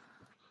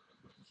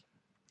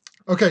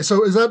 Okay,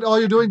 so is that all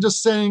you're doing?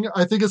 Just saying,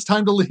 I think it's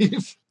time to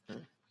leave?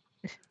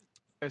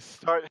 I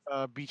start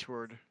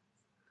beachward.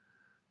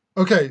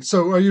 Okay,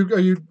 so are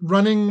you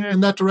running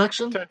in that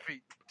direction? 10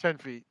 feet. 10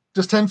 feet.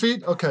 Just 10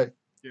 feet? Okay.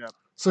 Yeah.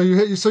 So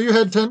you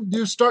had 10.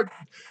 You start.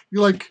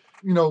 You're like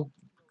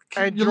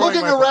and you're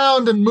looking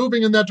around and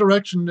moving in that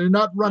direction. You're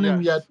not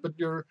running yet, but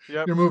you're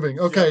moving.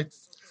 Okay. Yep.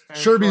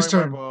 Sherby's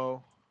turn.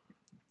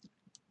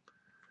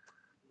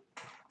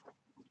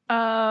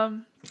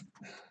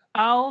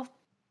 I'll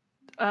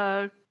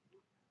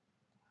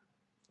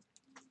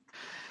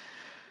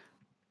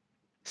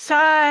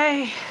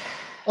sigh.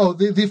 Oh,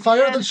 the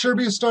fire that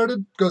Sherby has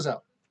started goes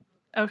out.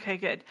 Okay,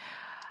 good.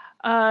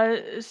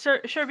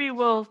 Sherby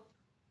will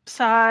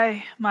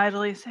sigh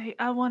mightily, say,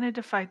 "I wanted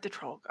to fight the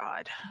troll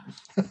god."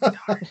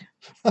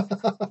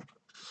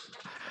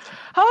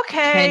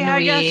 Okay,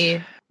 I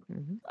guess.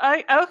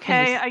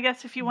 I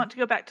guess if you want to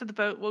go back to the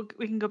boat,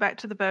 we can go back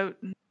to the boat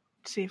and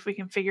see if we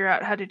can figure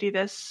out how to do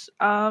this.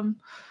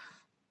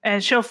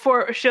 And she'll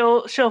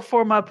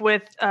form up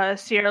with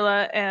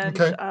Sierra and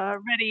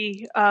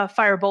ready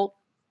firebolt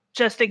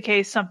just in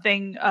case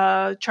something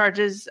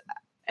charges,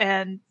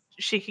 and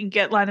she can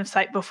get line of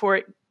sight before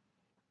it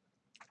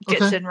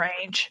gets in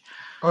range.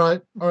 All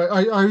right.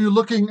 Are you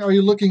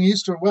looking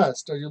east or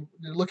west? You're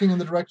looking in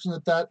the direction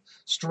that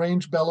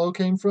strange bellow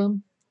came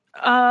from?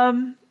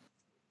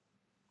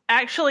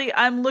 Actually,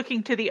 I'm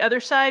looking to the other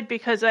side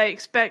because I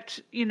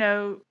expect,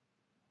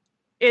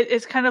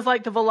 it's kind of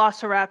like the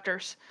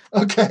velociraptors.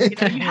 Okay.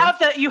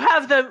 You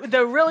have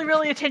the really,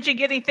 really attention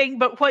getting thing,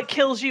 but what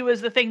kills you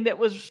is the thing that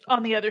was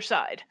on the other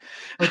side.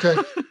 Okay.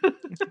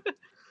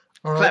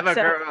 All right. Clever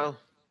girl.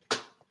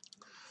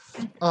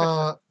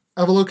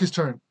 Avaloki's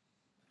turn.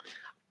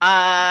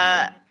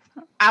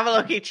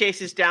 Avaloki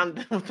chases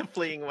down the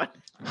fleeing one.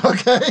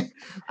 Okay.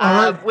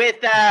 All right. With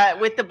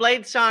the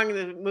blade song,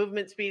 the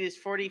movement speed is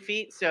 40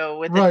 feet. So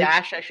with the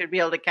dash, I should be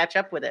able to catch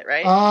up with it,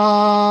 right?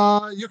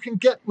 You can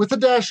get with the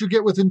dash. You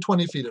get within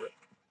 20 feet of it.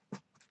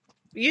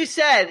 You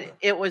said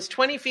it was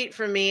 20 feet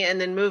from me,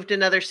 and then moved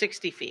another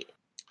 60 feet.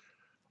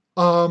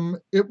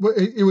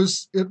 It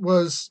was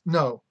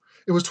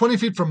 20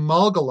 feet from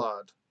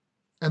Malgalad,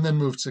 and then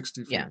moved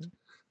 60 feet. Yeah.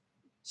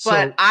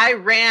 But I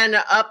ran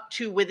up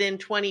to within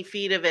 20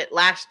 feet of it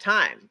last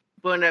time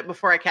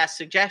before I cast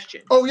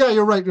suggestion. Oh yeah,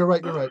 you're right.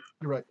 Yeah.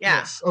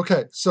 Yes.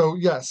 Okay. So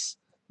yes,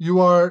 you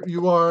are.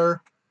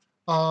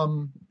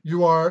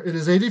 It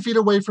is 80 feet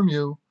away from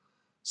you.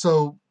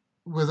 So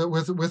with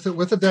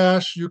a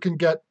dash, you can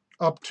get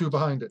up to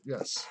behind it.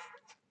 Yes.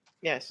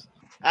 Yes.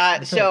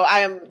 Okay. So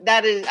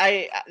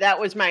that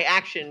was my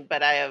action,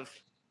 but I have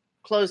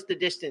closed the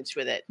distance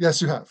with it.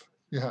 Yes, you have.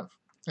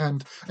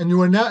 And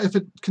you are now, if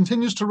it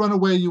continues to run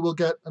away, you will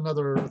get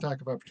another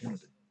attack of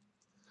opportunity.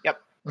 Yep.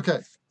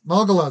 Okay.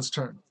 Malgalad's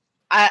turn.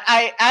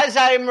 I as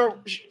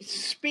I'm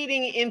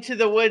speeding into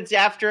the woods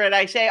after it,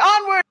 I say,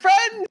 "Onward,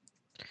 friend!"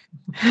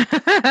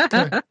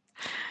 Okay.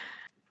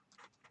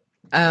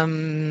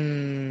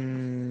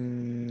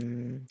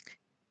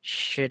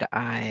 Should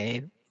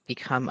I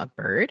become a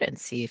bird and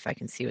see if I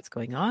can see what's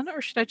going on,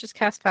 or should I just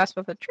cast Fast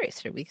with a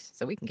Trace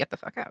so we can get the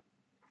fuck out?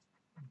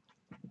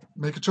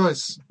 Make a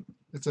choice.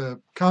 It's a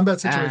combat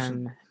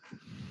situation.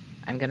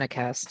 I'm going to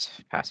cast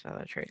Pass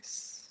Without a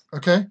Trace.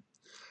 Okay.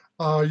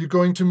 Are you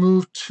going to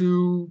move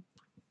to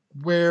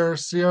where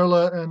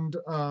Sierra and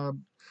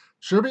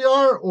Sherby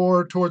are,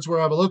 or towards where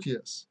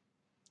Avaloki is?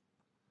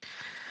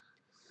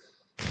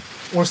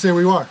 Or stay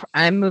where you are?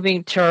 I'm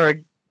moving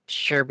toward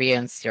Sherby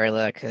and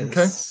Sierra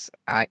because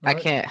I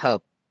can't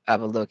help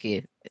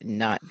Avaloki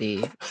not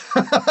be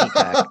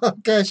peacock,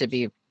 okay. to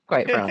be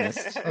quite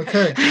honest.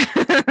 Okay.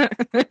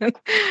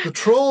 The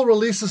troll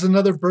releases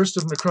another burst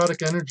of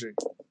necrotic energy.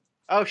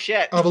 Oh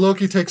shit!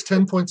 Avaloki takes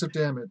 10 points of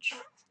damage.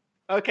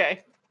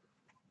 Okay.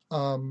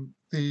 The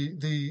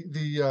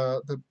trees.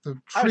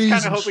 I was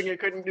kind of hoping it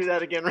couldn't do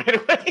that again right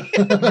away.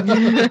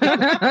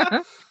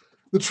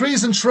 The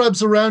trees and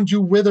shrubs around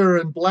you wither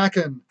and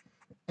blacken,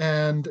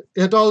 but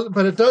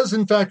it does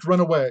in fact run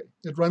away.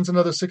 It runs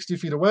another 60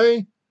 feet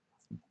away.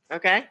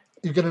 Okay.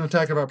 You get an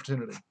attack of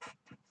opportunity.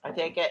 I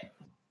take it.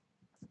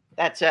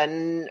 That's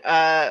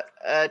a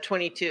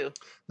 22.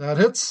 That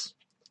hits.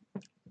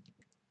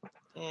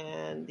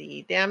 And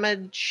the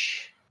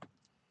damage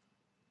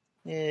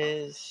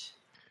is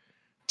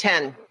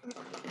 10.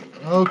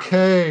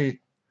 Okay.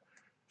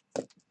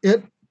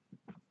 It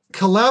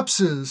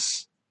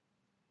collapses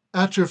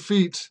at your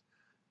feet,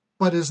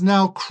 but is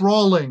now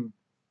crawling,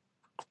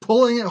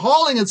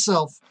 hauling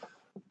itself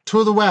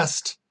to the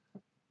west.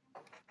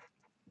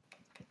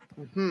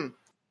 Mm-hmm.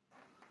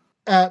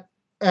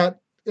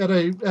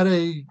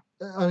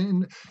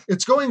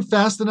 It's going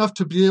fast enough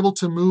to be able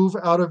to move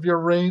out of your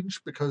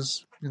range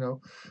because,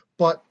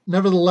 but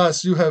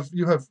nevertheless,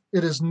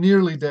 it is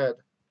nearly dead.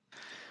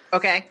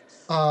 Okay.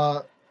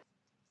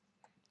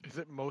 Is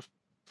it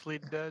mostly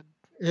dead?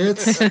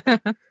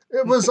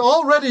 It was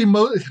already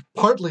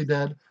partly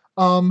dead.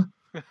 Well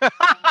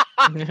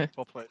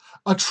played.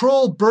 A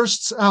troll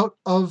bursts out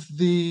of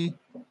the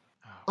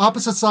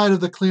opposite side of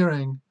the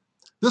clearing.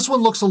 This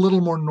one looks a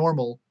little more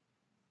normal.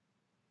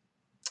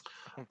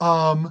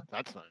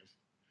 That's nice.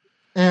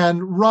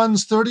 And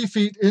runs 30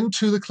 feet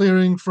into the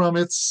clearing from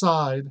its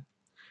side.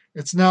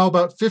 It's now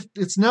about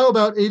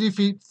 80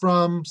 feet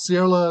from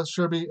Sierra,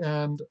 Sherby,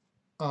 and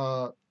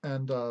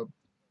Malgalad.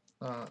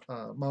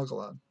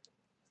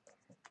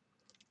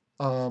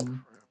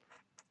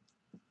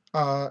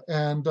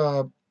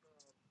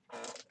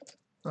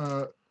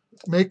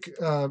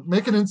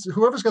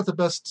 Whoever's got the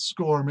best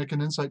score, make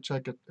an insight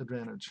check at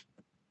advantage.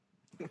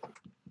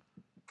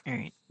 All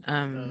right.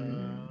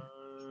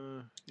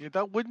 Yeah,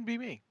 that wouldn't be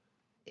me.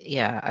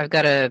 Yeah, I've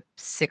got a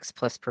 6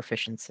 plus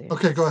proficiency.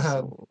 Okay, go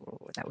ahead.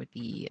 So that would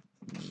be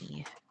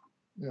me.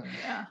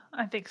 Yeah,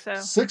 I think so.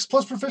 6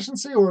 plus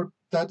proficiency, or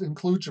that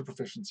includes your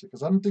proficiency?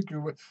 Because I don't think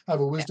you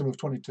have a wisdom of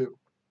 22.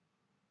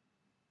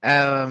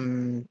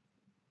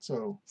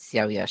 So.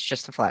 Yeah, it's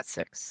just a flat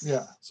 6.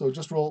 Yeah, so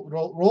just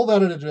roll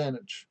that at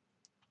advantage.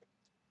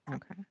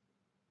 Okay.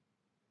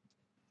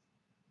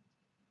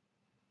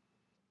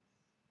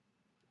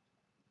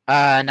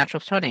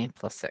 Natural 20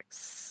 plus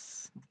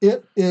 6.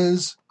 It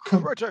is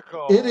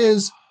critical. It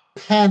is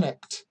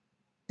panicked.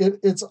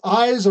 Its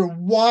eyes are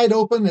wide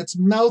open, its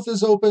mouth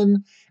is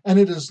open, and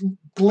it is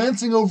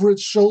glancing over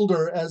its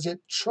shoulder as it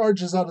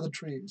charges out of the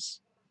trees.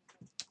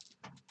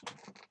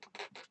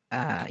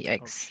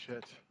 Yikes. Oh,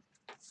 shit.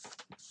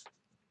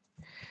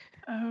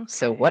 Okay.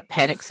 So what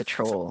panics a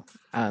troll?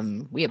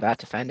 We about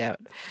to find out.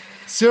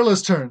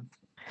 Cirla's turn.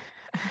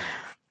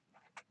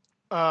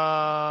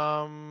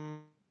 I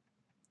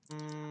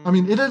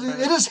mean, it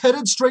is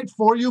headed straight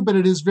for you, but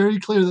it is very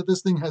clear that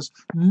this thing has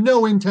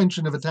no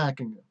intention of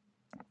attacking you.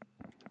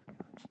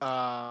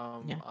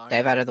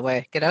 Dive out of the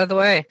way. Get out of the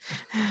way.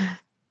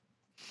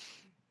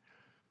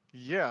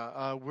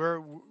 Yeah,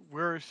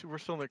 we're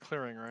still in the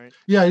clearing, right?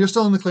 Yeah, you're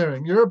still in the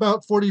clearing. You're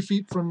about 40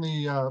 feet from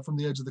the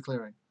edge of the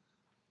clearing.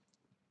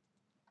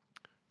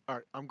 All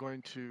right, I'm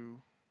going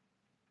to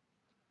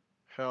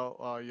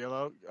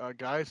yell out,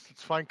 guys,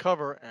 let's find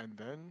cover, and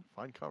then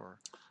find cover.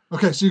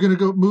 Okay, so you're going to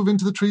go move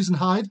into the trees and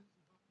hide?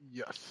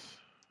 Yes.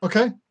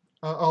 Okay,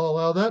 I'll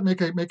allow that.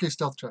 Make a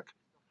stealth check.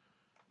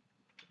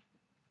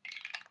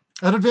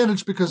 At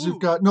advantage because you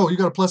got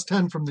a plus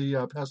 10 from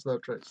the pass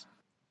without trace.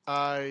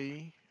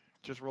 I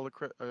just rolled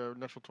a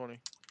natural 20.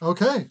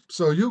 Okay,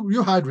 so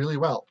you hide really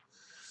well.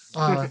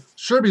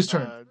 Sherby's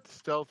turn.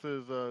 Stealth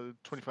is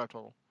 25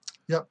 total.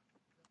 Yep.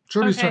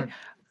 Sherby's turn.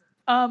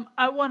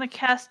 I want to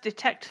cast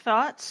Detect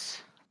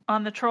Thoughts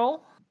on the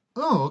troll.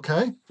 Oh,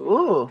 okay.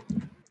 Ooh.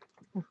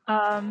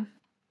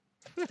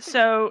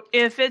 So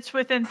if it's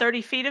within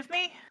 30 feet of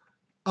me,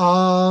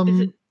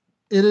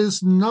 it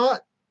is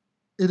not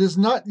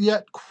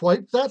yet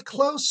quite that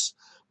close,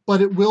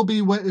 but it will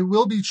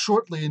be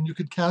shortly, and you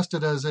could cast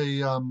it as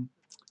a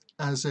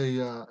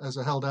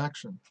held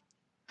action.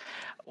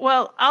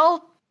 Well,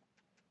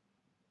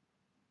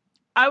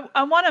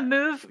 I want to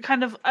move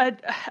kind of.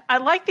 I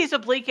like these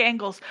oblique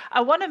angles.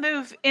 I want to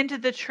move into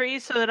the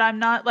trees so that I'm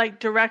not like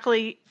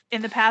directly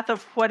in the path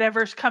of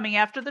whatever's coming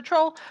after the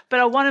troll, but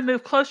I want to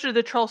move closer to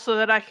the troll so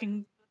that I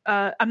can.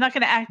 I'm not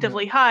going to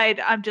actively hide.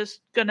 I'm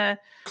just gonna.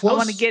 I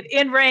want to get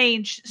in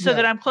range so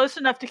that I'm close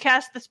enough to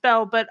cast the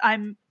spell, but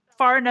I'm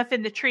far enough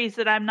in the trees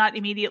that I'm not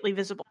immediately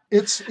visible.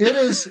 It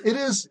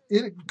is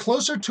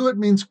closer to it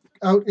means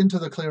out into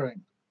the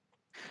clearing.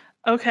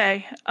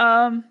 Okay.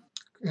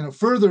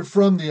 Further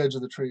from the edge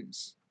of the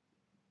trees.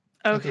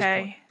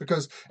 Okay.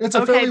 Because it's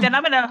a fairly... then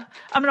I'm gonna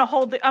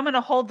hold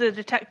the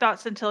detect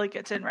thoughts until it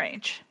gets in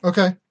range.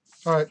 Okay.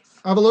 All right.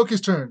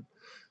 Avaloki's turn.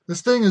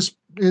 This thing is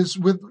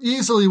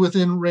easily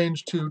within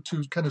range to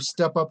kind of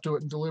step up to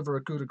it and deliver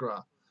a coup de grace.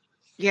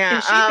 Yeah.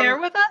 Is she there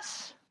with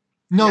us?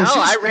 No,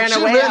 I ran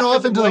away. She ran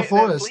off into the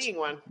forest. The fleeing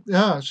one.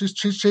 Yeah, she's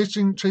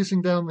chasing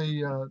down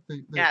the.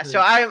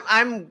 So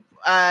I'm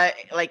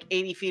like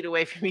 80 feet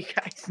away from you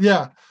guys.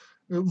 Yeah,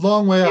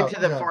 long way out into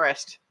the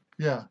forest.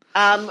 Yeah.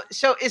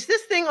 So is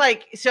this thing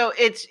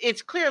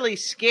it's clearly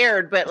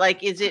scared, but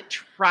like, is it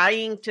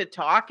trying to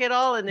talk at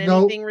all in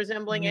anything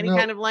resembling any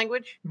kind of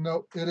language?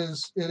 No, it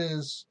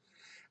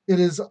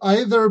is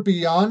either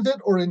beyond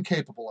it or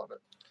incapable of it.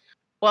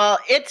 Well,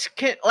 it's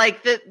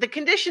like the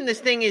condition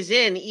this thing is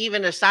in,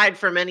 even aside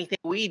from anything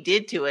we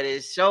did to it,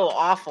 is so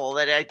awful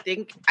that I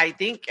think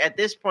at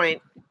this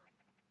point,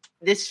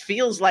 this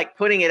feels like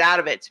putting it out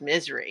of its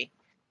misery.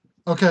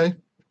 Okay.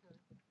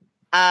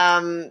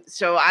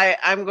 So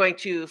I'm going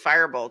to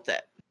firebolt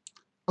it.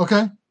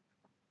 Okay.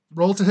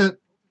 Roll to hit.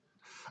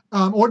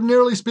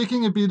 Ordinarily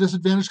speaking, it'd be a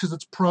disadvantage because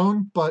it's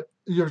prone, but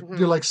you're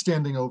like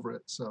standing over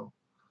it, so.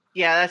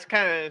 Yeah, that's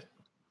kind of,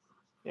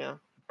 yeah.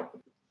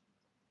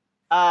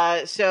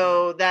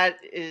 So that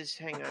is,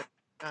 hang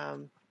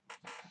on.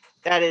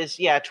 That is,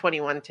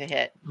 21 to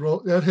hit. Roll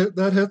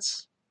that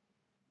hits.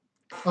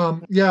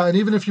 Yeah, and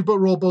even if you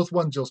roll both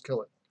ones, you'll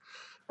kill it.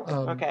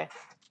 Okay.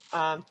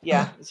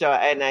 So,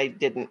 and I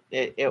didn't,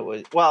 it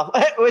was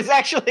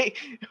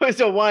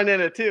a 1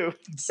 and a 2.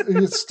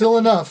 It's still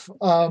enough.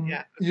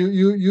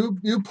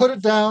 You put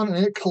it down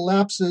and it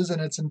collapses and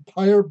its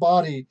entire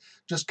body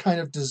just kind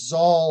of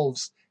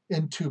dissolves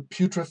into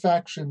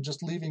putrefaction,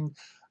 just leaving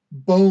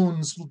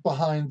bones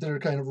behind that are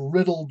kind of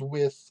riddled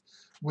with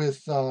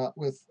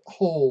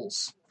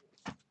holes.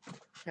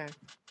 Okay.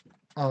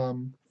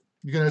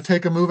 You're gonna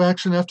take a move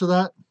action after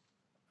that?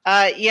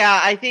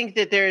 I think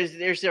that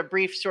there's a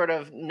brief sort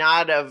of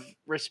nod of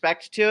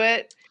respect to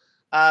it,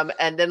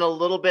 and then a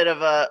little bit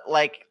of a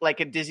like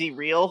a dizzy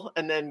reel,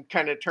 and then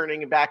kind of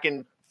turning back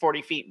in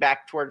 40 feet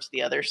back towards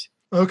the others.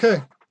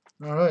 Okay,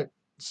 all right.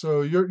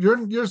 So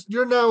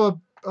you're now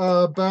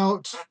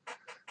about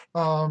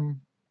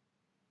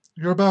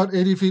you're about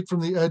 80 feet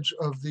from the edge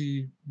of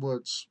the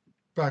woods,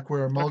 back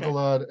where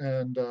Malgalad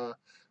and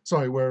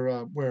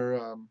where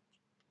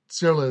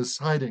Cirla is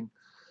hiding.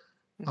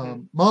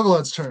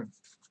 Malgalad's turn.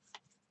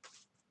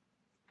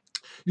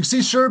 You see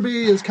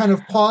Sherby is kind of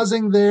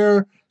pausing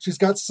there. She's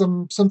got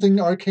something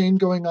arcane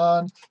going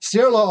on.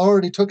 Cirla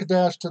already took a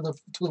dash to the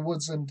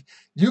woods, and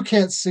you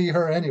can't see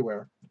her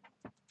anywhere.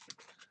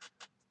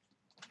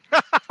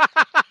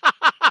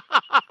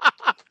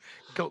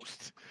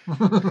 Ghost.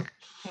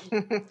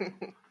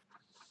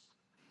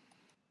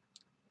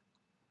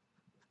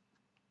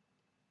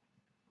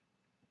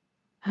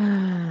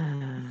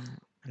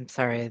 I'm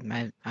sorry.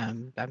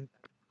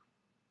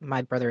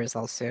 My brother is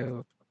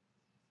also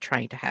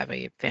trying to have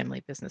a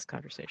family business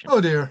conversation.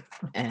 Oh dear.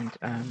 And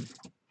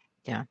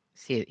yeah,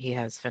 see, he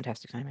has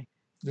fantastic timing.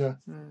 Yeah.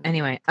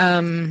 Anyway,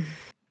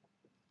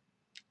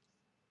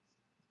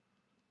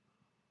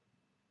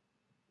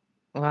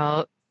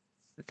 well,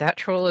 that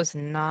troll is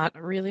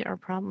not really our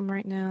problem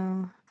right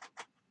now.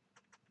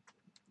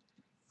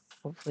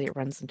 Hopefully it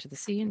runs into the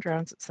sea and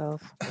drowns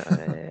itself,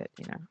 but,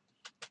 you know.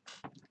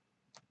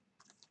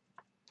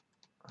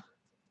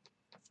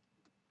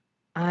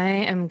 I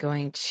am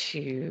going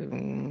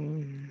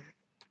to...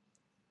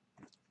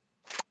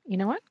 You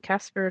know what?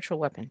 Cast Spiritual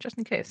Weapon, just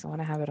in case. I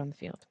want to have it on the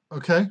field.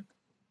 Okay.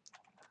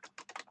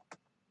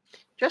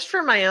 Just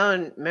for my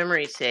own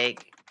memory's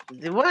sake,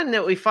 the one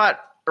that we fought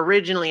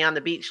originally on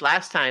the beach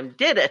last time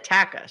did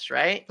attack us,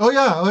 right? Oh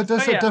yeah, it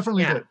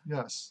definitely did.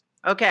 Yes.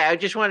 Okay, I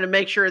just wanted to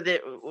make sure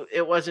that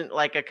it wasn't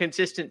like a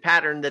consistent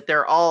pattern that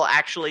they're all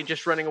actually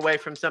just running away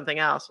from something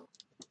else.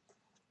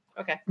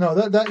 Okay. No,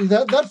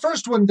 that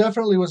first one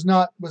definitely was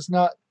not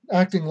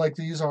acting like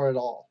these are at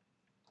all.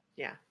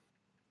 Yeah.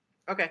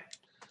 Okay.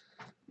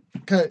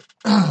 Okay.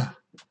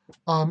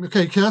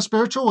 Okay, cast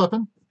spiritual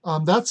weapon.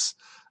 That's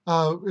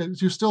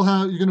you still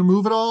have. You're going to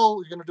move at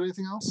all? You're going to do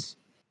anything else?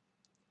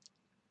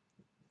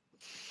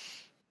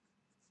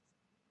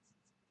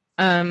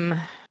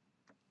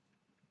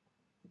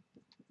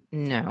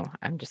 No,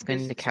 I'm just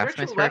going to cast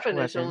my spiritual weapon.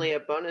 Is only a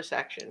bonus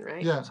action,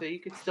 right? Yeah. So you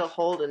could still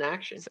hold an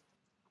action.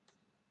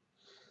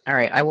 All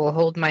right, I will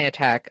hold my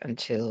attack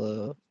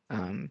until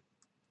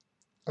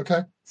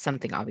okay.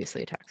 Something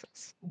obviously attacks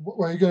us.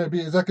 What are you going to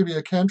be? Is that going to be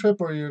a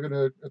cantrip, or are you going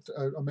to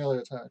a melee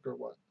attack, or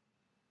what?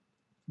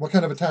 What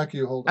kind of attack are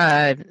you holding?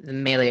 The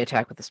melee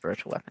attack with the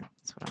spiritual weapon.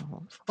 That's what I'm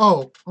holding.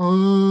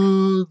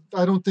 Oh,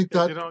 I don't think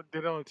that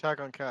they don't attack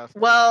on cast.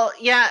 Well,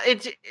 yeah,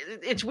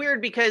 it's weird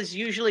because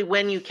usually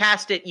when you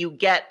cast it, you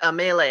get a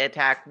melee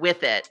attack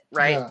with it,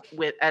 right?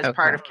 Yeah. As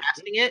part of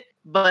casting it,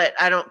 but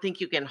I don't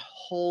think you can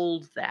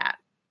hold that.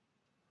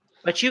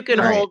 But you can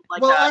hold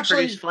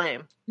produce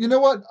flame. You know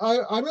what?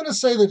 I'm going to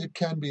say that it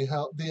can be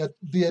held.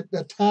 The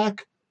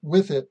attack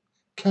with it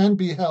can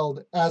be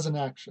held as an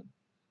action.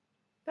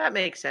 That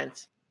makes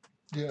sense.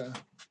 Yeah.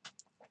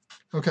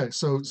 Okay,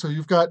 so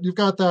you've got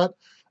that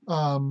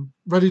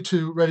ready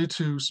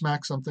to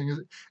smack something,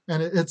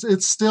 and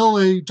it's still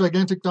a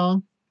gigantic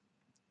dong.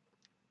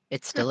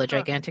 It's still a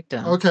gigantic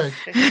dong. Okay.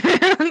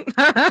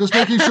 Just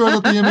making sure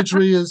that the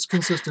imagery is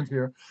consistent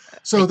here.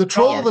 So the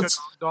troll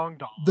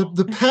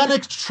the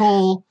panicked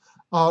troll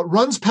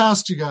runs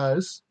past you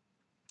guys.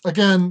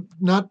 Again,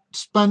 not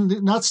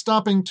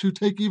stopping to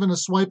take even a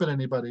swipe at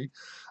anybody.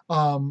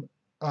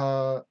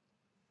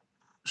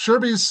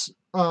 Sherby's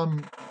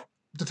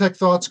detect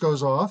thoughts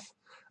goes off.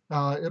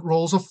 It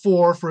rolls a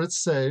 4 for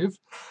its save.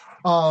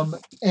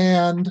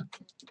 And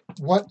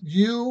what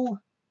you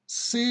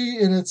see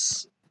in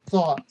its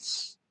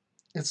thoughts,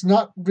 it's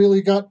not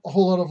really got a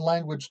whole lot of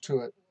language to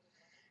it.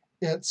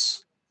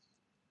 It's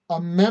a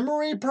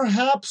memory,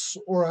 perhaps,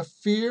 or a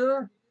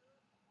fear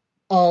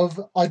of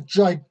a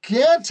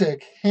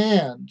gigantic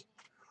hand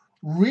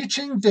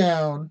reaching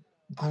down,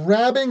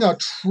 grabbing a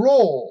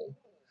troll,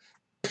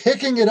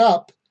 picking it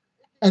up,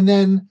 and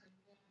then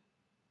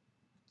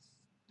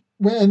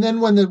when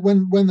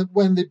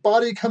the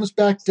body comes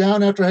back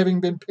down after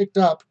having been picked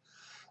up,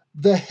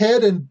 the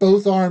head and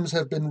both arms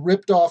have been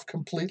ripped off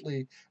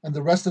completely, and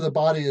the rest of the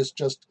body is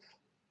just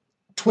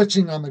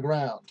twitching on the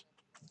ground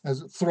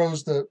as it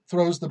throws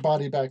the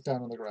body back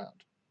down on the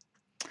ground.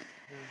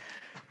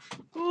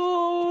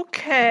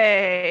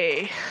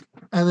 Okay.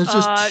 And there's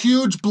just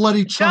huge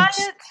bloody chunks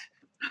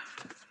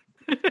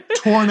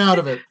torn out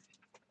of it.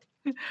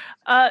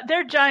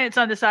 They're giants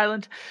on this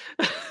island.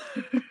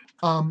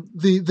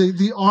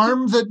 The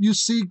arm that you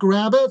see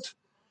grab it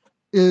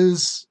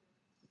is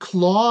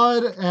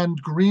clawed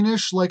and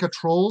greenish like a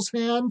troll's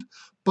hand,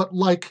 but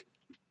like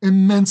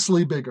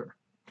immensely bigger.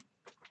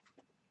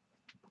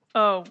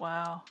 Oh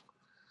wow.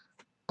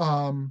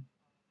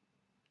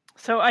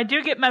 So I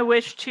do get my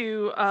wish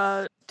to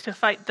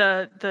fight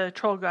the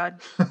troll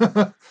god.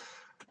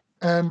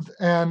 and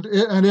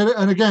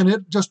again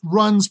it just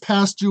runs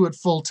past you at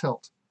full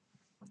tilt.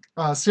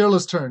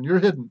 Sierra's turn. You're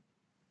hidden.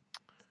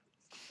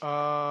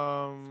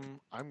 I'm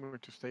going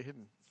to stay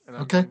hidden, and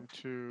I'm okay. going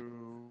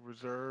to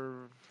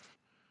reserve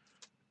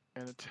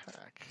an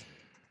attack.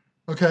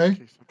 Okay. In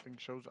case something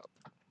shows up.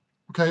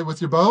 Okay, with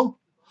your bow?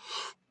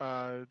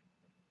 Yes.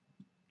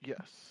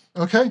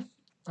 Okay.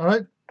 All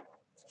right.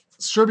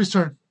 It's Sherby's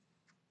turn.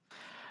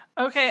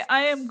 Okay,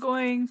 I am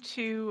going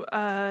to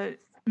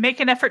make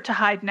an effort to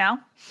hide now.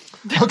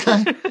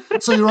 Okay.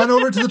 So you run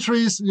over to the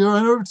trees. You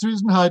run over to the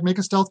trees and hide. Make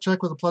a stealth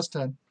check with a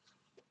 +10.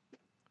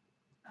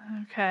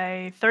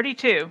 Okay,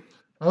 32.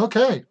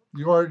 Okay,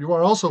 you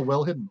are also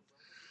well hidden.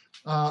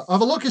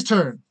 Avaloki's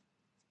turn.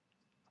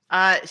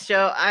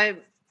 So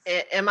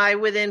am I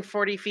within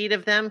 40 feet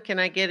of them? Can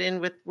I get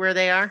in with where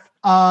they are?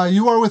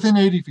 You are within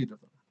 80 feet of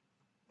them.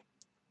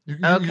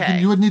 Okay.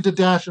 You would need to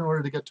dash in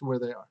order to get to where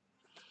they are.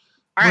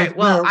 All right.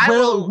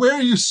 Well,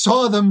 where you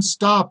saw them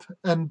stop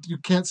and you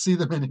can't see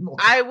them anymore.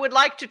 I would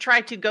like to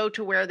try to go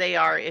to where they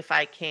are if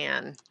I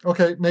can.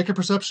 Okay, make a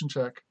perception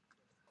check.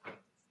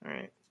 All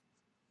right.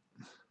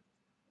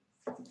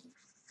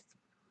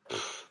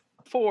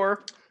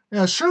 4.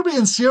 Yeah, Sherby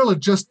and Sierra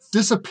just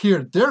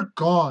disappeared. They're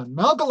gone.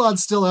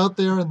 Malgalad's still out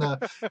there in the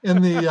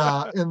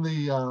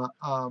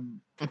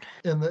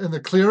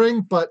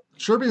clearing, but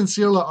Sherby and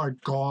Sierra are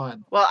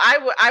gone. Well,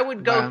 I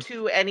would go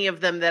to any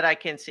of them that I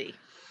can see.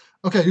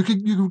 Okay,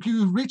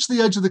 you reach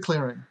the edge of the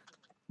clearing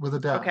with a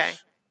dash. Okay.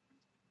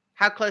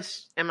 How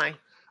close am I?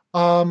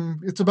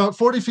 It's about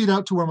 40 feet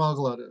out to where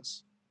Malgalad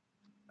is.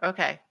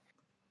 Okay.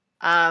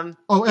 And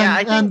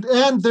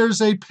there's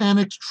a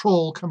panicked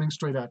troll coming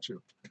straight at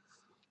you.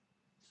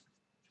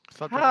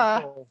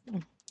 That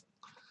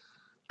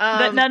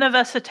none of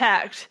us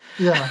attacked.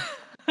 Yeah.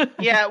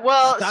 Yeah.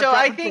 Well, so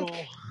I think.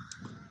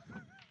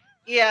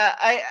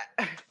 Yeah,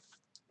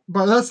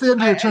 But that's the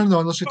end of your turn,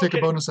 though, unless you take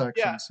a bonus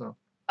action. Yeah. So.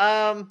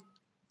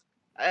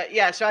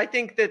 So I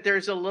think that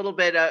there's a little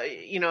bit,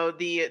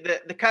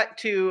 the cut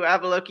to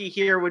Avaloki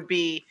here would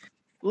be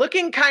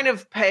looking kind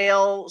of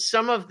pale,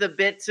 some of the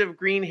bits of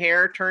green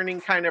hair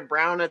turning kind of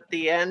brown at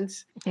the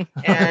ends,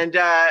 and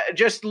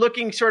just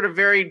looking sort of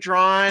very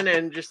drawn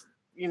and just,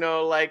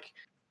 like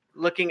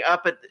looking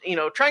up at,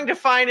 trying to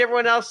find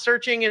everyone else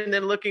searching and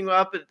then looking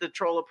up at the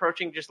troll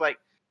approaching, just like,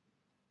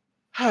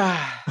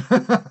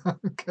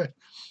 Okay.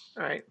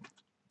 All right.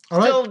 All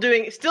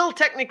right. Still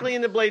technically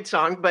in the Blade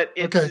song, but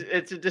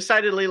it's a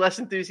decidedly less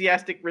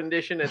enthusiastic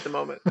rendition at the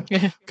moment.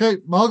 Okay,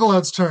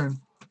 Malgalad's turn.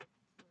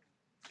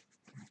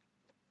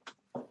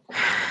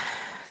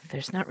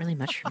 There's not really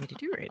much for me to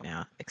do right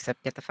now,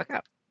 except get the fuck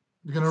out.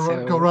 You're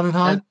gonna go run and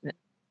hide?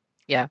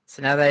 Yeah.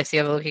 So now that I see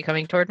Avaloki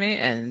coming toward me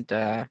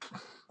and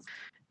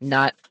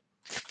not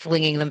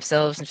flinging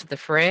themselves into the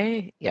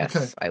fray, yes,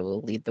 okay. I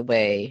will lead the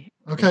way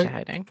into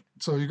hiding.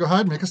 So you go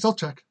hide, make a stealth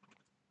check.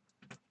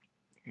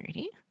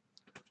 Alrighty.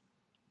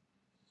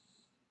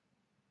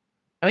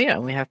 Oh yeah,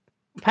 we have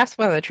Pass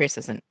Without a Trace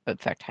doesn't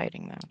affect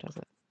hiding though, does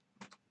it?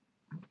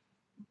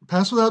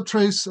 Pass Without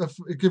Trace,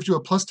 it gives you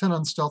a +10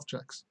 on stealth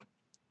checks.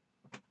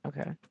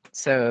 Okay,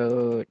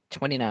 so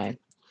 29.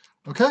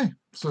 Okay,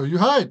 so you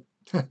hide.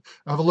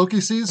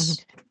 Avaloki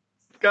sees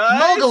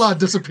Malgalad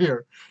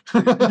disappear.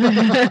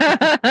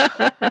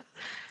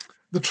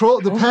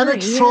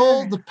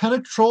 The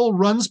panicked troll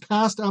runs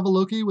past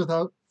Avaloki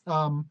without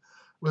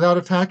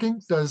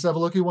attacking. Does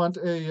Avaloki want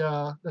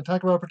a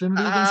attack of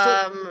opportunity against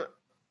it?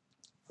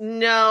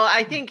 No,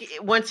 I think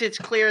once it's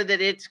clear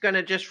that it's going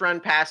to just run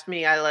past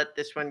me, I let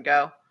this one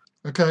go.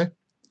 Okay.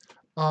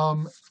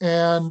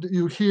 And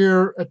you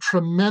hear a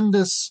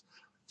tremendous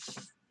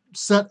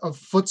set of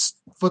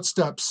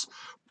footsteps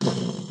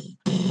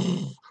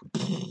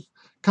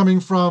coming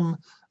from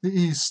the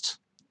east,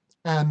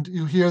 and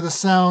you hear the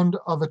sound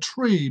of a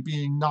tree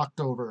being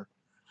knocked over.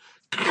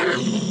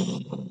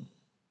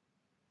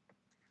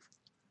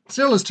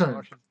 Sierra's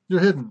turn.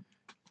 You're hidden.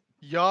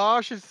 Y'all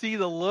should see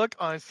the look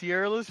on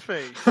Sierra's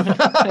face.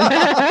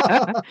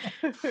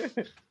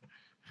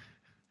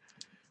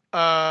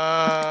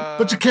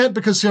 But you can't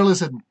because Sierra's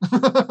hidden.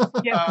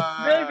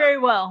 Yeah, really very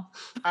well.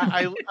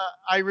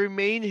 I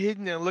remain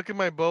hidden and look at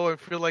my bow and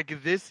feel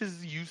like this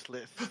is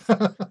useless.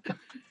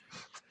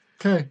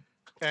 Okay.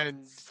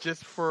 And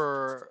just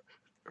for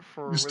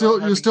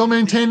you're still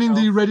maintaining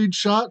the readied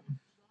shot?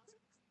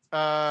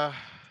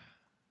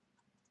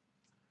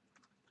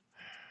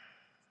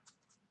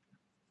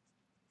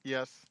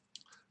 Yes.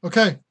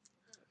 Okay.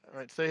 All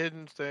right, stay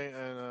hidden,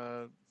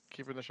 and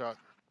keep in the shot.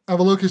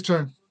 Avaloki's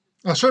turn.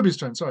 Sherby's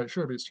turn. Sorry,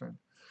 Sherby's turn.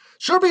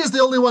 Sherby is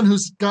the only one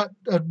who's got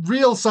a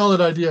real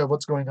solid idea of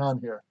what's going on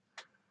here.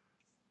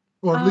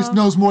 Or at least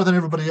knows more than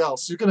everybody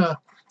else. You gonna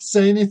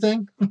say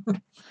anything?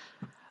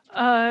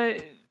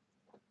 And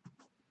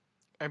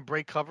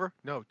break cover?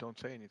 No, don't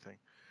say anything.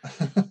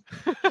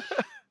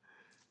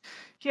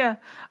 Yeah.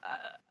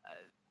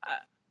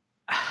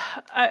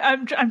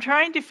 I'm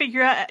trying to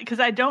figure out, because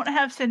I don't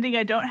have sending.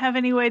 I don't have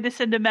any way to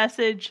send a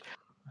message.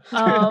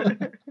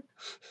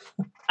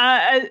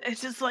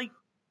 It's just like,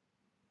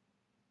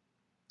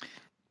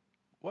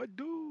 what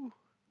do?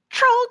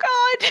 Troll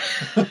God!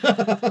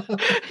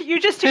 you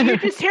just hear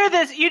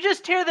this. You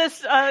just hear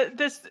this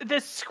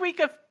this squeak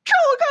of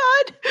Troll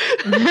God.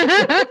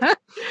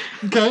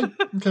 Okay.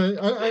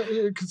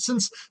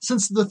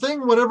 Since the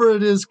thing, whatever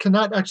it is,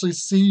 cannot actually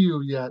see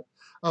you yet,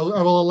 I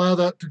will allow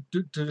that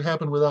to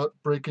happen without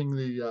breaking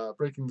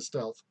the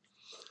stealth.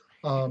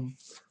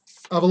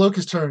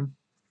 Avaloki's turn.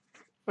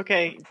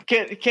 Okay,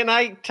 can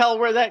I tell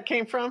where that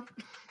came from?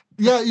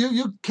 Yeah,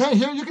 you can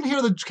hear. You can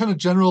hear the kind of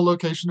general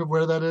location of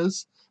where that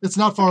is. It's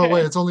not far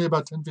away. It's only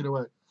about 10 feet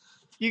away.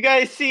 You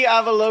guys see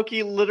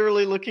Avaloki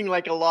literally looking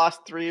like a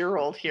lost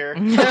 3-year-old here.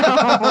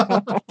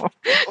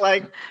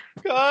 Like,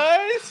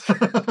 guys,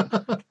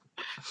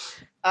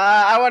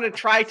 I want to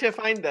try to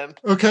find them.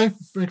 Okay,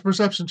 make a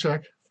perception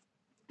check.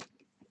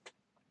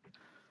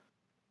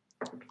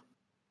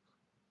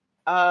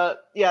 Yeah,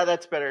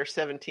 that's better.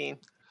 17.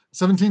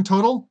 17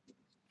 total?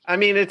 I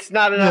mean, it's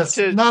not enough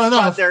to not spot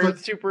enough, their but...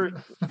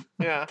 super.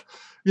 Yeah.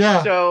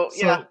 Yeah. So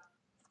yeah.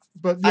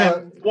 But yeah,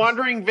 I'm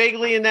wandering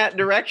vaguely in that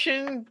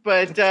direction,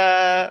 but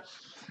I'm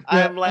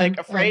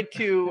afraid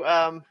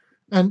to.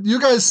 And you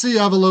guys see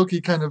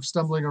Avaloki kind of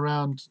stumbling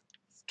around,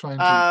 trying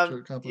to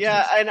accomplish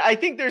Yeah, this. and I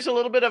think there's a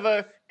little bit of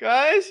a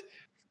guys.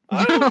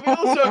 I don't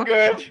feel so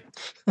good.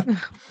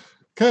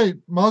 Okay,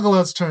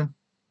 Margalat's turn.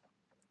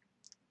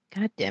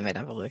 God damn it,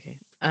 Avaloki.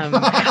 Somebody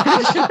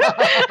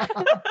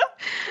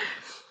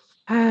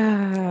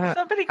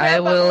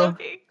grab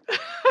Avaloki.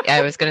 Yeah,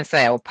 I was going to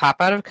say, I will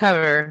pop out of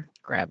cover,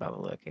 grab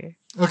Avaloki.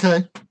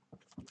 Okay.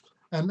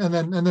 And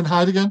then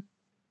hide again?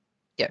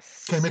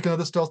 Yes. Okay, make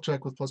another stealth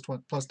check with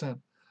 +10.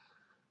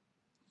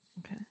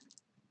 Okay.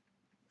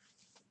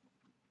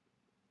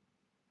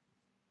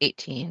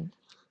 18.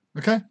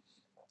 Okay.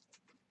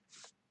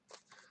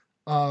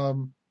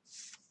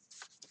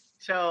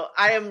 So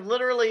I am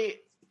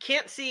literally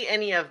can't see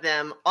any of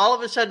them. All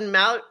of a sudden,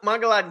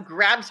 Margalat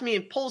grabs me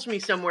and pulls me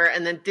somewhere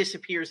and then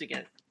disappears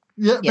again.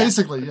 Yeah,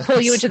 basically. Yes.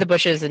 Pull you into the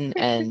bushes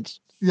and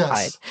yes.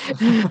 hide.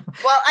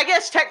 Well, I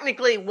guess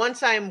technically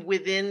once I'm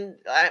within,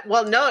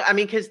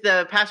 because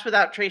the pass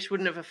without trace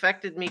wouldn't have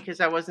affected me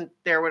because I wasn't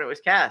there when it was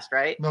cast,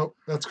 right? Nope,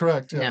 that's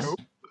correct. Yes. No.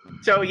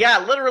 So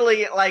yeah,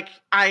 literally,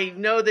 I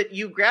know that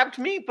you grabbed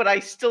me, but I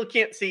still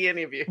can't see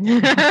any of you.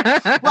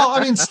 Well, I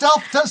mean,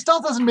 stealth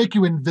doesn't make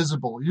you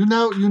invisible. You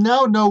now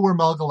know where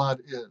Margalat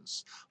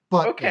is.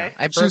 But okay,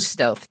 I broke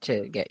stealth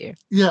to get you.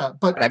 Yeah,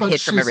 but I'm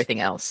hid from everything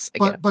else.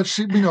 Again. But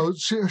she,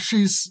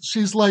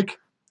 she's like,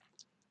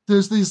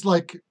 there's these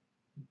like.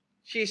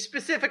 She's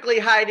specifically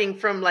hiding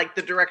from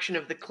the direction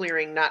of the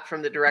clearing, not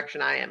from the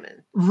direction I am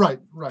in. Right.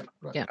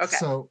 Yeah. Okay.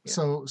 So she,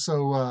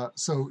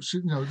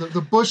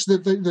 the bush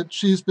that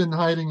she's been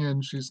hiding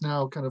in, she's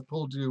now kind of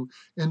pulled you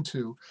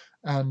into,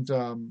 and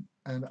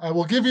I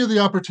will give you the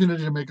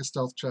opportunity to make a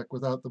stealth check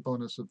without the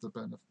bonus of the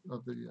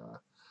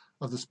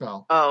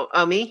spell.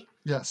 Oh, me?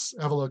 Yes,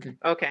 Avaloki.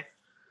 Okay.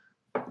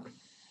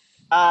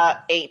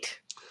 8.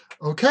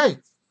 Okay.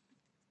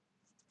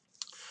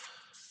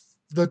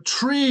 The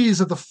trees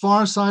at the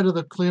far side of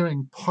the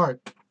clearing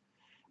part,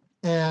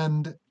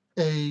 and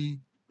a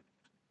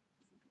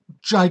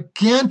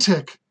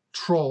gigantic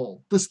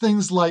troll. This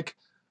thing's like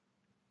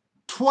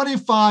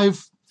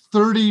 25,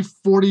 30,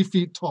 40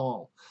 feet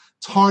tall.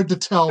 It's hard to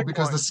tell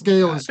because the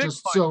scale is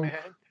just so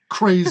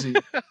crazy.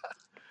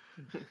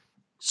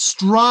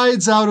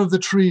 Strides out of the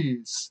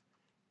trees.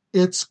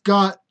 It's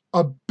got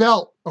a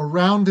belt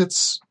around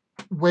its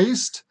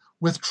waist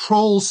with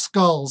troll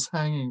skulls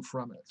hanging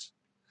from it.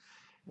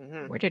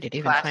 Where did it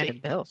even find a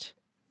belt?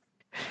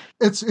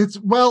 It's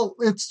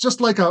just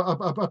like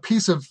a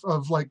piece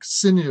of like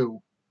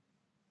sinew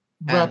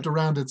wrapped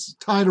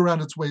tied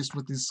around its waist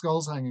with these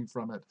skulls hanging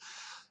from it.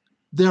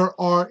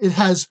 It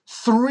has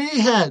 3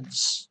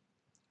 heads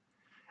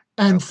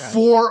and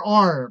 4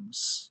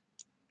 arms,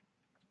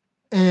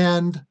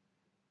 and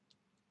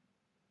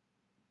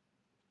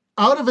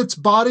out of its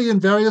body in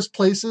various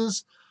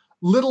places,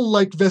 little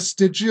like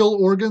vestigial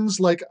organs,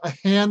 like a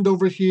hand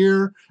over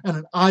here and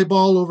an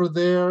eyeball over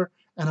there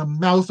and a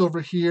mouth over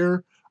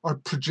here, are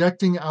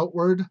projecting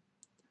outward.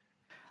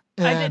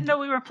 And I didn't know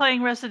we were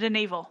playing Resident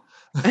Evil.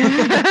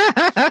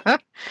 I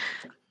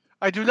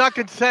do not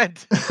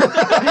consent.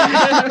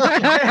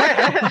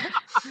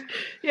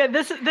 Yeah,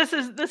 this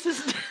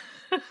is.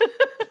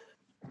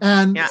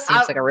 And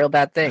seems like a real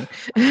bad thing.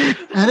 and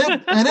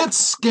it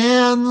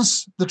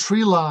scans the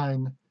tree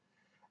line.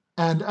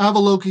 And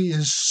Avaloki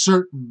is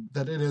certain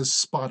that it has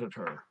spotted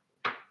her.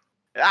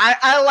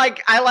 I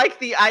like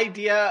the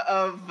idea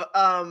of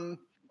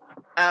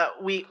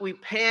we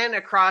pan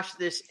across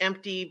this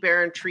empty,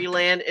 barren tree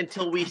land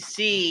until we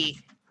see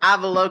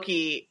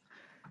Avaloki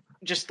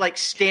just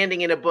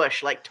standing in a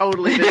bush,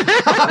 totally visible.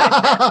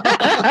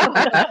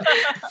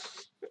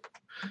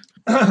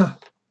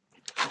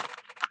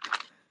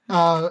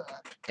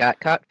 Got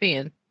caught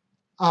peeing.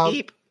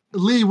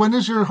 Lee, when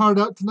is your heart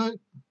out tonight?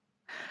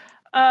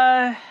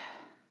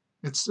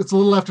 It's a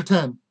little after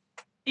 10.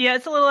 Yeah,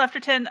 it's a little after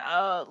 10.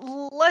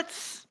 I'm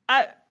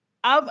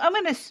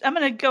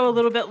gonna go a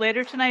little bit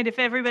later tonight. If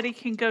everybody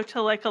can go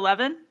till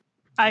 11,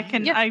 I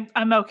can. Yeah.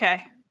 I'm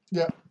okay.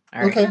 Yeah.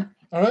 All right. Okay.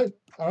 All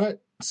right.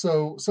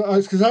 So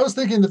because I was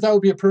thinking that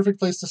would be a perfect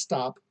place to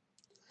stop.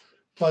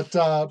 But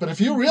if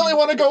you really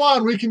want to go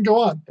on, we can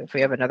go on. If we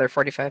have another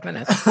 45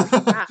 minutes.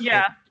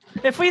 Yeah.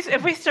 If we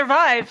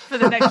survive for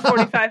the next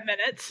 45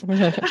 minutes.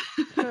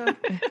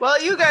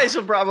 Well, you guys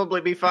will probably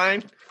be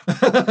fine.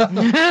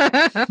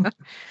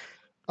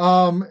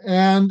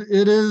 And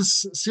it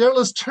is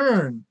Sierra's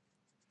turn.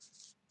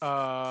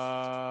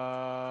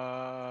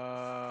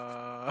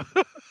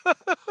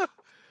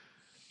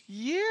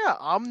 Yeah,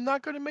 I'm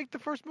not going to make the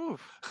first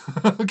move.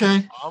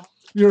 Okay.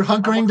 You're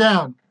hunkering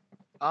down.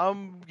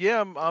 I'm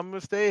going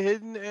to stay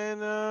hidden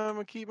and I'm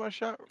going to keep my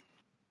shot.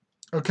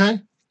 Okay.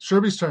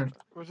 Sherby's turn.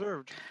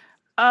 Reserved.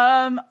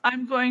 I'm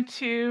going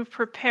to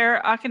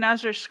prepare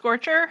Akinazer's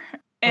Scorcher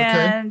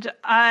And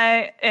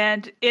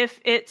if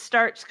it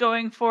starts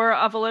going for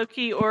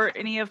Avaloki or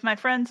any of my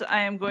friends,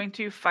 I am going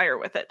to fire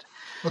with it.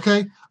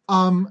 Okay.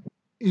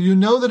 You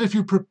know that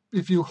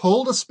if you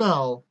hold a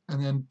spell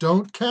and then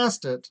don't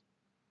cast it,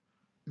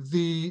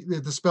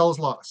 the spell is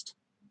lost.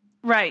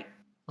 Right.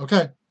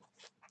 Okay.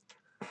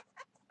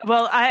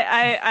 Well,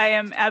 I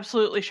am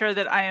absolutely sure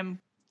that I am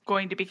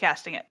going to be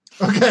casting it.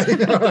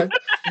 Okay. All right.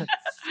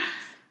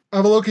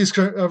 Avaloki's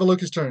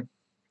turn.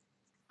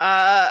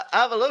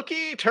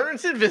 Avaloki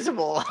turns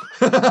invisible.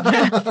 Good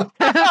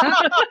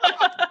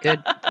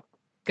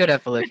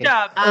Avaloki. Good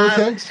job.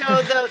 Okay.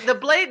 So the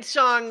blade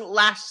song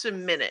lasts a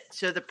minute.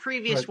 So the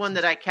previous one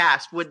that I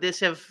cast, would this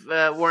have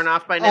worn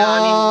off by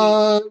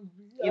now?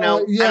 I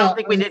don't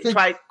think we did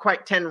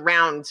quite 10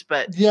 rounds,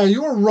 but yeah,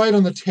 you were right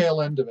on the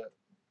tail end of it.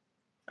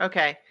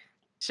 Okay.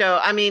 So,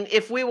 I mean,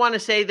 if we want to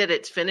say that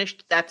it's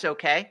finished, that's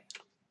okay.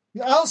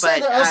 Yeah, I'll say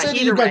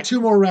that you've got 2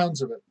 more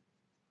rounds of it.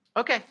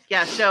 Okay.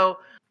 Yeah. So,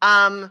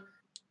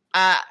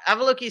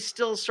 Avaloki's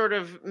still sort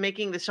of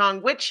making the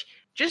song, which,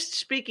 just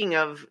speaking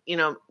of,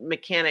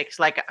 mechanics,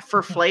 like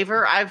for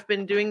flavor, I've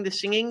been doing the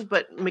singing,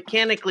 but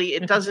mechanically,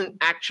 it doesn't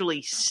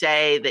actually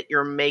say that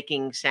you're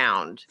making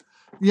sound.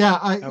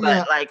 Yeah.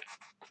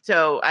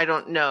 So I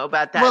don't know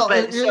about that. Well,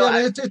 but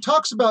it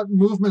talks about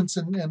movements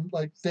and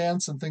like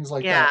dance and things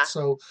like that.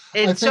 So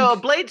so a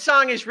blade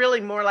song is really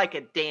more like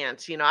a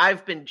dance.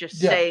 I've been just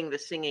saying the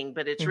singing,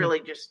 but it's really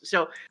just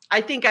so. I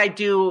think I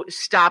do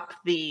stop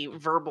the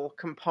verbal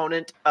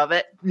component of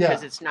it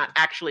because it's not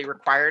actually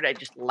required. I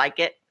just like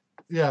it.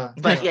 Yeah.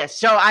 But yes,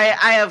 so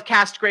I have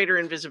cast greater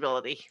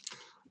invisibility.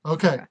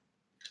 Okay.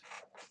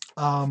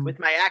 With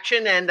my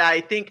action, and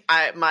I think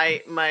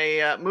my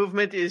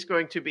movement is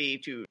going to be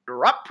to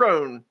drop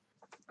prone.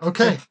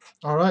 Okay,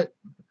 all right.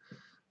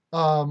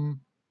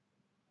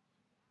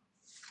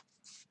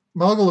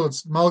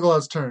 Malgalad's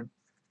turn.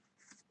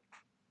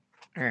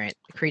 All right,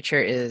 the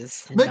creature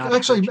is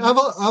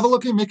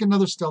Avaloki, make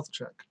another stealth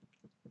check.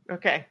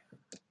 Okay,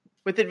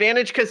 with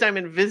advantage because I'm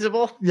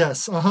invisible.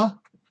 Yes.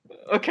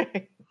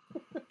 Okay.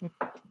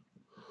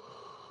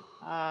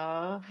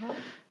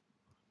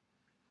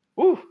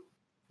 Ooh.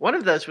 One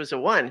of those was a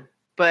 1,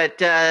 but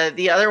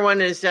the other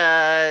one is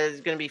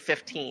going to be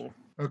 15.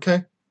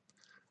 Okay.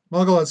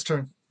 Malgalad's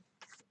turn.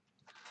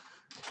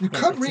 You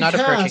could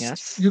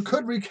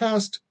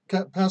recast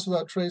Pass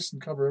Without Trace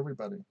and cover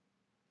everybody,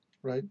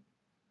 right?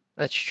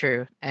 That's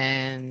true.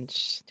 And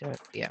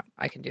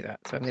I can do that.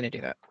 So I'm going to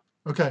do that.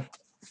 Okay.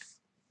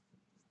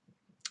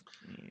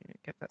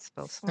 Get that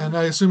spell slot. And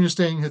I assume you're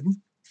staying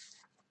hidden?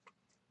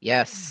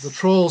 Yes. The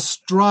troll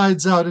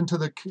strides out into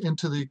the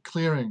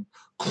clearing.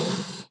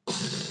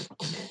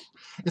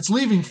 It's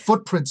leaving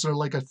footprints that are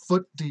like a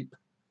foot deep.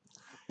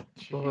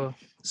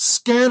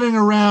 Scanning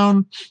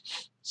around,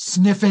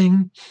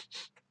 sniffing,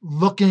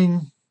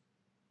 looking.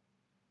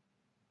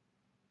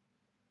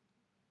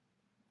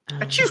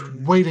 Just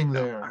waiting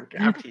there.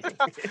 I'm teasing.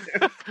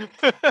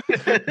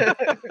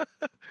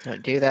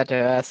 Don't do that to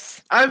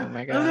us. I'm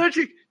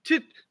allergic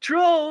to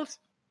trolls.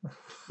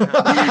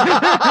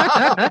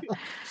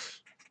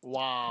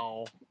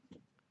 Wow.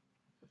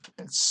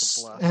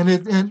 And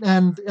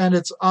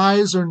its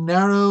eyes are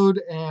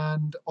narrowed,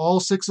 and all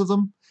 6 of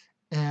them,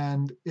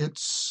 and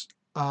it's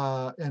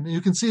and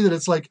you can see that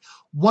it's like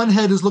one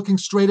head is looking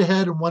straight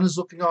ahead, and one is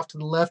looking off to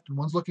the left, and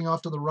one's looking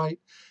off to the right,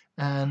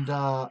 and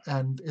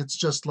it's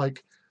just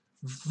like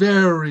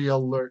very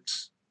alert,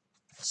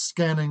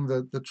 scanning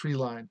the tree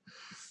line.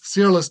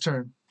 Sierra's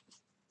turn.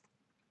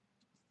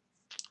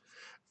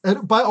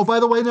 And by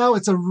the way, now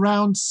it's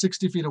around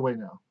 60 feet away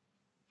now.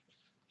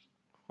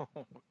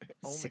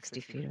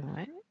 60 feet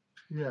away?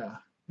 Yeah.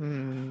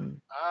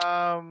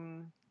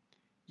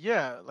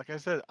 Yeah, like I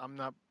said, I'm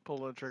not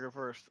pulling the trigger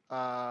first.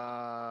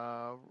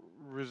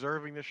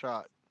 Reserving the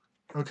shot.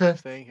 Okay.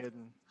 Staying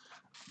hidden.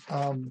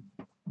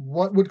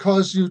 What would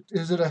cause you?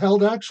 Is it a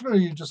held action, or are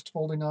you just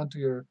holding on to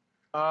your?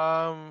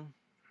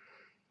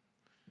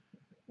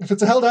 If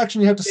it's a held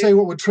action, you have to say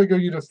what would trigger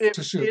you to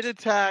shoot. If it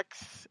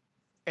attacks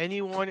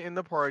anyone in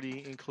the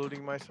party,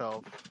 including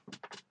myself,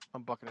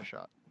 I'm bucking a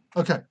shot.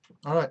 Okay.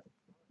 All right.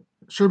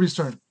 Sherby's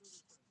turn.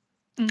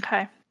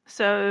 Okay.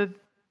 So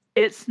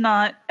it's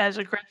not as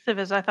aggressive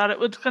as I thought it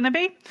was going to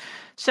be.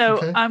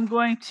 So I'm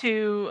going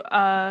to...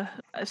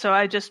 so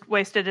I just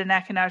wasted an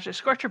Akinaja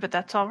Scorcher, but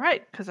that's all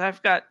right, because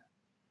I've got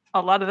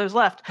a lot of those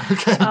left.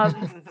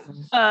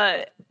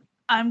 Okay.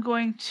 I'm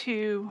going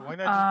to... Why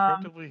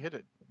not just preemptively hit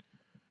it?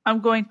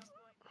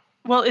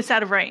 Well, it's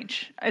out of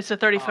range. It's a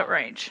 30-foot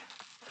range.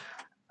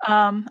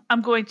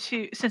 I'm going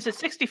to, since it's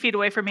 60 feet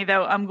away from me,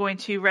 though, I'm going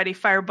to ready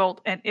Firebolt,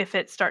 and if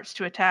it starts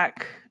to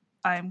attack,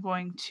 I'm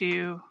going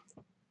to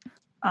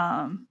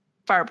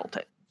Firebolt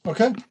it.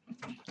 Okay.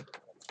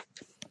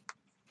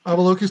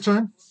 Avaloki's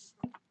turn.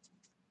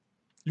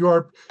 You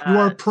are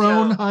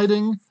prone,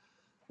 hiding,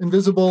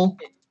 invisible.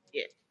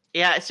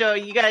 Yeah, so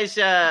you guys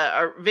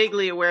are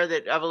vaguely aware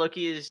that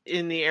Avaloki is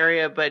in the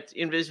area, but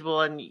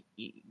invisible, and you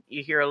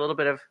hear a little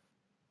bit of...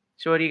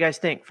 So what do you guys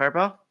think?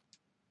 Fireball?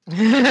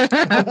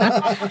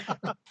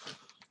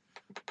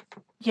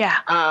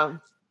 Yeah.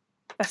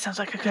 That sounds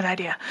like a good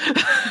idea.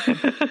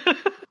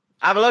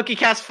 Avaloki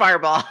casts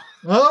Fireball.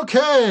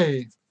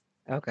 Okay.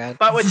 Oh, God.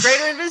 But with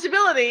greater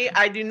invisibility,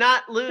 I do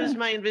not lose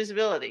my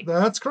invisibility.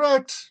 That's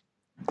correct.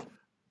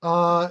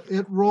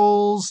 It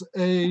rolls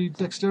a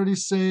dexterity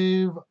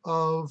save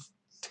of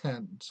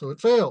 10, so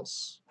it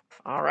fails.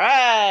 All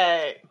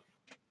right.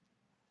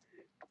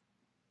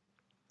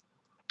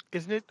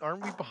 Isn't it?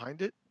 Aren't we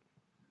behind it?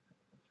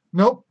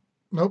 Nope,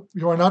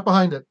 you are not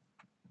behind it.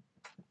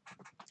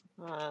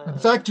 In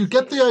fact, you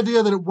get the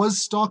idea that it was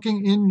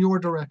stalking in your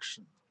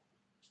direction.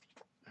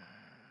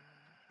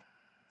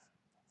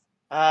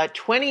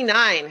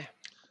 29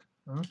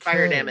 Okay.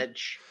 fire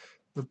damage.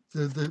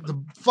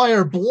 The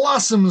fire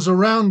blossoms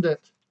around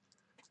it.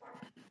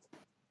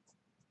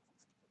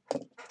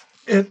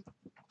 It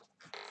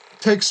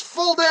takes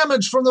full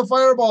damage from the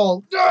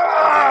fireball.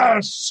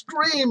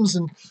 Screams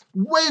and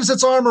waves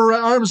its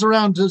arms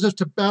around as if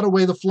to bat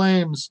away the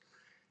flames,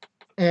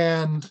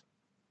 and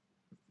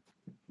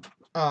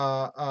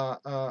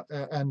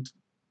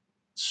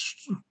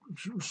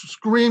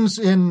screams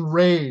in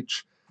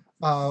rage.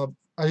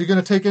 Are you going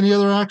to take any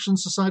other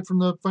actions aside from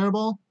the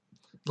fireball,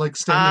 like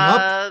standing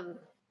up?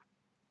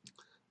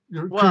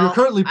 You're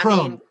currently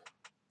prone.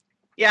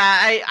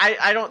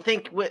 I don't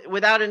think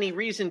without any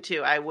reason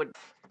to, I would.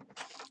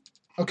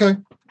 Okay.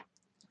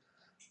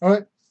 All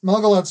right.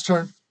 Malgalad's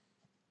turn.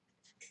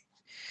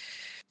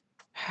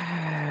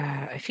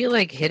 I feel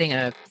like hitting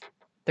a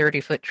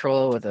 30-foot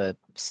troll with a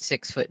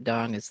 6-foot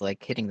dong is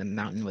like hitting the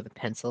mountain with a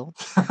pencil.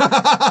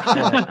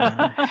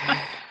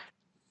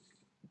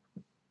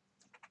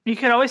 You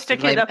could always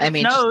stick it up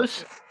its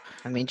nose.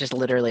 Just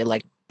literally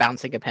like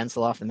bouncing a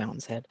pencil off the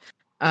mountain's head.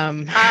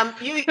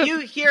 You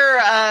hear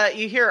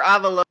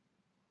Avalo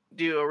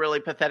do a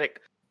really pathetic.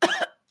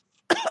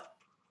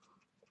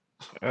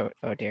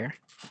 Oh dear.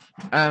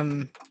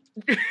 All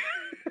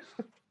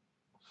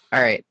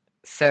right.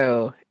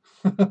 So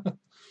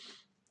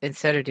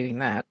instead of doing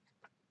that,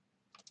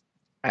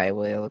 I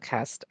will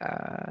cast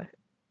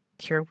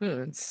Cure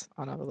Wounds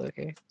on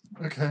Avaloki.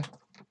 Okay.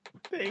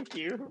 Thank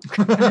you.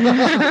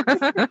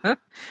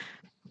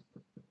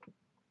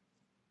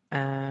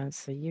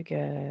 So you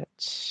get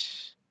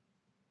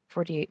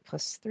 48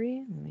 plus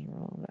 3. Let me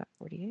roll that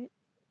 48.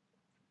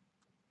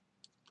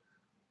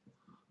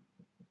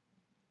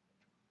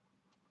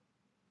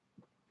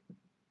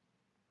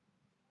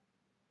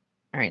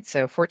 All right,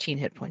 so 14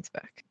 hit points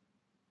back.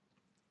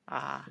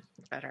 Ah,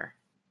 better.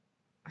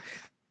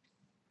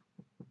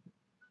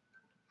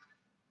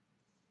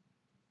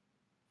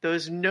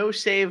 Those no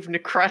save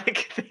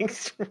necrotic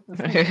things.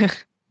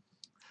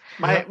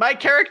 My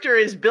character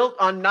is built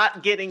on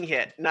not getting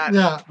hit, not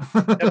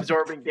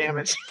absorbing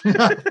damage.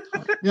 That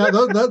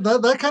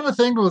kind of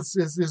thing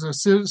is a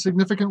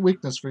significant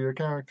weakness for your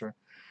character.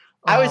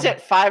 I was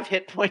at 5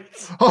 hit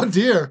points. Oh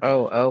dear.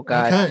 Oh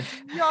God. Okay.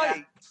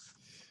 Yikes.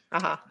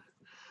 Uh-huh.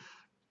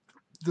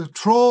 The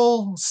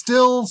troll,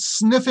 still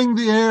sniffing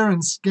the air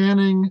and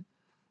scanning,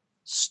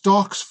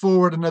 stalks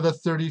forward another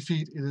 30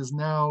 feet. It is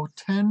now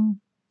 10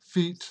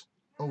 feet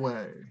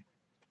away.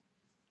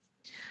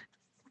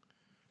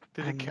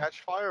 Did it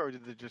catch fire, or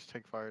did it just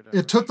take fire damage?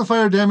 It took the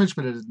fire damage,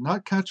 but it did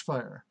not catch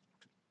fire.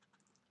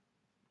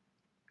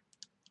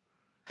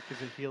 Is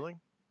it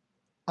healing?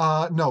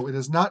 No, it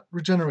is not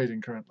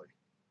regenerating currently.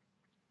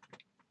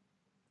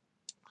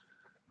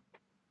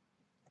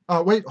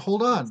 Wait,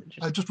 hold on.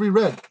 I just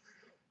reread.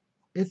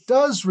 It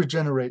does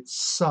regenerate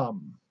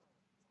some.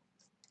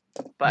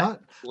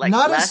 But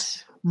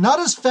less? Not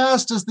as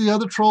fast as the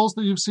other trolls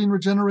that you've seen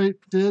regenerate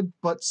did,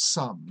 but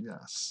some,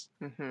 yes.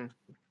 Mm-hmm.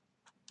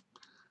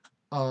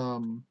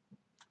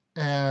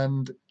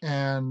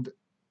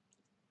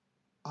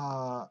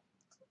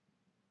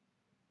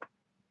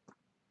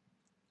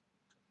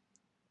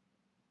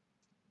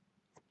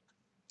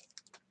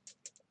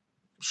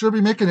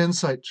 Sherby, make an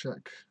insight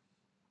check.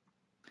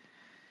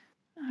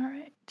 All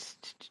right.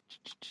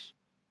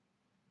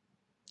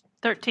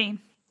 13.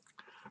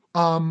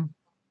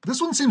 This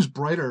one seems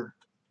brighter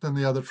than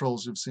the other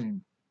trolls you've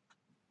seen.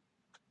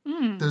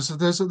 Mm. There's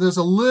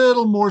a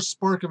little more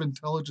spark of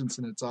intelligence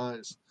in its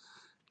eyes.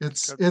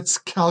 It's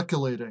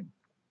calculating.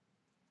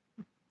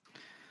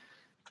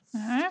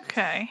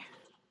 Okay.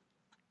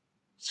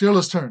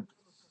 Cyrla's turn.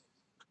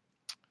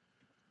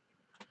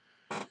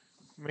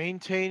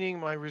 Maintaining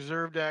my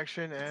reserved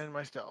action and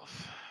my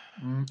stealth.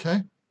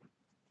 Okay.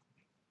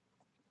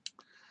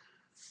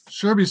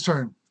 Sherby's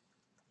turn.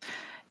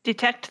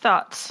 Detect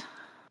thoughts.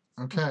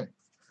 Okay.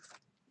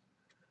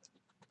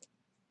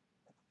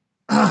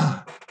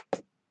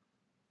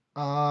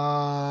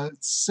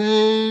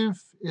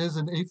 Save is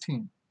an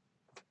 18.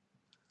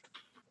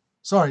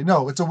 Sorry,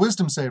 no, it's a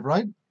wisdom save,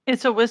 right?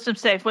 It's a wisdom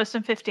save.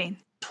 Wisdom 15.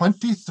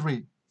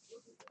 23.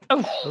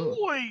 Oh,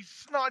 holy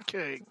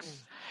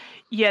snotcakes!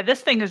 Yeah,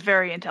 this thing is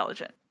very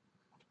intelligent.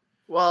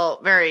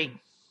 Well, very,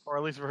 or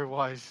at least very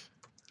wise.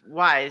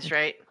 Wise,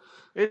 right?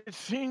 It's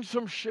seen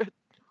some shit.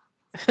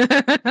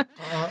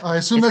 I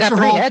assume it's that's got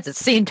your whole. Heads. It's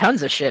seen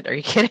tons of shit. Are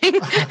you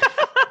kidding?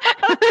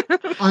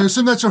 I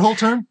assume that's your whole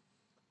turn.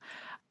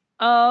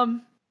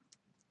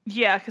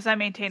 Yeah, because I'm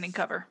maintaining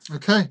cover.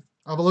 Okay,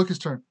 Avaloki's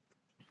turn.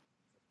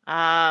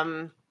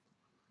 I'm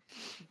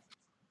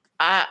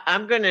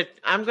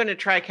gonna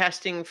try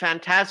casting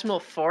Phantasmal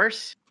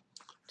Force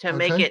to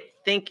make it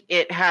think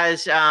it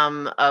has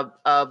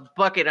a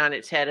bucket on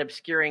its head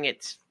obscuring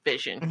its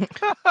vision.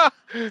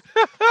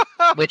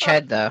 Which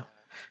head, though?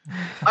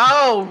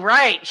 Oh,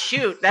 right.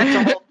 Shoot, that's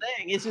a whole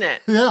thing, isn't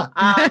it? Yeah.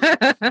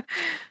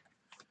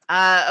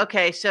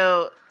 Okay,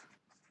 so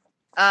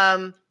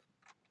the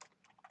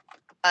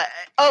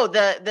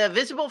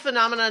visible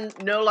phenomenon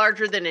no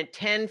larger than a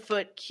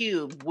 10-foot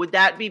cube. Would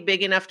that be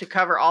big enough to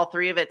cover all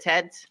three of its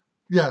heads?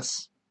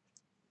 Yes.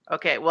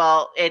 Okay,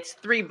 well, it's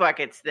 3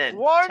 buckets then,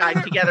 One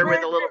tied together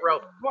with a little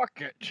rope.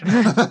 bucket.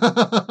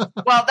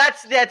 Well,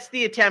 that's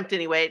the attempt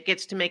anyway. It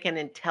gets to make an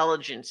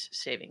intelligence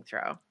saving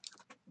throw.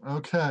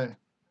 Okay.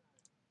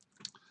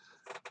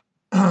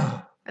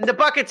 And the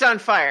bucket's on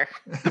fire.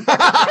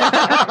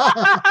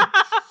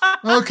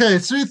 Okay,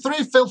 three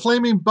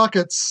flaming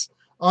buckets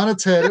on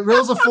its head. It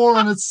rolls a 4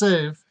 on its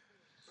save.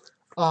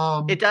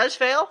 It does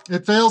fail?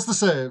 It fails the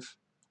save.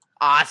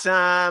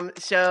 Awesome.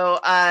 So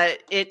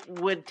it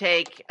would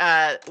take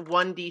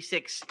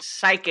 1d6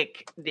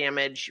 psychic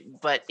damage,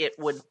 but it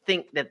would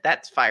think that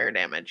that's fire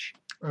damage.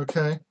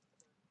 Okay.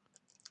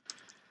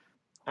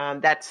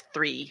 That's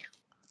 3.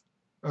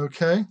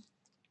 Okay.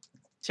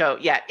 So,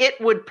 yeah,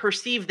 it would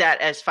perceive that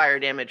as fire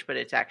damage, but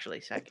it's actually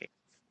psychic.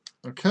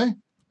 Okay.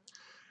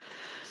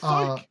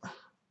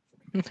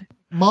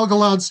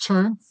 Malgalad's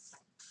turn.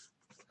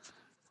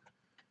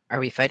 Are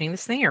we fighting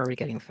this thing, or are we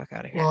getting the fuck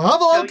out of here? Well,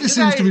 Avaloki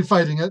seems to be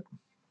fighting it.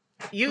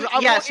 You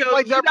I'm yeah, looking so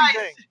like you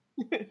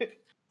everything.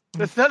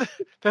 That's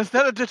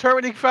not a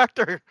determining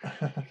factor.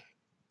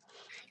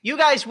 You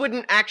guys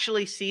wouldn't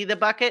actually see the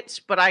buckets,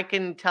 but I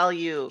can tell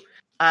you,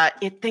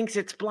 it thinks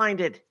it's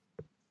blinded.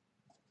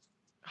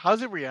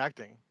 How's it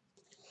reacting?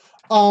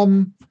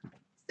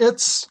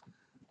 It's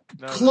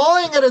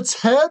clawing at its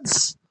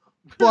heads,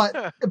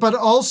 but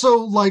also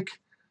like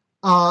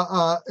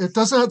it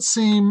does not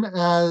seem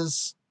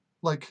as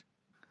like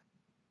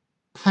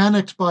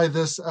panicked by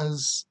this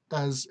as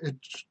it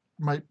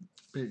might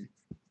be.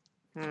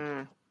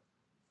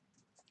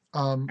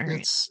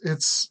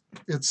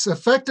 It's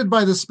affected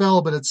by the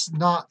spell, but it's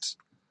not,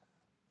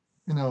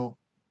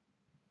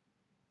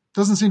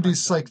 doesn't seem to be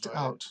psyched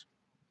out.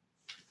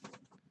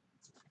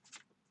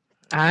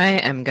 I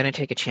am going to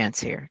take a chance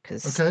here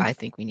because I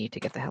think we need to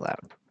get the hell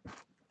out.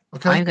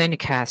 Okay. I'm going to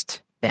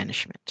cast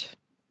Banishment.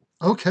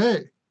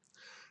 Okay.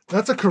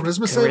 That's a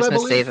charisma save, I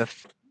believe? Save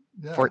of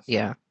for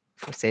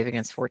save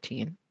against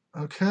 14.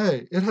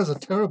 Okay. It has a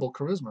terrible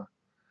charisma.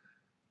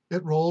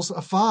 It rolls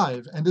a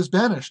 5 and is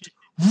banished.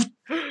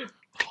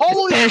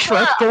 Holy banished for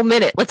a full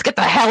minute. Let's get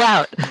the hell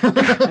out.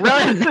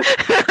 Run.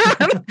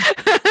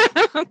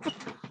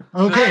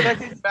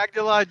 Okay.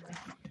 Magdala,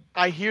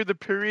 I hear the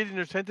period in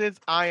your sentence.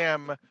 I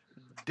am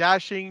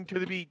dashing to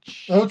the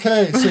beach.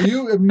 Okay, so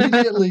you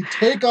immediately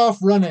take off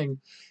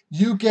running.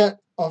 You get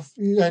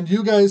and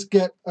you guys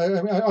get.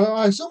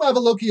 I assume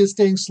Avaloki is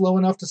staying slow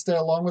enough to stay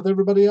along with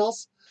everybody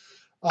else.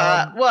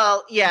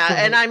 Well,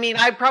 yeah, and I mean,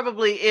 I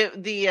probably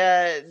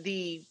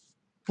the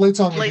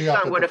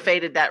Bladesong would have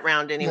faded that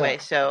round anyway,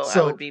 so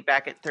I would be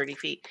back at 30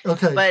 feet.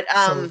 Okay, but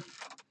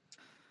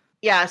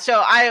yeah,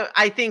 so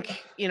I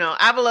think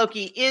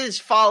Avaloki is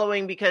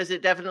following because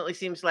it definitely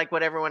seems like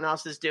what everyone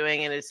else is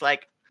doing, and it's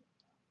like,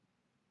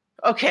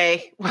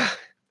 okay,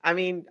 I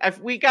mean,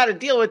 we got to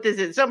deal with this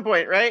at some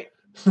point, right?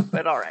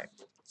 But all right.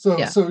 So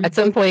at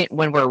some point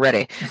when we're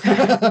ready,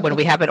 when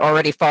we haven't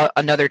already fought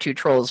another 2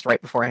 trolls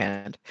right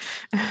beforehand.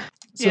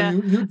 So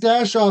you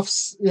dash off,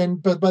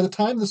 but by the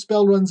time the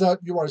spell runs out,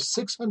 you are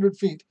 600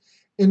 feet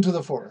into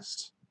the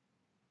forest.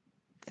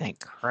 Thank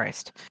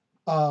Christ.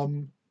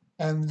 And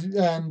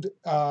when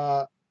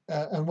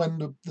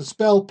the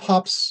spell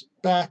pops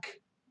back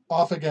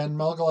off again,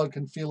 Malgalad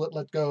can feel it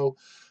let go.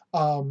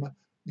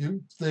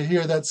 They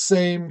hear that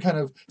same kind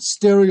of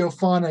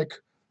stereophonic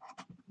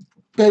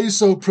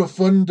basso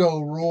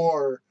profundo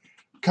roar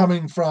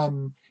coming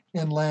from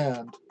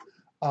inland,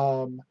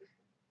 and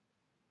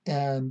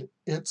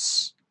it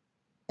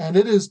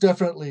is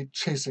definitely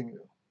chasing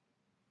you.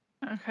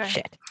 Okay.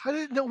 Shit. I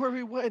didn't know where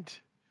we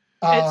went.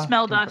 It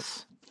smelled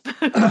us.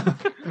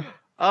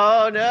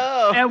 Oh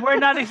no! And we're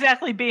not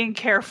exactly being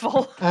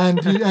careful.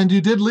 And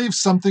you did leave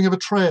something of a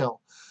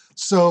trail,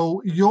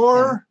 so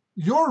your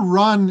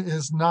run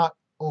is not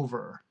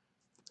over.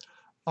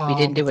 We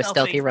didn't do a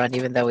stealthy run,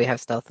 even though we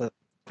have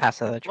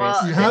pass without trace.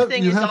 Well, you have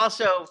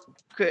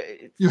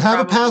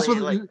a pass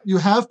you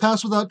have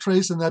pass without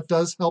trace, and that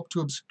does help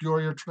to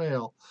obscure your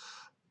trail.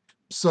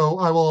 So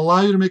I will allow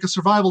you to make a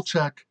survival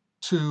check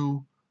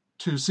to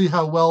see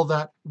how well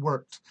that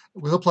worked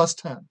with a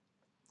 +10.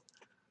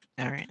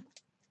 All right.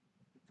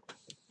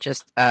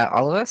 Just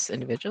all of us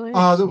individually.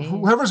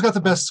 Whoever's got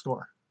the best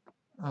score.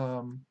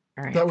 All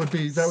right. That would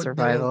be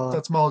survival.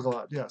 That's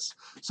Malgalad. Yes.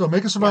 So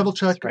make a survival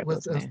check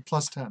with a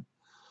 +10.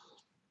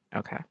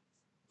 Okay.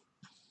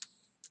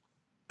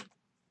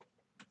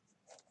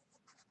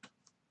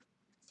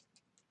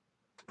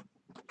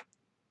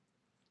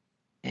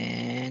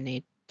 And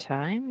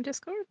time,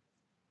 Discord?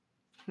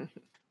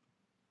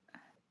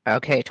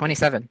 Okay,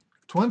 27.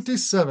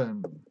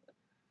 27.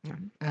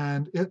 Mhm.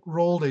 And it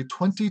rolled a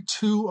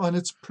 22 on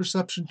its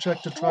perception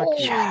check to track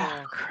you.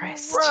 Oh,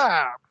 Christ.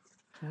 Crap.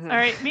 All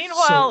right.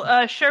 Meanwhile,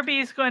 Sherby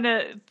is going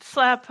to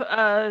slap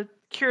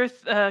cure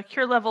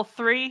level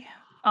 3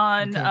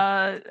 on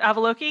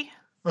Avaloki.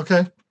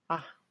 Okay.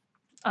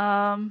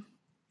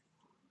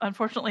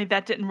 Unfortunately,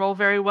 that didn't roll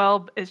very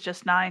well. It's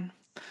just 9.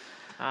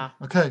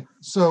 Okay.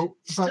 So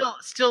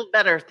still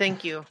better.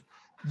 Thank you.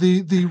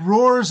 The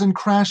roars and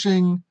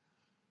crashing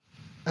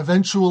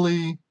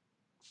eventually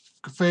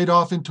fade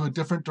off into a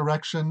different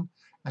direction,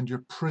 and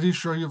you're pretty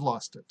sure you've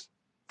lost it.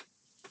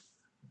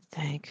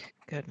 Thank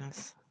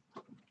goodness.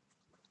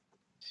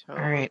 So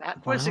All right,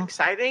 that was well.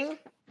 exciting.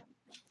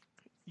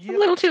 A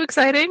little too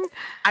exciting.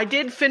 I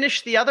did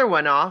finish the other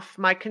one off.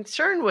 My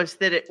concern was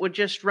that it would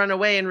just run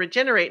away and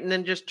regenerate and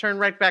then just turn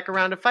right back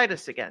around to fight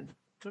us again.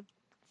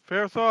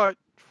 Fair thought.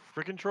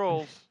 Freaking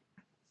trolls.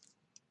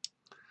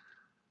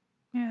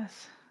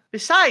 Yes.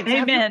 Besides,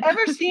 Amen. have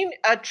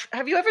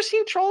you ever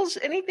seen trolls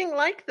anything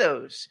like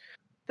those?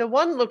 The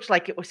one looked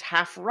like it was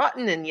half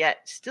rotten and yet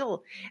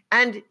still,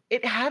 and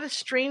it had a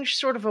strange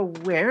sort of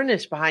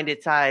awareness behind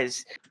its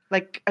eyes,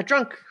 like a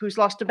drunk who's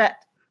lost a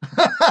bet.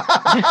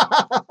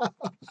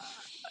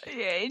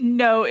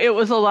 No, it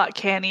was a lot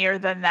cannier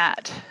than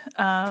that.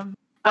 I'm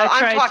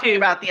talking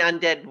about the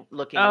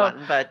undead-looking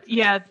one, but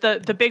yeah,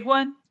 the big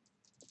one.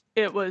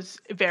 It was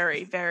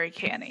very, very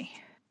canny.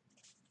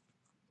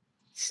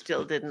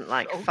 Still didn't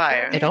like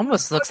fire. It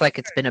almost looks like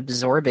it's been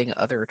absorbing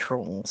other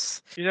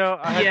trolls. You know,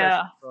 I had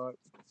that thought.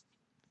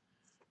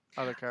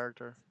 Out of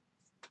character.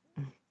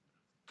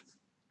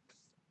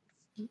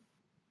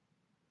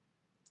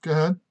 Go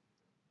ahead.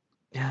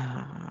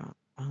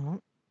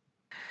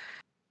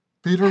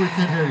 Peter, we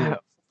can't hear you.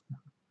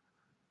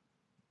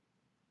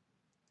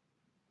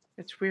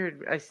 It's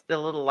weird. The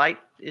little light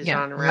is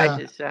on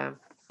around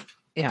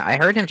Yeah, I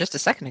heard him just a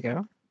second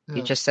ago. Yeah.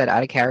 He just said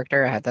out of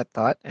character. I had that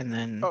thought, and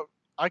then... Oh,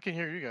 I can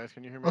hear you guys.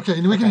 Can you hear me?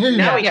 Okay, we can hear you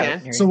now. We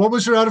can. So what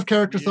was your out of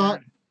character thought?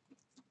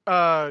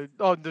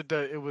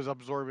 It was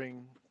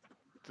absorbing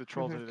the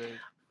troll today.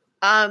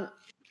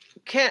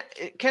 Can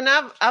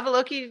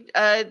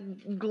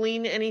Avaloki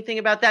glean anything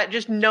about that?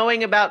 Just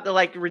knowing about the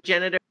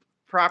regenerative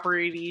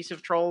properties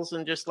of trolls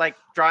and just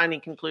draw any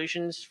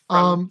conclusions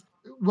from...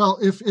 Well,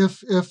 if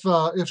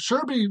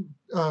Sherby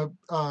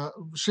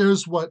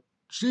shares what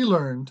she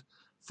learned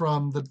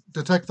from the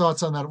detect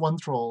thoughts on that one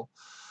troll,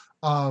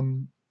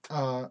 Sherby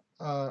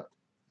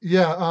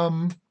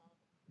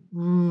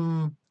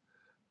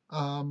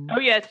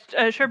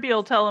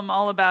will tell him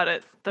all about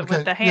it.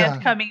 With the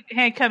hand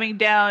coming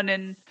down,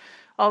 and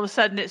all of a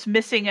sudden it's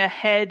missing a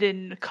head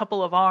and a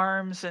couple of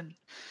arms, and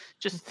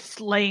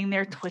just laying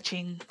there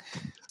twitching.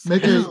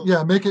 Make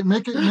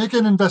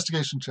an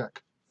investigation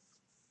check.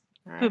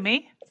 Who,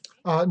 me?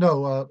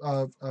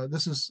 No.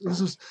 This is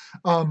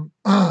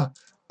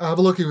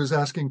Avaloki was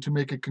asking to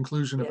make a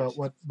conclusion about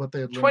what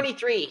they had learned.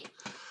 23.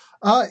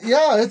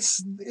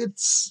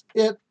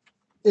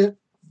 It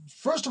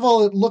first of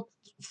all, it looked,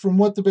 from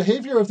what the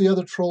behavior of the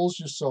other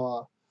trolls you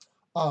saw,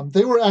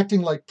 they were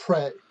acting like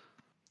prey.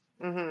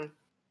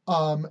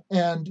 Mm-hmm.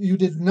 And you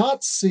did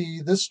not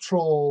see this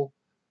troll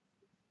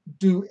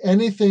do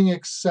anything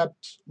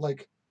except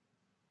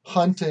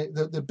hunting.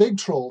 The big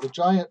troll, the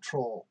giant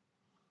troll,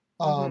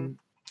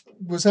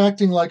 was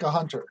acting like a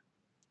hunter.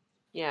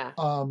 Yeah.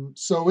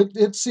 So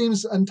it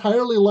seems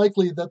entirely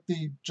likely that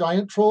the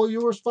giant troll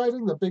you were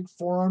fighting, the big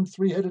 4-armed,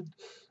 3-headed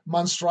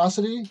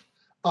monstrosity,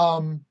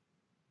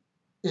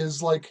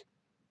 is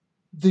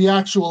the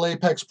actual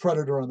apex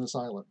predator on this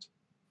island.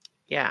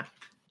 Yeah.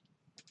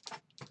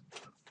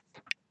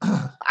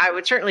 I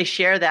would certainly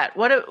share that.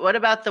 What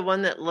about the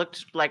one that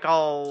looked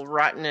all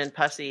rotten and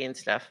pussy and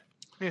stuff?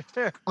 Make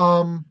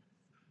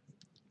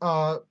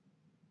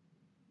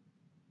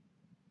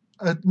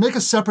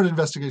a separate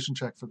investigation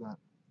check for that.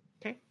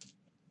 Okay.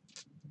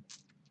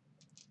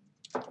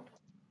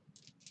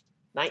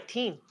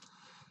 19.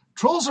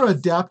 Trolls are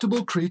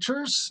adaptable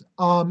creatures.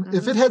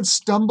 If it had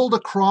stumbled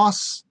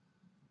across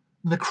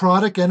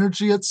necrotic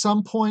energy at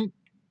some point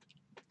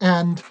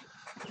and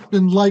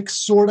been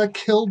sort of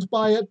killed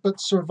by it but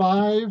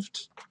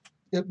survived,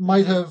 it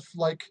might have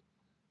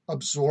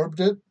absorbed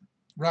it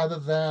rather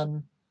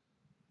than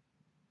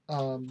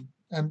you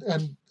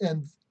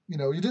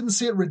didn't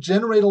see it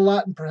regenerate a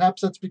lot, and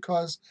perhaps that's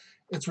because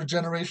its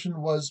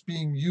regeneration was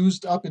being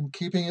used up in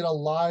keeping it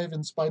alive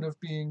in spite of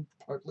being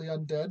partly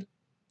undead.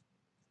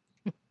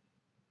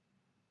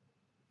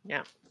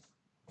 Yeah.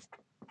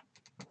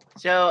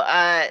 So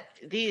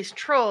these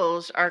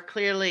trolls are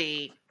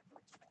clearly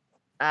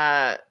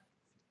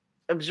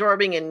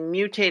absorbing and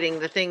mutating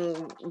the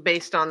thing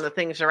based on the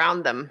things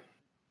around them.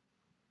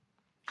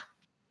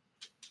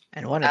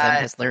 And one of them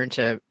has learned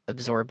to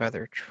absorb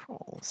other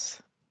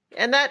trolls.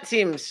 And that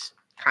seems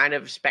kind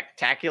of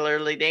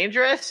spectacularly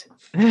dangerous.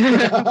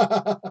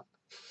 In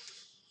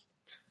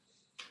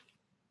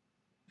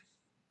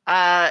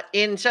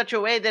such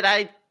a way that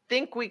I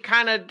think we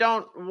kind of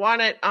don't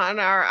want it on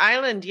our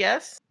island,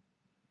 yes?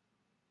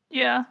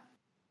 Yeah.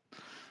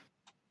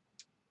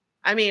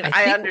 I mean,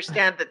 I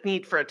understand the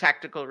need for a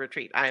tactical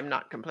retreat. I am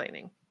not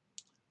complaining.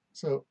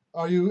 So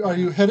are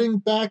you heading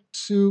back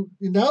to,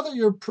 now that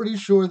you're pretty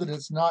sure that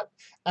it's not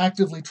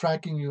actively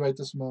tracking you right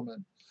this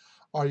moment,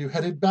 are you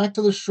headed back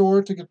to the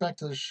shore to get back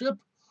to the ship,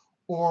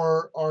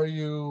 or are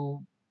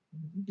you,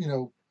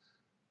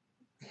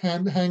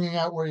 hanging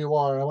out where you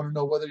are? I want to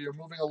know whether you're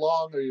moving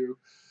along or you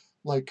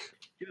like.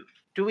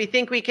 Do we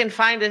think we can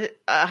find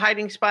a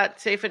hiding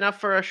spot safe enough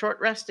for a short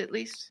rest at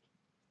least?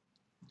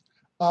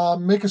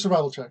 Make a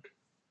survival check.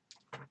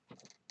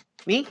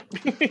 Me?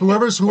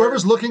 Whoever's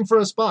looking for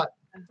a spot.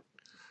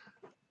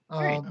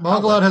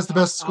 Mongalot has the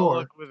best score. I'll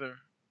look with her.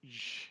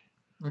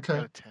 Okay.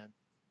 Got a 10.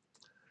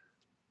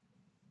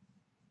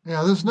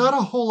 Yeah, there's not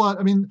a whole lot.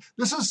 I mean,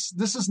 this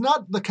is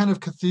not the kind of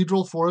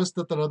cathedral forest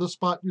that other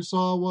spot you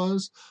saw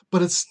was,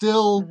 but it's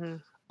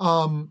still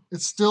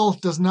it still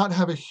does not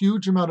have a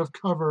huge amount of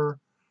cover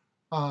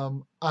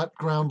at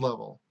ground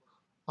level.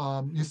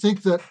 You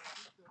think that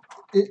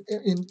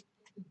in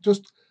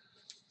just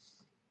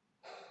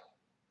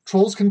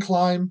trolls can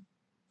climb.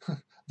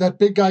 That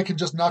big guy can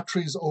just knock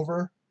trees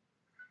over.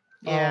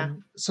 Yeah.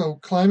 So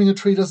climbing a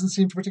tree doesn't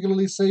seem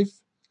particularly safe.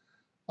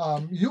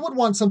 You would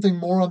want something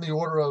more on the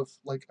order of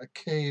like a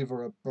cave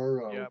or a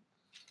burrow. Yep.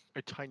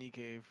 A tiny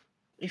cave.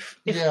 If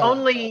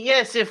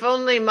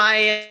only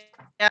my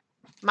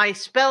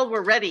spell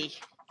were ready.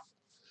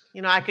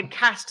 I could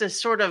cast a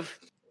sort of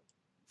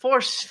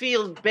force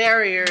field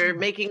barrier,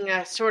 making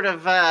a sort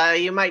of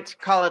you might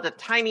call it a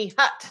tiny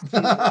hut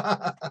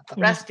to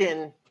rest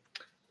in.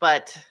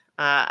 But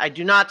I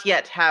do not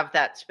yet have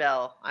that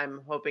spell.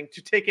 I'm hoping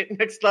to take it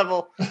next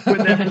level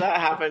whenever that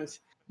happens.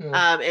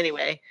 Yeah.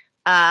 Anyway.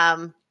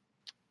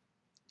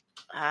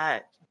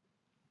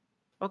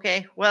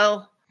 Okay.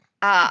 Well,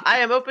 I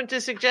am open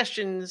to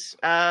suggestions,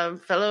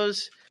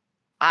 fellows.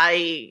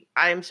 I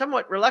am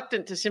somewhat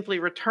reluctant to simply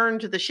return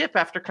to the ship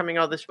after coming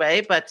all this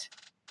way, but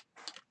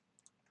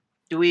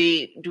do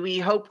we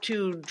hope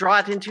to draw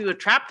it into a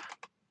trap?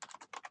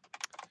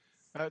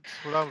 That's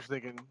what I was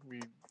thinking.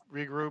 We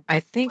regroup. I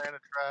think plan a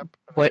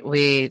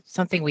trap.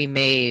 Something we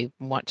may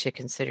want to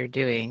consider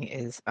doing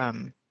is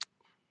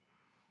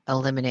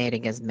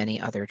eliminating as many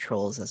other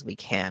trolls as we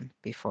can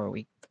before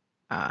we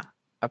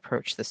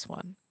approach this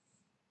one.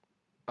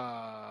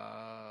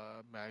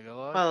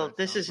 Magala, Well,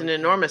 this is an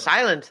enormous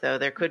island, though.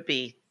 There could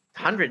be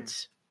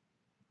hundreds.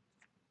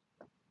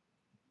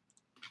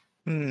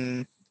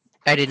 I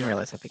didn't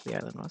realize how big the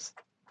island was.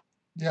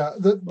 Yeah,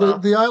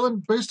 the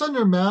island, based on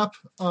your map,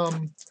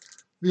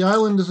 the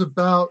island is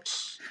about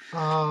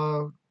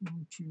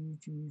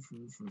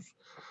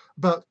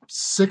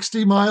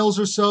 60 miles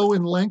or so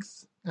in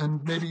length,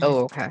 and maybe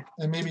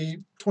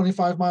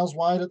 25 miles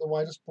wide at the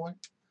widest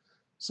point.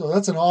 So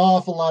that's an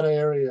awful lot of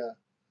area.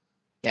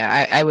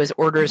 Yeah, I was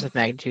orders of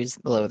magnitudes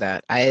below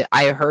that.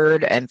 I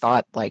heard and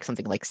thought like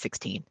something like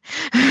 16.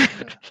 Yeah.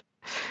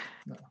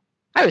 No.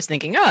 I was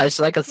thinking, it's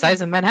like the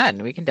size of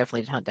Manhattan. We can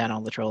definitely hunt down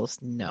all the trolls.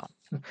 No,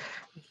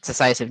 it's the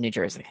size of New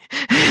Jersey.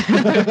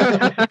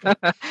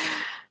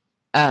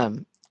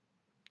 Well,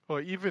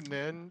 even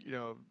then,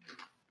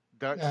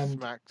 that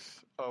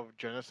smacks of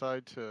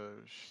genocide to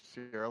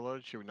Sierra.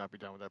 She would not be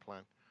down with that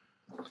plan.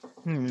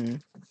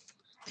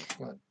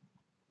 What?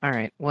 All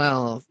right.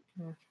 Well,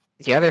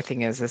 the other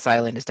thing is this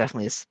island is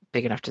definitely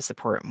big enough to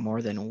support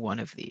more than one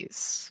of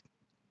these.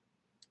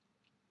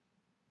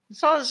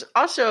 So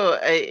also,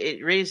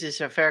 it raises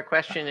a fair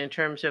question in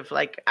terms of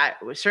I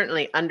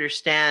certainly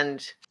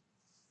understand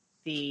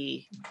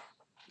the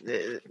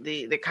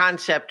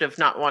concept of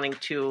not wanting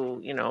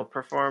to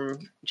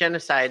perform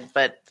genocide,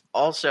 but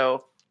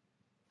also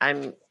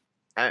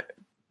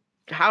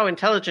how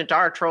intelligent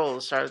are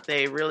trolls? Are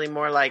they really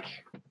more like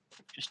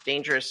just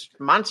dangerous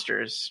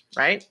monsters,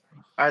 right?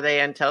 Are they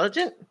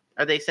intelligent?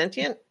 Are they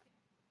sentient?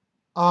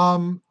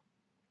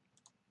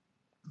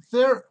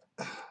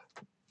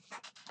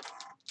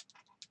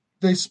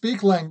 They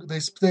speak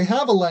language. They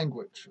have a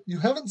language. You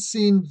haven't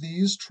seen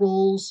these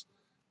trolls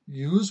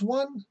use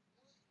one,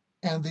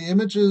 and the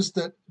images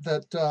that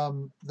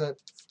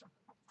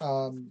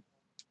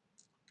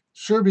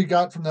Sherby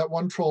got from that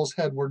one troll's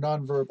head were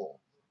nonverbal.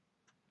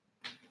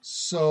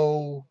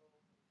 So,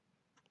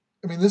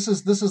 I mean, this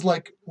is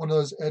like one of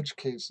those edge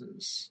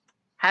cases.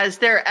 Has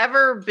there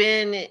ever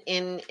been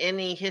in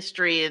any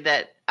history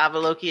that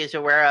Avaloki is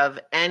aware of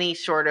any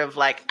sort of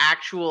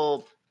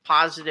actual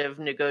positive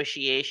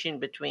negotiation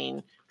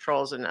between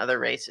trolls and other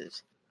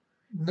races?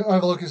 No,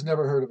 Avaloki's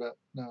never heard of it.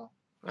 No.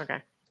 Okay.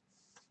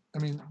 I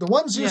mean, the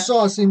ones you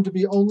saw seem to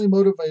be only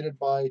motivated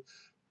by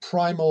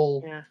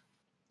primal,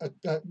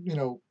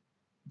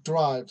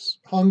 drives: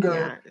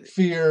 hunger,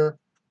 fear,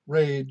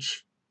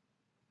 rage.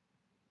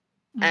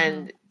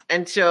 And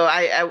so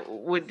I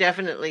would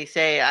definitely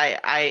say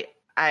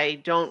I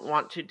don't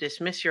want to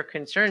dismiss your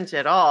concerns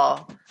at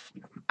all.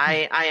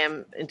 I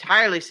am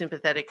entirely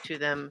sympathetic to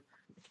them,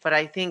 but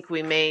I think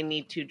we may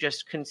need to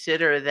just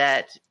consider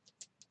that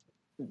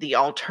the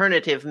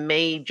alternative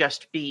may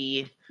just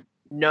be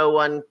no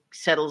one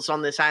settles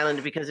on this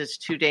island because it's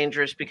too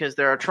dangerous because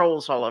there are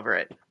trolls all over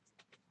it.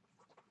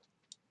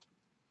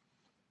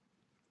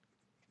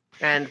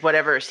 And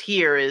whatever is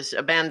here is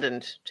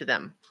abandoned to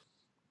them.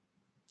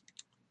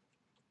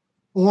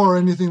 Or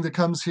anything that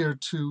comes here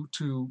to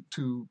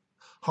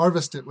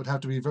harvest it would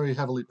have to be very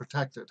heavily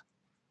protected.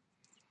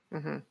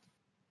 Mm-hmm.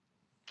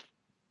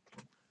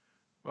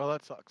 Well,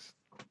 that sucks.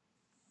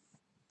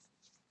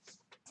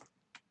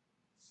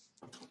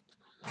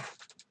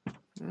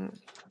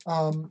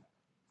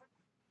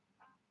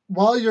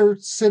 While you're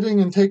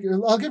sitting and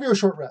I'll give you a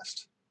short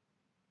rest.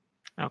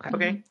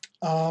 Okay.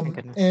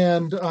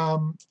 And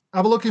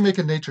Avaloki, make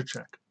a nature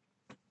check.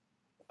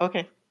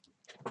 Okay.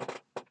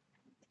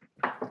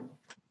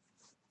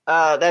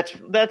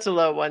 That's a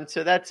low one,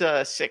 so that's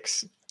a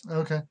 6.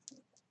 Okay.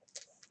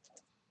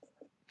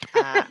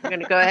 I'm going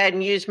to go ahead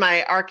and use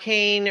my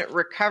arcane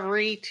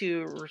recovery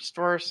to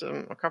restore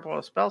a couple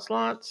of spell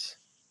slots.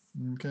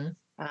 Okay.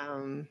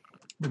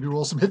 Maybe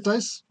roll some hit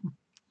dice.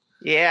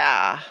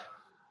 Yeah.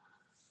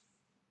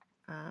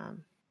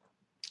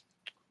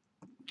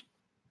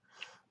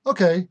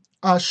 Okay.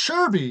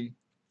 Sherby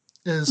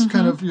is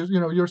kind of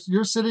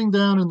you're sitting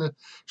down in the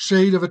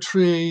shade of a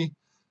tree,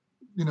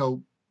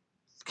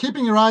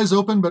 keeping your eyes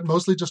open, but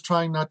mostly just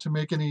trying not to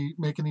make any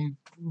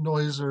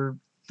noise or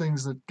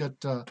things that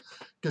get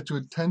your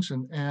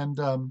attention, and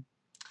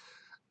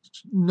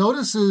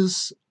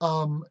notices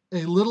a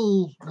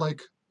little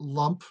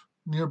lump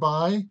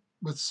nearby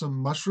with some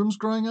mushrooms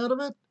growing out of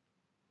it.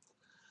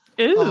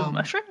 Ooh,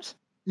 mushrooms.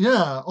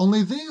 Yeah,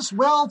 only these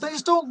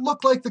don't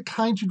look like the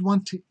kind you'd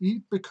want to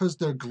eat because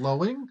they're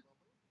glowing.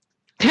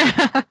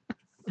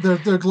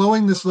 they're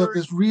glowing this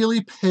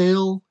really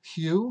pale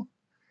hue.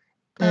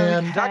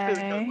 And exactly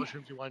the kind of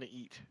mushrooms you want to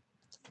eat.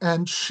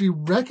 And she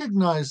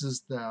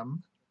recognizes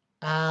them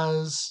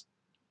as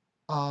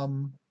they're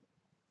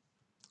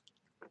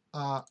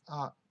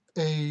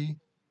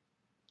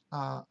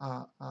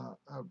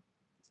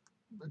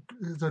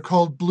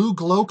called blue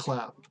glow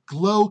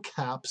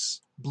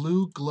caps.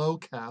 Blue glow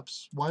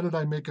caps. Why did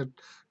I make a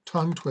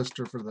tongue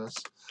twister for this?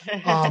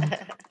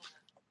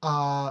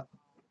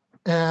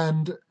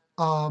 And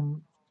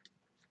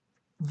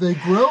they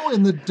grow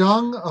in the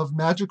dung of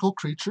magical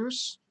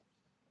creatures,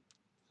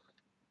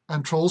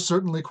 and trolls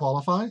certainly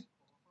qualify.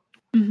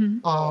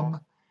 Mm-hmm.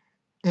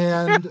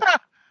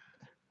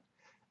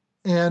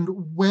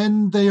 And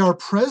when they are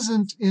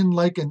present in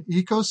an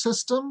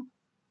ecosystem,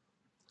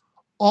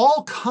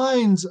 all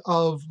kinds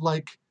of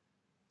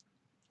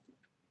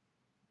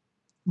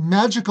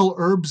magical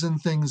herbs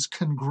and things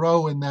can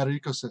grow in that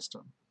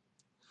ecosystem.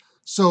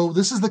 So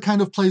this is the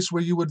kind of place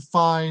where you would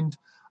find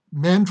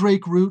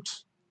mandrake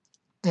root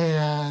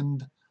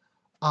and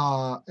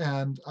all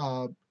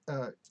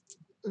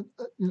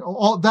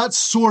that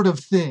sort of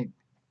thing.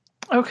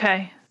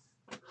 Okay.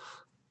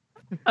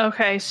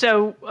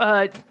 So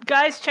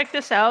guys, check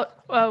this out.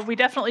 We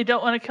definitely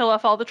don't want to kill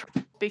off all the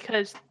trolls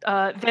because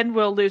then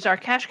we'll lose our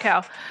cash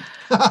cow.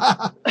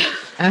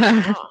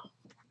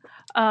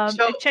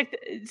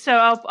 So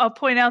I'll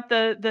point out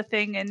the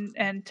thing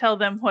and tell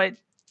them what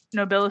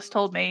Nobilis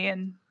told me,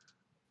 and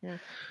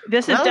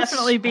this would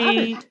definitely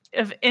be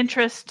of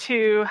interest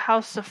to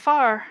House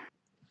Safar.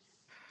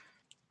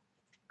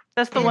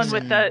 That's the one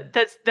with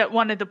that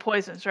wanted the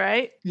poisons,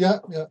 right? Yeah.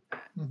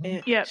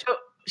 Mm-hmm. Yeah.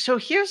 So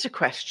here's a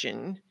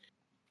question: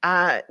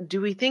 do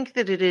we think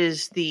that it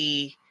is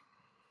the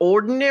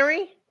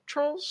ordinary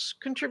trolls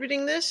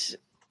contributing this,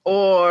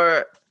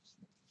 or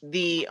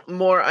the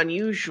more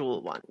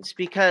unusual ones?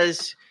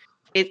 Because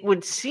it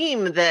would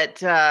seem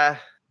that,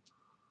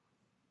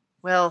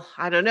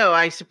 I don't know.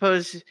 I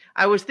suppose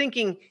I was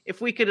thinking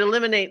if we could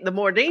eliminate the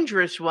more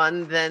dangerous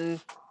one,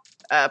 then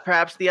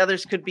perhaps the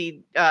others could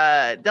be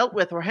dealt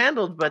with or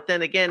handled. But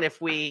then again,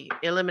 if we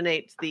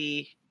eliminate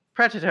the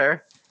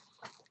predator,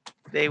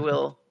 they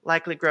will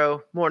likely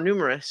grow more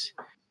numerous.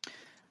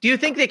 Do you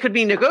think they could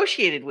be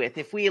negotiated with?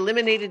 If we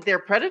eliminated their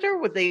predator,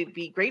 would they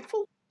be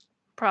grateful?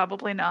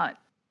 Probably not.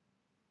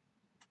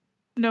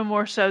 No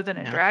more so than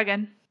a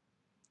dragon.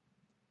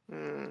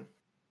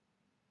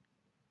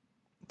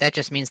 That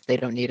just means they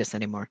don't need us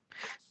anymore.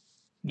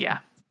 Yeah.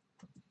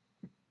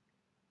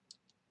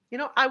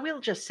 I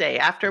will just say,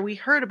 after we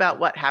heard about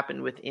what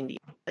happened with India,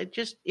 it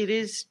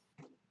is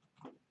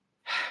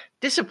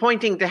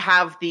disappointing to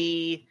have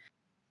the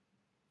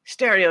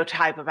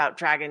stereotype about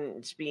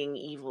dragons being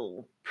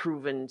evil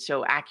proven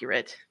so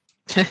accurate.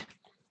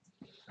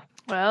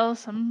 Well,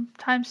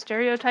 sometimes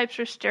stereotypes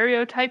are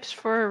stereotypes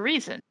for a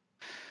reason.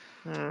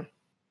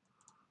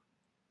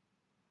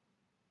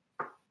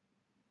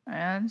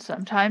 And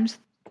sometimes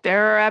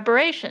there are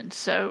aberrations.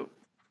 So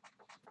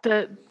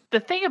the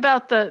thing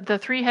about the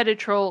three-headed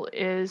troll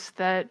is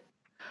that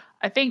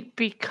I think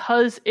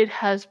because it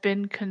has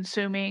been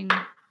consuming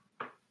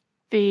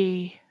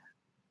its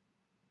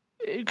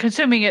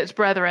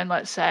brethren,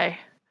 let's say,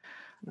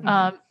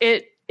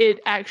 it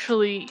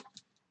actually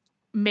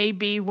may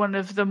be one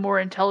of the more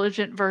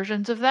intelligent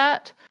versions of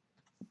that,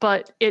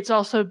 but it's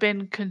also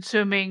been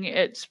consuming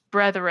its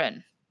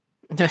brethren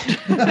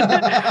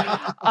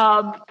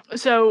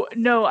So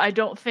no, I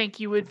don't think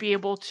you would be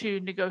able to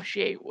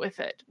negotiate with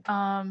it.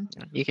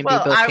 You can be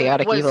both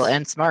chaotic, evil,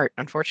 and smart,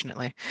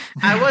 unfortunately.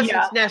 I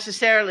wasn't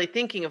necessarily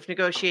thinking of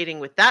negotiating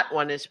with that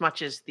one as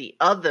much as the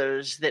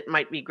others that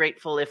might be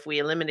grateful if we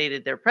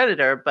eliminated their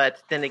predator.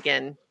 But then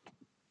again,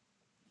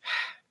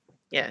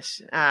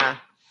 yes, I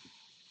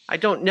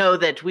don't know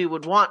that we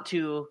would want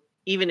to,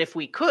 even if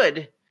we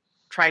could,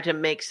 try to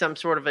make some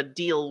sort of a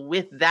deal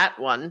with that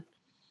one,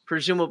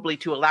 presumably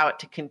to allow it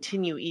to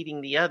continue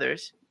eating the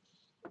others.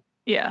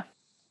 Yeah.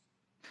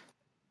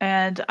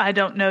 And I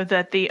don't know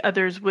that the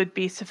others would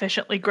be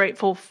sufficiently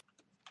grateful for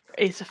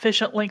a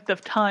sufficient length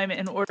of time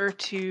in order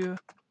to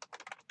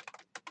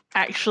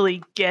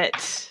actually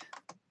get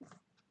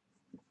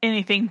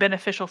anything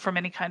beneficial from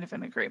any kind of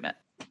an agreement.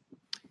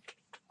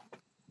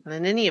 And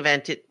in any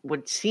event, it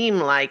would seem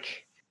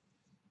like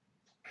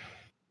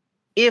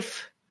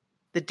if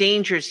the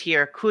dangers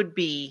here could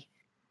be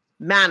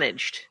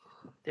managed,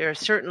 there are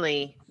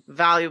certainly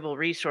valuable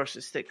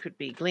resources that could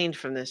be gleaned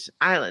from this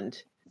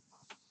island.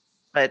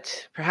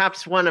 But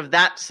perhaps one of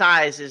that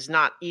size is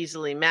not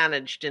easily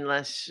managed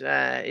unless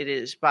it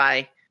is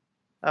by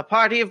a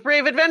party of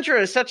brave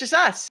adventurers such as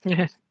us.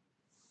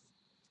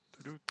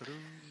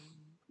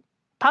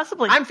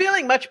 Possibly. I'm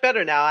feeling much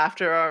better now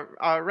after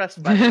our rest.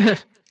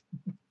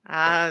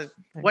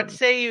 What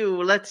say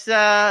you? Let's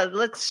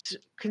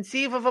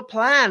conceive of a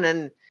plan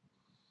and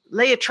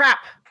lay a trap.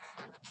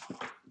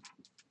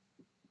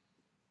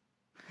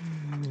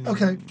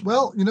 Okay.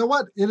 Well, you know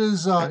what? It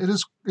is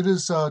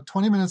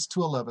 20 minutes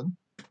to 11.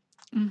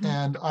 Mm-hmm.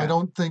 And I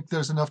don't think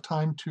there's enough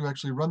time to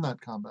actually run that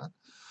combat.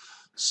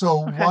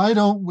 So why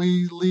don't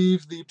we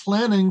leave the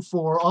planning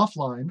for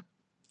offline,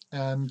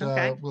 and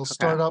we'll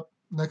start up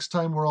next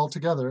time we're all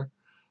together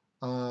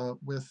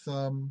with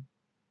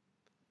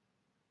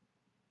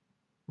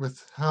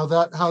how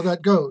that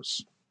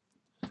goes.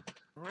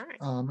 All right.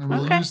 And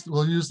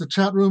we'll use the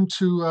chat room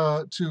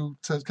to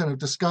kind of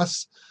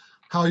discuss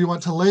how you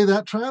want to lay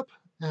that trap,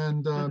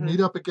 and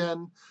meet up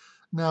again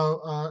now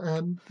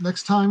and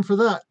next time for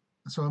that.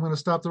 So I'm going to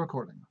stop the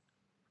recording.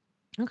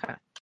 Okay.